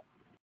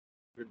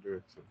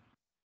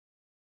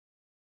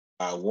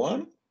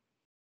 One,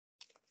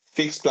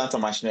 fixed plant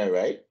and machinery,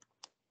 right?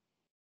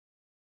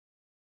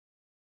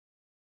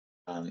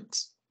 And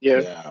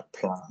yeah,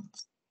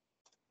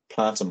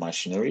 plant and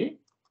machinery.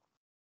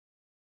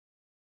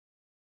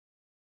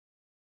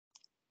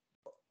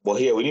 But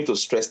here we need to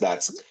stress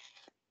that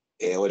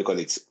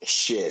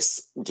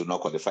shares do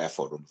not qualify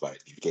for rollover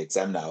relief. The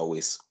examiner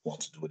always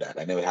want to do that.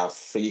 And then we have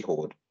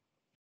freehold,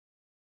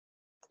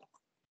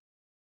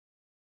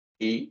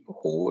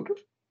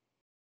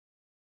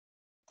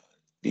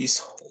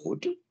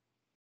 leasehold,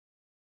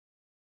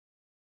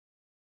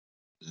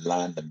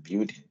 land and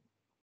building.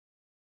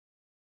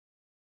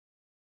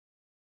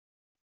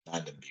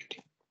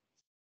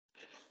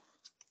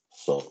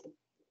 So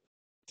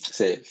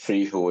say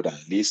freehold and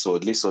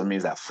leasehold. Leasehold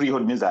means that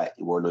freehold means that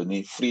it will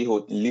only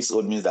freehold.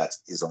 Leasehold means that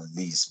it's on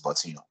lease,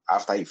 but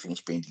after you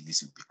finish paying the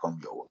lease, it will become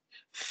your own.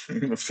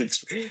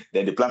 Fixed.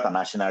 Then the plant and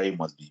machinery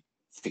must be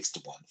fixed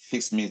one.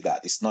 Fixed means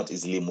that it's not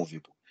easily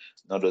movable.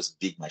 It's not those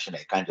big machines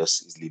that you can't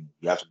just easily move.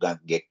 You have to go and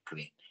get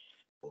crane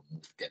or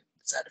move them.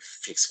 It's a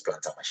fixed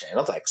plant and machinery,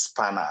 not like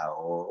spanner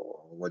or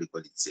what do you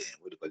call it?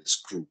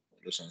 Screw.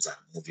 Those ones are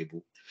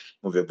movable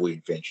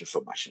invention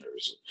for machinery.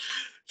 So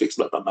fixed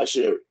plant and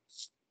machinery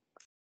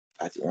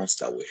are the ones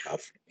that we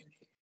have in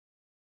here.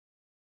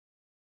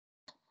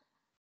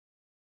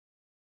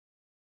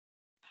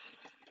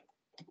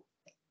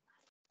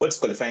 What's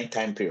qualifying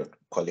time period?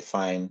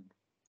 Qualifying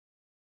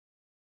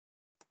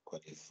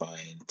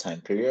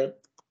time period.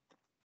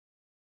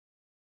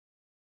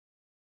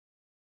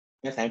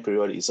 The time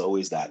period is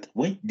always that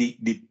when the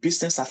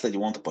business asset you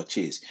want to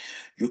purchase,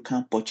 you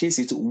can purchase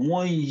it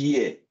 1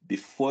 year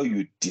before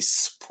you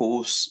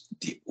dispose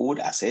the old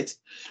asset,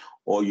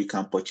 or you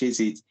can purchase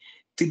it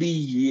 3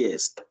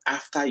 years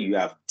after you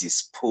have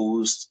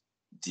disposed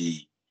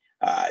the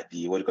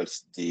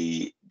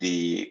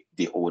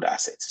old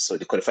assets. So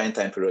the qualifying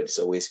time period is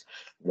always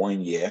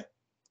 1 year.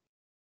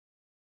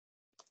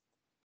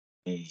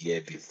 1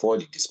 year before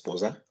the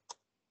disposal.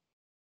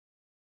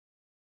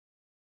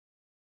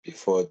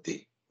 Before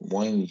the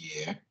 1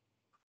 year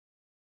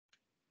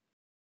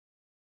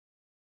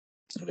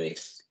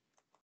race,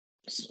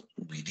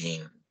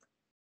 within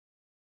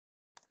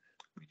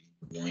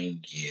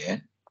 1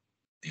 year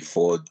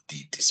before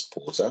the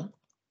disposal,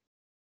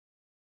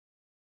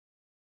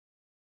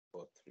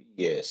 for 3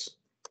 years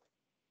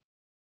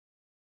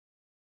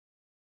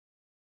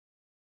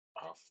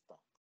after.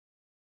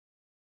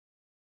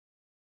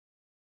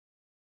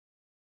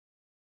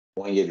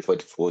 1 year before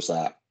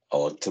disposal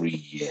or 3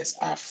 years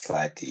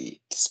after the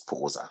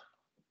disposal.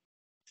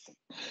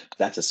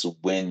 That is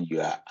when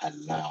you are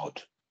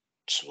allowed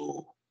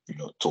to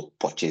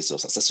purchase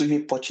those assets. So if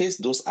you purchase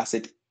those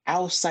assets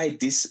outside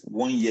this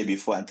 1 year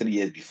before and 3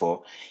 years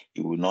before,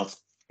 you will not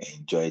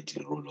enjoy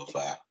the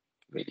rollover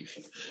relief.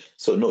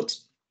 So note,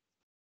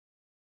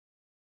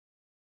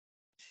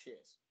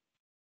 shares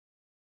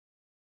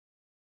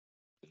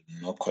do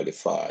not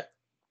qualify.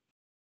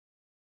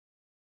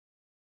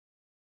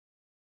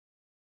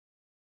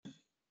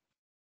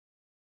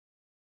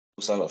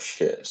 Disposal of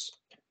shares.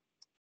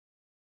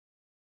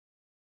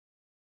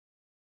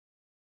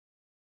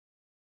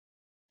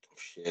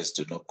 Shares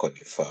do not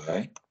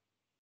qualify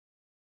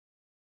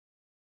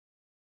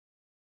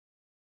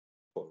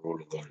for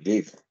rollover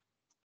relief.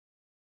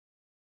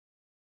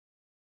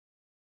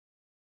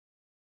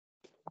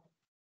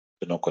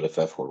 Do not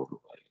qualify for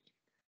rollover.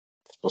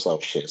 Disposal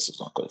of shares does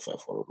not qualify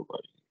for rollover.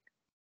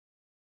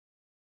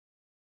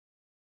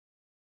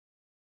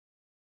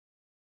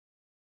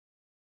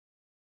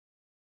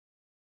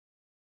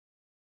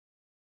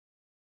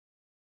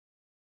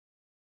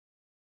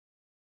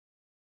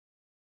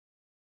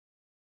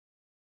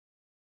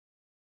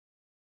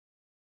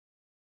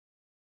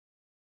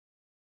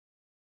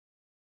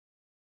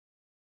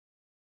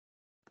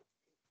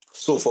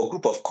 So for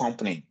group of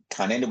company,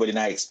 can anybody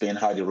now explain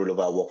how the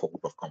rollover work for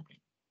group of company?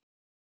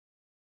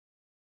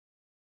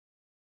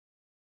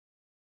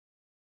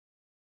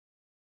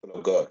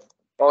 Oh God.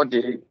 All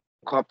the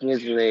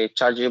companies in a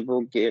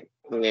chargeable gain,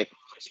 in a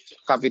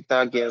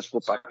capital gains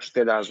group are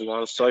treated as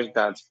one, such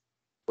that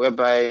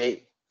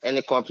whereby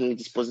any company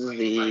disposes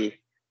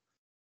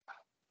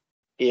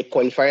a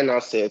qualifying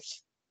asset,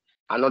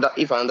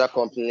 if another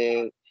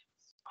company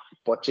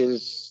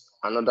purchase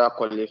another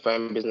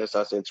qualifying business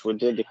asset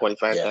within the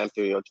qualifying time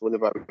period,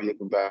 whenever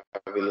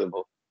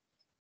available.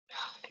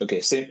 Okay,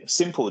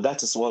 simple.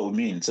 That is what we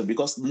mean. So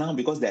because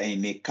they're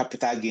in a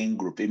capital gain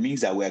group, it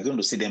means that we are going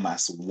to see them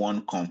as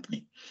one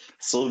company.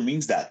 So it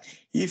means that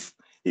if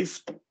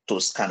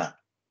Toscana,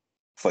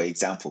 for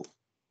example,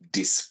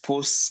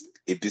 dispose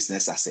a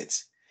business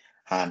asset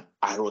and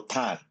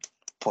Arotan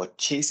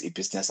purchase a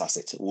business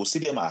asset, we'll see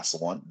them as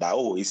one. That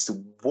it's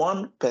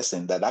one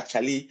person that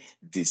actually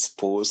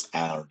dispose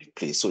and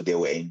replace. So they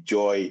will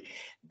enjoy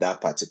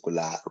that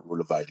particular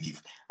rollover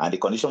relief. And the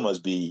condition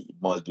must be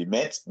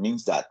met,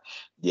 means that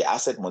the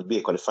asset must be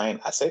a qualifying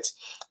asset,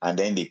 and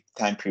then the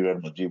time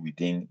period must be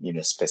within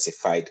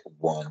specified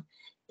one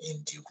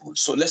in the rule.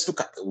 So let's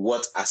look at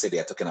what asset they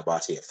are talking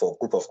about here. For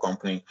group of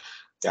company,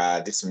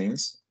 this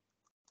means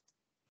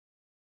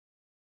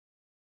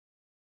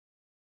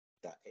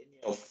that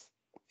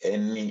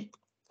any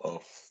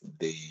of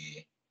the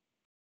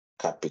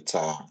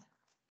capital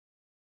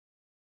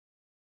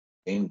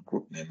in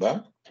group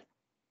member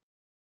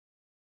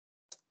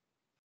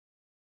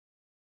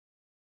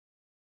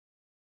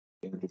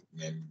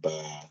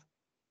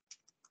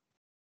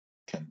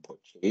can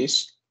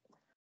purchase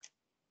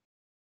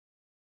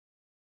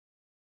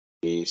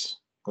is,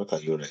 what are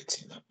you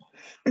writing now?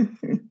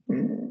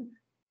 Can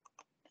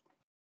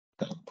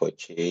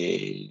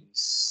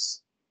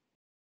purchase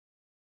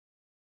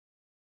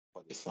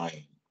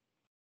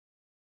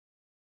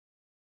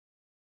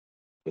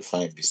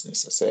qualifying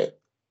business asset,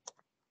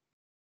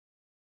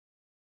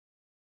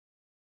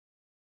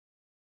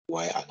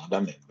 while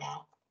another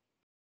member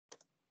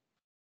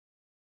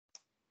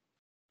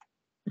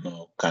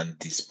can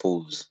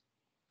dispose,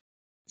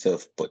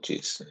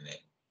 self-purchase,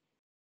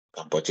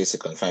 can purchase a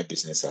qualifying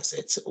business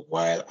asset,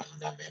 while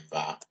another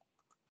member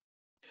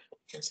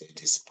can say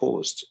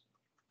disposed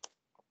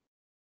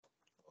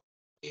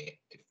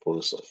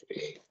of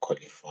a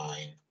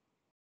qualifying.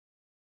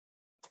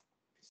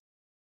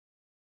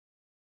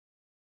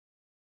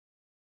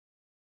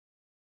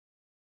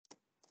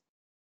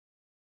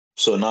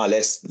 So now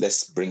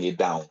let's bring it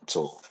down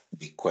to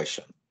the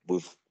question.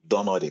 We've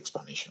done all the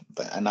explanation,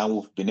 and now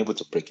we've been able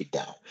to break it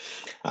down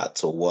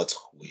to what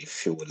we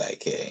feel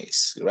like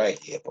is right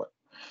here. But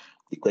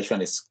the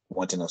question is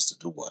wanting us to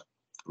do what?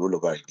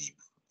 Rollover relief.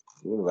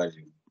 Rollover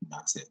relief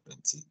marks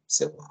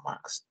 27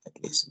 marks.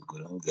 At least we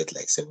don't get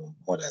like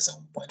more than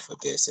 7 points for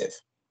DSF.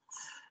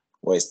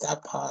 What is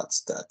that part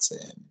that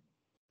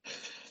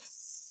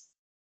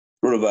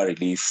rollover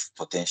relief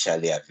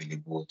potentially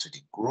available to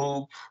the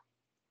group?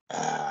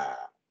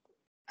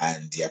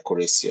 And the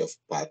accuracy of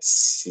part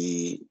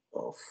C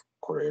of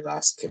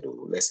Corella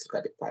schedule. Let's look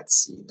at the part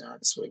C now.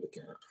 That's what we're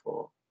looking at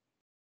for.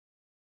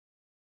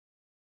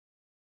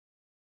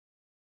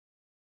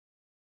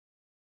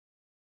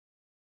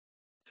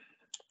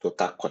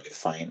 Total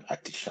qualifying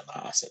additional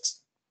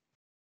assets.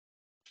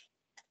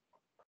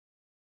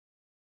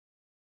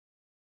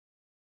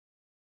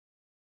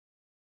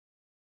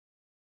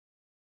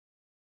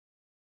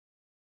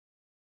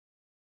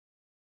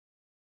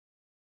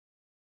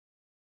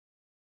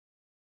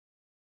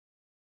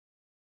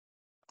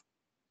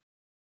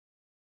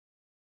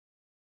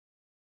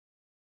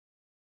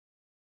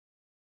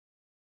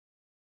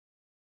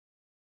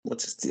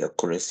 What is the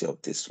accuracy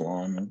of this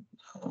one?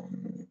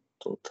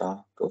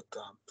 Total.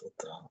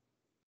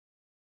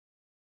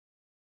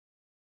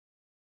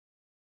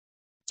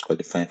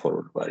 Qualifying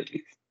for rollover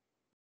relief.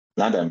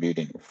 Land and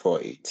building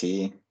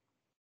 480.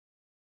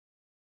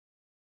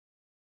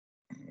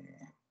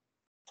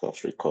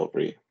 Cost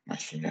recovery,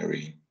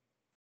 machinery.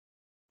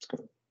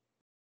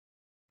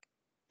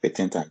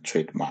 Patent and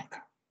trademark.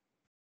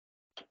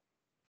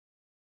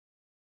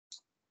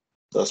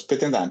 Does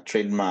patent and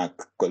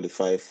trademark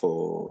qualify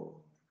for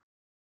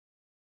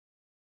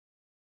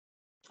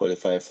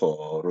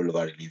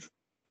rollover relief?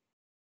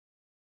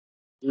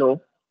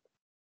 No.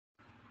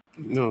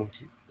 No,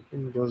 I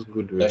think that's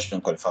good. That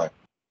shouldn't qualify.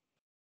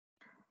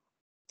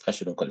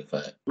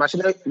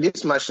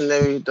 This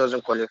machinery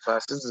doesn't qualify.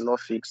 This is not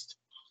fixed.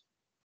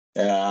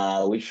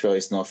 Which sure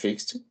is not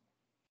fixed?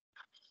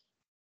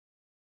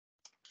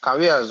 Can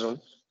we assume?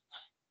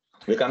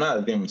 We cannot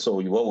assume. So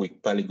what we're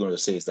probably going to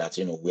say is that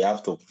we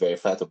have to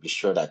verify to be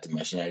sure that the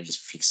machinery is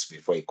fixed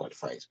before it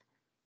qualifies.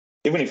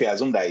 Even if you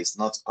assume that it's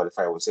not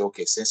qualified, we'll say,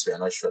 okay, since we are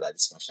not sure that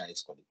this machinery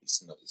is qualified,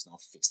 it's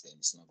not fixed, then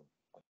it's not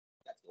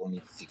that only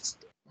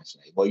fixed the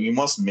machinery. But you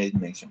must make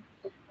mention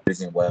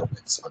reason why we're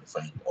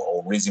disqualifying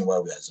or reason why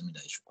we're assuming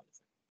that it should qualify.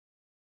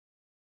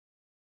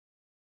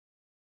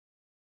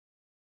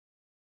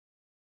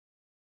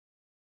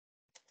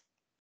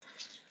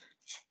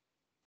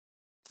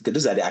 Okay,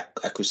 those are the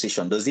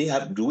acquisition.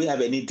 Do we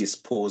have any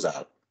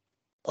disposal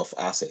of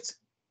assets?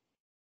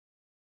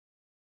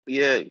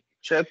 Yeah,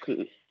 check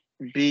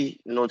B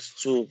note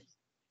 2.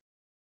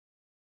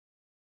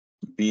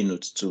 B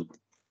note 2.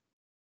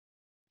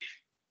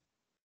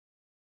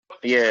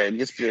 Yeah,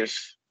 this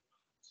place.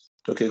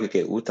 Okay.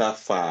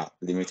 Utafa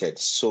Limited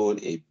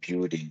sold a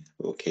building,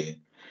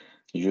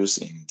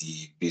 used in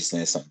the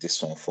business on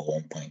this one for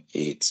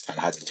 1.8 and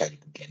had a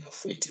chargeable gain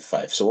of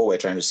 85. So what we're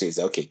trying to say is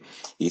that, okay,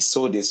 he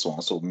sold this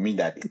one, so mean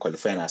that the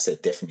qualifying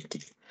asset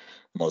definitely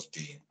must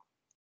be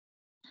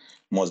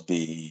what do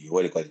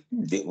you call it?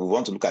 We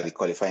want to look at the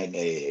qualifying,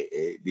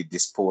 the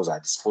disposal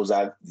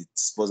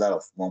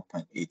of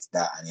 1.8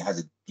 that, and it has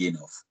a gain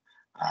of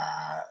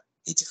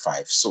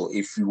 85. So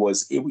if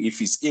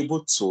he's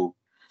able to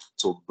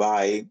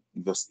buy,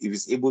 if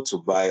he's able to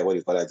buy what do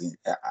you call it,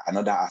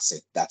 another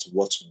asset that's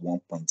worth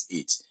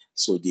 1.8,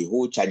 so the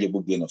whole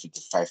chargeable gain of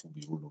 85 will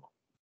be rolled over.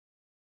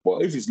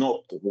 But if it's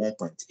not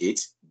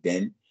 1.8,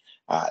 then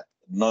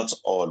not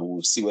all.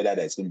 We'll see whether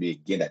there's going to be a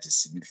gain that is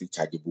significantly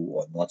chargeable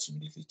or not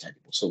significantly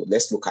chargeable. So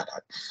let's look at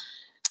that.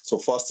 So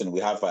first thing we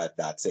have that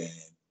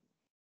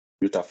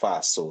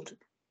Utafa sold.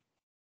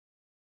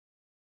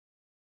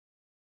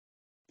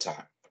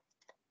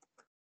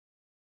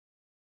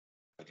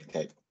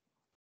 Okay.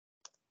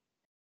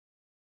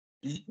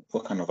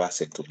 What kind of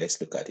asset?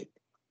 Let's look at it.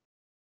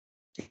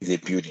 It's a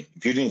building.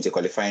 Building is a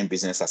qualifying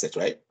business asset,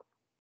 right?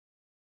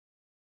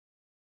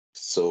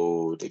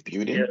 So the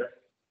building. Yeah.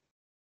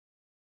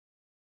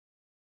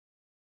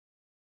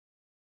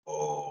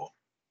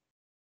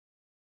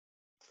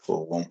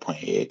 For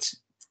 1.8.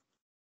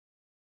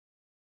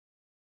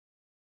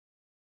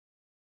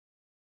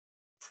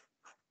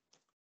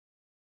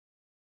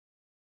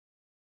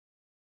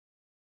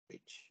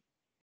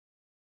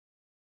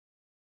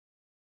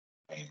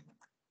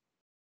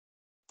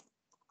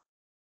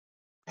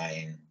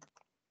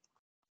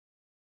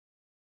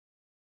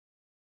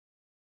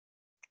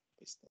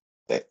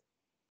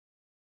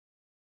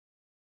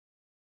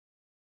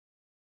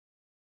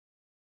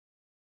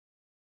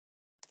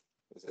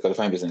 It's a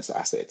qualifying business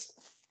asset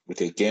with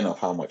a gain of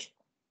how much?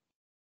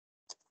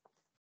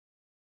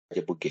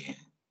 Chargeable gain.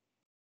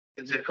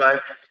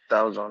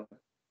 85,000.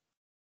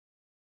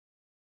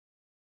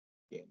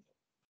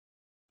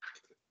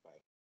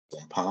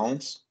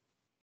 £85,000.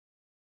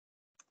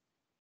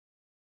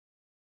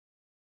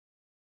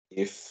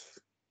 If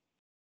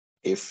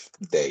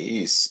there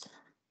is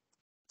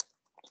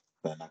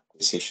an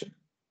acquisition,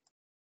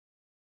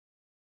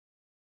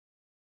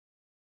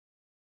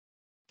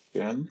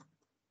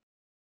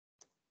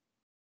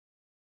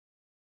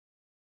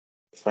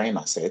 fine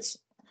assets,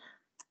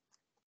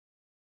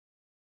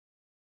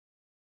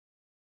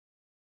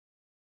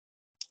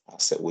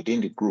 asset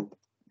within the group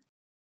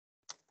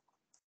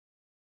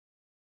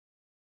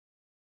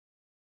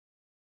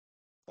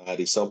that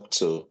is up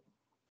to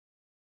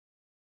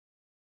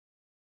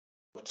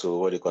what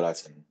do you call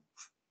that?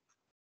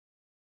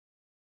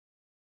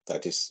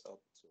 That is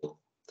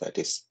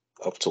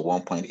up to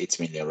 1.8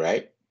 million,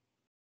 right?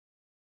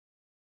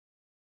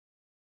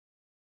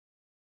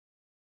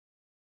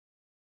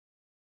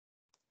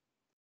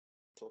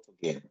 Total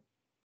gain.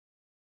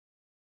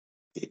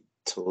 The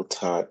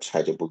total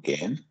chargeable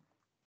gain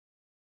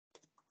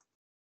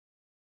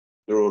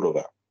rolled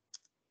over.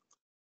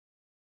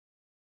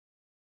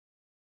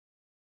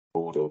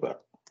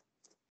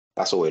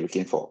 That's what we're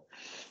looking for.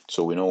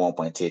 So we know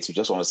 1.8. We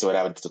just want to see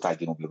whether the total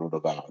gain will be rolled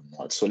over or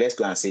not. So let's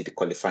go and see the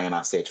qualifying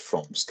asset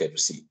from Schedule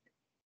C.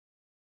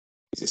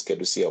 Is it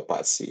Schedule C or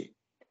Part C?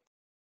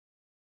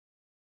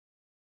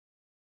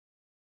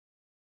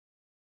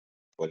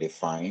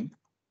 Qualifying.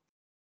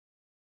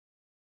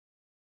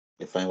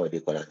 Define what they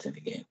call that thing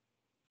again.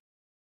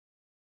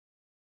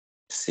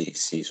 C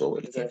is what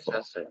we're looking for.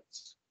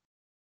 Assets.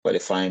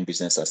 Qualifying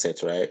business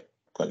asset, right?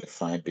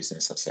 Qualifying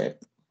business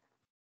asset.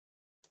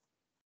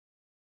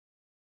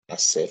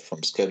 Asset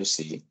from Schedule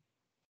C.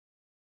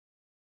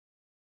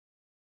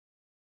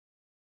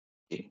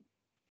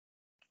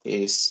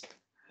 Is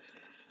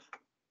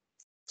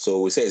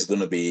so we say it's going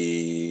to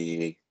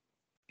be.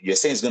 You're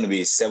saying it's going to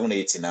be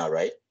 780 now,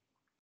 right?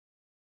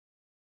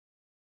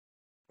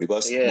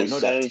 Because we know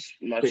that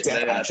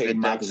patent and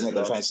trademark is not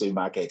going to try to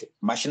market.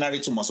 Machinery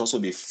too must also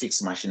be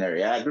fixed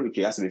machinery. I agree with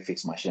you, it has to be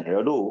fixed machinery.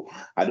 Although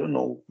I don't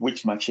know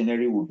which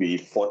machinery will be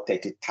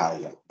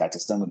 430,000 that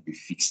is not going to be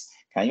fixed.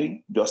 Can you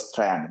just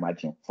try and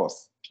imagine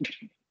first?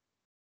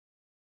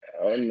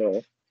 Oh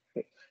no.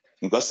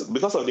 Because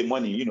of the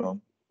money,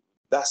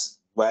 that's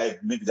why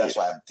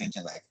I'm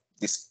thinking like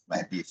this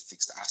might be a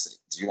fixed asset.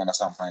 Do you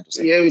understand what I'm trying to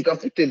say? Yeah, we can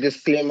put a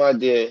disclaimer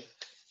there.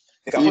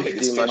 You can put a If the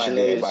disclaimer machinery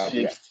there, is but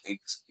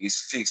fixed.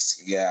 it's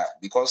fixed, yeah,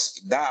 because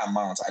that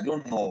amount, I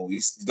don't know,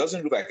 it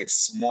doesn't look like a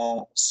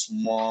small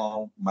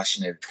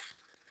machinery.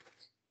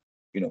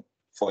 You know,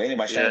 for any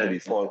machinery to be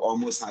for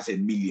almost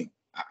 500,000,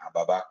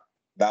 Baba,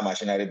 that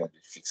machinery must be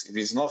fixed. If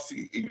it's not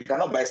fixed, if you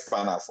cannot buy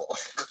spanner for,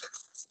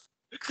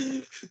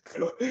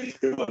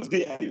 it must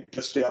be an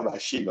industrial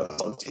machine or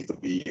something to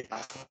be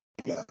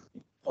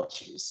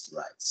purchased,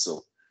 right?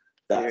 So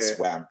that's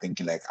why I'm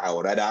thinking like I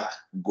would rather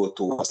go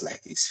towards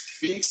like it's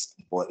fixed,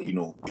 but you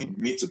know, we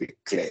need to be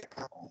clear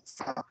on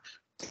that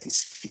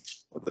it's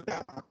fixed.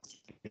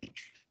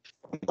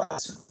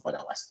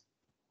 Otherwise.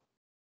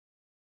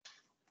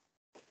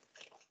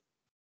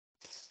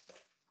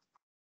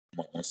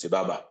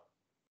 Baba.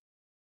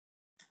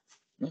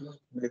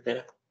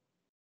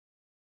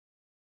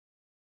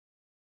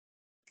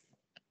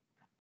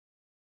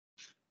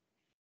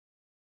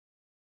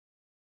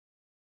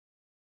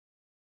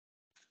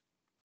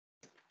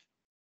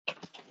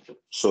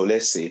 So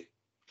let's say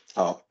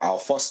I'll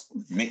first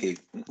make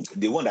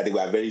the one that they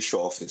were very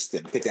sure of is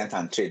the patent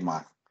and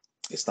trademark.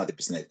 It's not the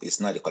business, it's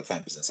not the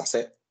qualifying business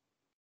asset.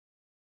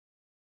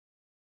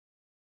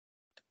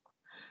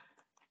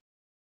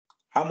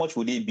 How much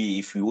would it be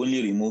if you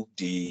only remove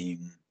the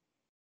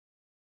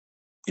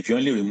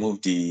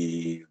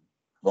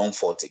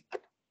 140?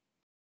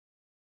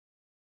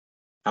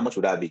 How much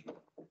would that be?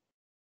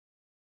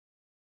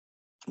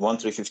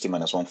 1,350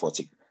 minus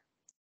 140.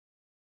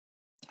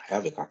 I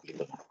have a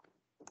calculator now.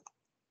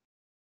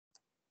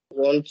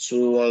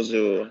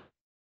 1210.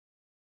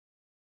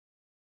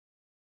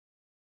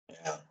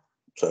 Yeah,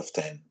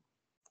 1210.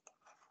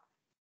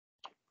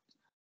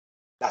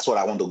 That's what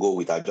I want to go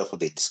with. I just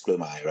put a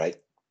disclaimer, right?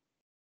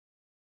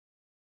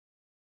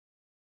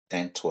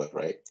 1012,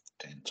 right?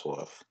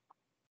 1012.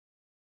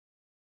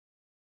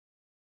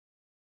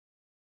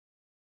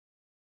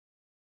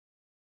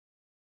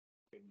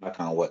 Trademark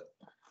and what?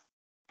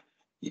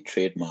 The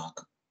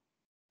trademark.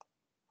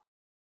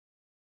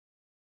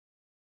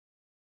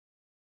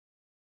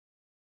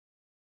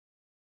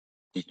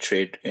 The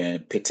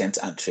patent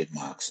and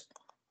trademarks.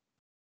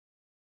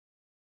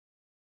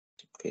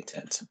 The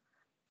patent.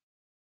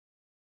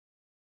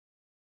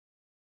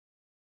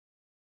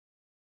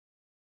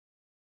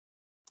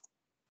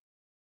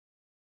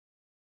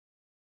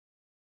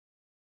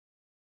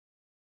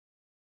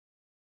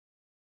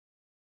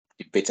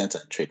 The patent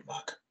and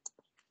trademark.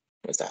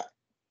 What's that?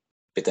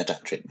 Patent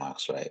and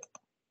trademarks, right?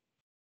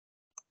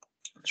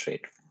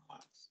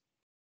 Trademarks.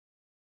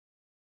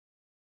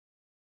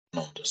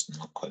 No, does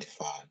not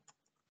qualify.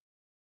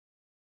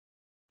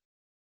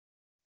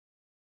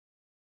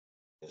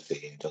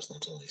 It does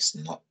not. It's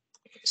not.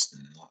 It's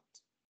not.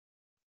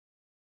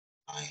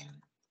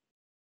 Fine.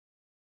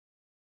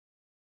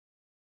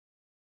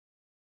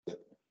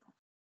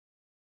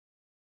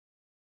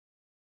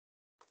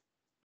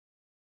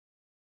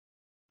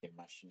 The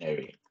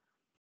machinery.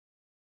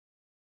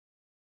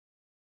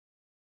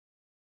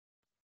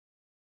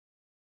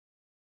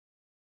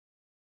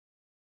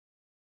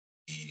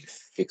 The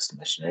fixed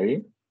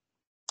machinery.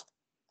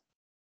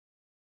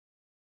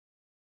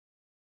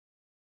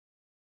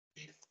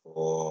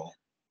 Before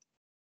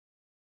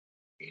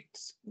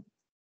it's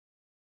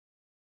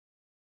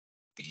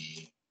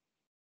the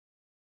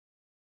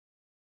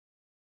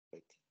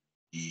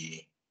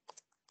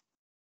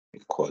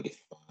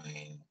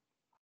qualifying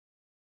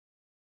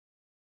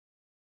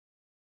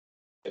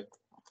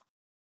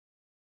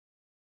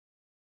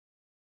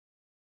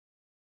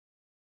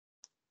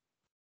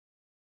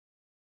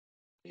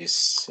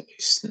is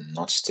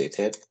not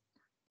stated.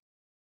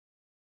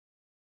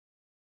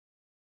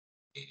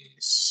 Is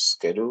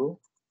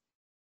schedule.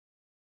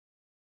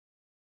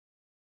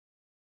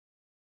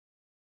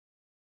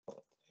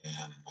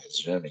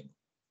 Assuming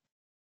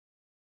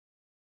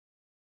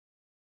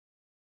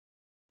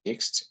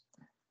fixed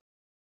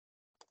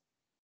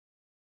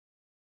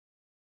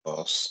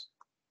because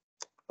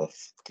of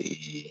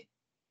the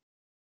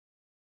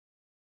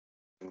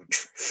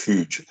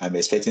huge. I'm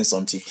expecting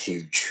something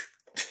huge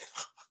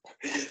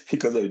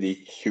because of the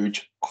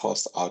huge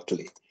cost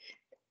outlay.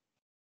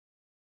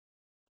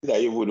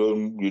 That you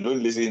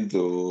don't listen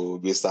to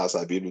Mr.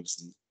 Sabino.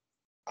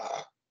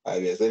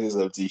 I'm expecting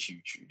something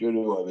huge. You don't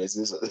know what I'm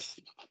expecting.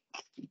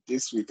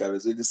 This week I'm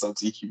expecting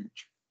something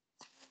huge.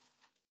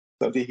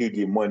 Something huge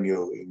in money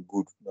or in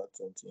good, not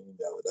something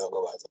that would have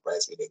come as a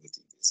price with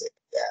everything. They say,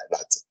 yeah,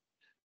 that's it.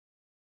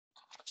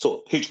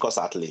 So huge cost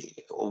outlay,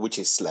 which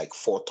is like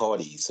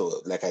 430.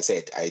 So like I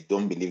said, I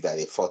don't believe that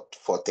a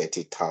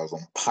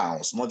 430,000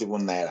 pounds, not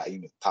even naira,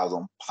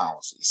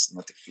 £1,000 is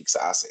not a fixed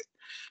asset,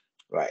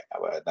 right?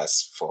 Well,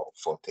 that's for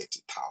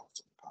 430,000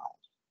 pounds.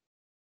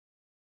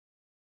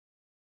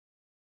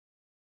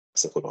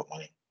 That's a lot of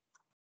money.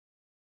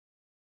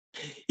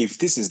 If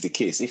this is the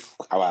case, if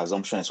our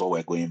assumption is what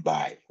we're going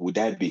by, would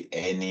there be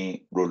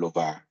any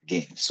rollover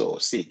gain? So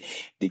see,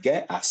 the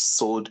guy has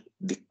sold,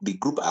 the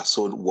group has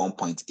sold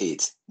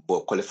 1.8,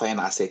 but qualifying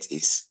asset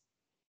is,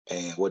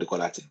 what do you call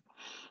that?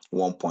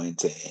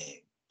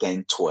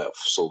 1.1012.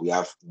 So we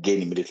have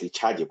gain immediately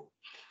chargeable.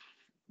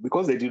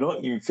 Because they did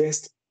not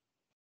invest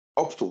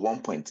up to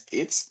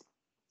 1.8,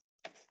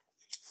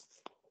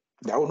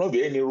 there will not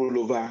be any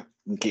rollover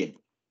gain.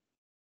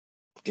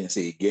 You can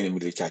say gain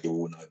immediately chargeable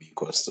will not be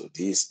because of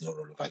this, no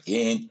rollover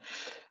gain.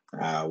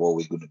 What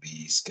we're going to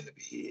be is going to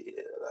be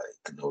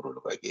like no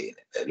rollover gain.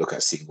 Look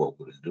at see what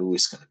we're going to do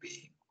is going to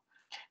be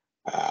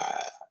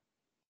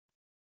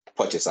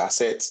purchase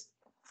assets,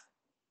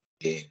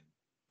 gain,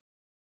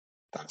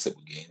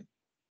 taxable gain.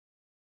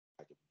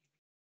 I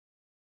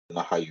don't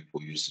know how you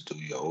used to do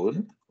your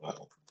own.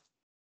 Well,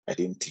 I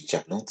didn't teach.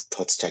 I've not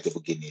taught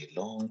chargeable gain in a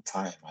long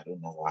time. I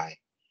don't know why.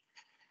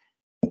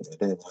 I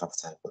don't even have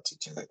time for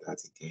teaching like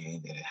that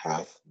again. And I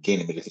have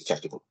gain immediately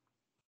chargeable.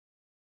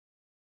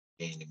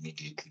 Gain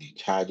immediately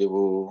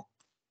chargeable.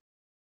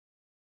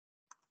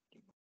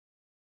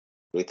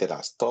 Rated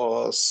as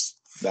stores.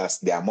 That's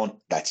the amount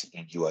that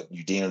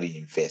you didn't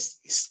reinvest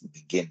is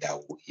the gain that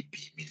will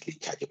be immediately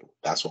chargeable.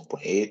 That's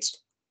 1.8.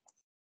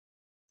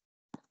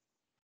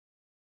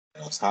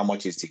 How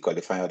much is the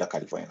qualifying other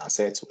qualifying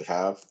assets we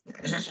have?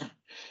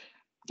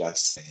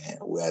 That's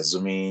we're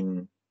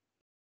assuming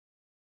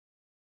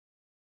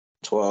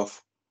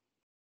 12.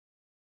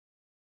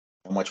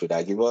 How much would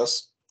that give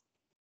us?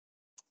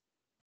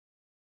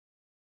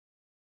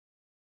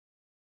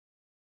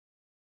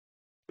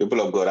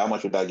 People of God, how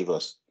much would that give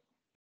us?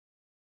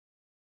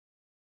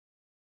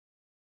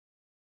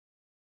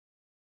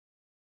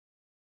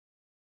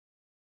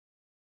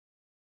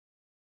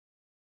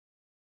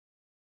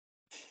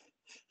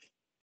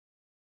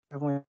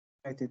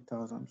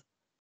 $788,000.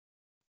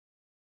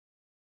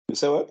 You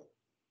say what?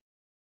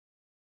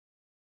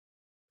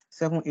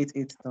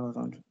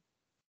 788,000.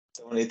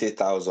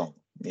 788,000.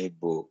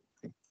 Nebo.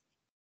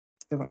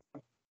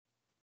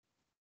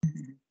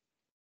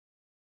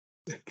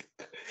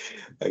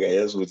 Okay,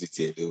 just put it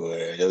here. Don't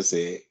worry. I just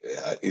say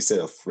instead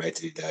of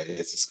writing it down,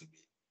 it's going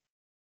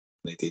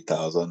to be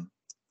 80,000.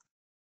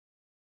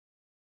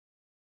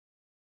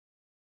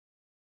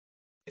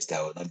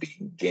 That will not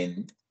be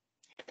gain,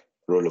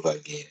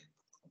 rollover gain.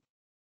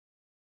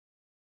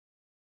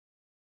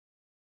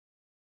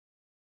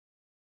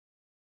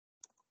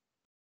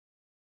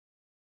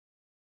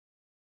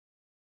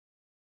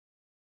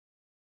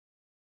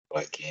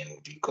 Again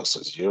will be cost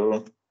of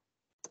 0.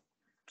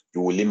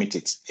 You will limit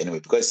it anyway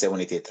because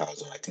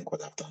 788,000. I think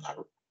what I've done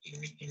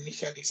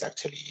initially is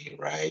actually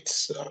right.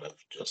 So I'll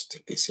just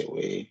take this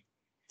away.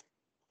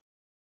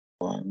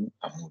 I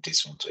move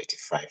this one to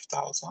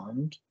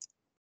 85,000.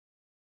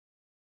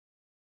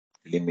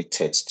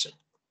 Limited to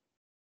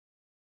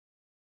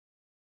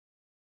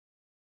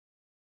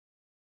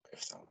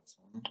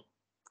 5,000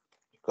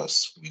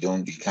 because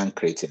you can't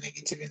create a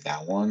negative in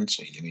that one,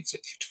 so you limit to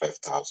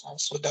 85,000.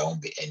 So there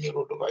won't be any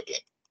rollover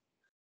again.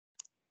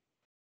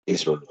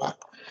 This rollover.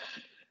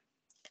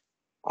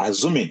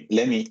 Assuming,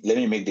 let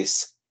me make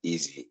this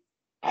easy.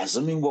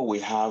 Assuming what we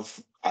have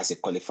as a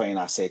qualifying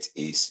asset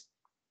is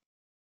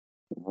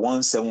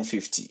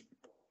 1,750.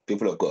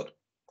 People of God,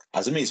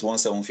 assuming it's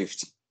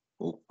 1,750.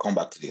 We'll come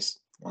back to this.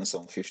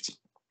 1,750.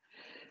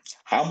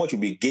 How much will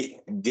be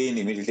gain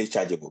immediately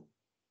chargeable?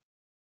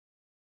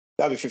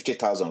 That'll be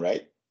 50,000,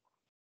 right?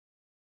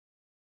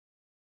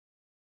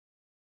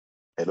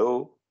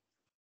 Hello?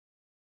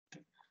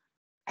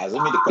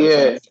 Assuming the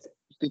qualifying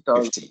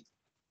 50.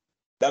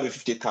 That'll be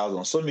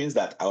 50,000. So it means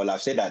that I will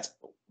have said that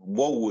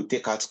what we'll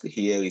take out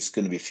here is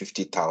going to be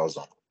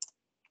 50,000.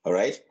 All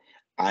right?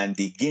 And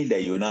the gain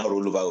that you now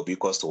roll over will be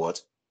equal to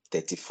what?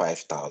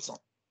 35,000.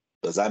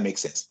 Does that make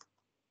sense?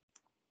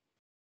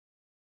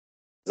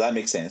 Does that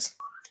make sense?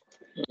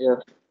 Yeah.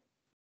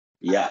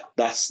 Yeah,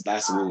 that's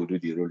what we do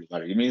the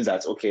rollover. It means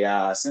that,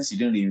 okay, since you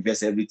didn't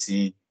invest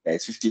everything,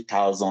 there's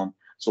 50,000.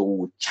 So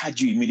we'll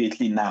charge you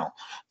immediately now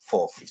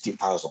for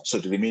 50,000. So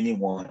the remaining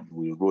one,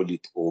 we will roll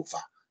it over.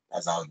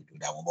 That's how you do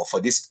that one. But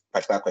for this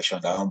particular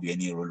question, there won't be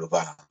any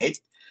rollover on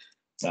it.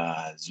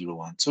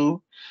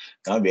 012.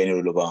 There won't be any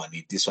rollover on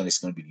it. This one is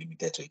going to be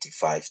limited to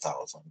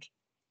 85,000.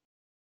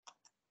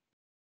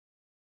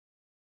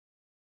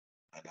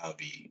 And that'll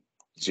be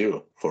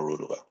 0 for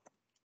rollover.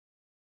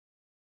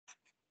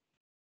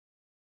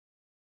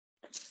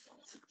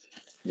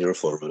 Zero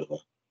for rollover.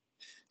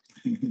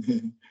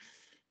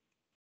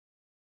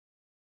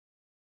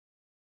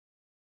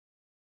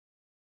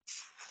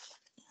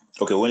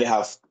 Okay, we only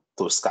have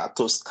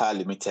Tosca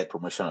limited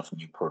promotion of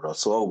new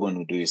products. So what we're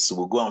going to do is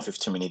we'll go on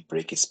 15-minute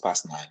break. It's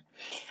past 9.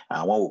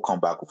 And when we'll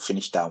come back, we'll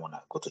finish that one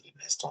and go to the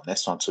next one.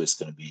 Next one too is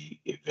going to be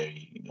a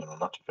very,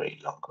 not very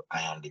long,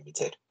 iron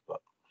limited,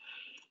 but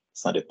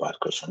it's not a bad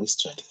question. It's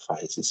 25.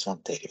 It's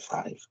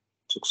 135.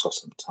 Took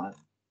us some time.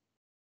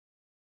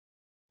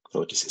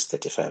 So this is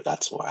 35.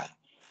 That's why.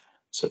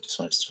 So this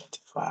one is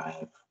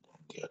 25.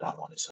 The other one is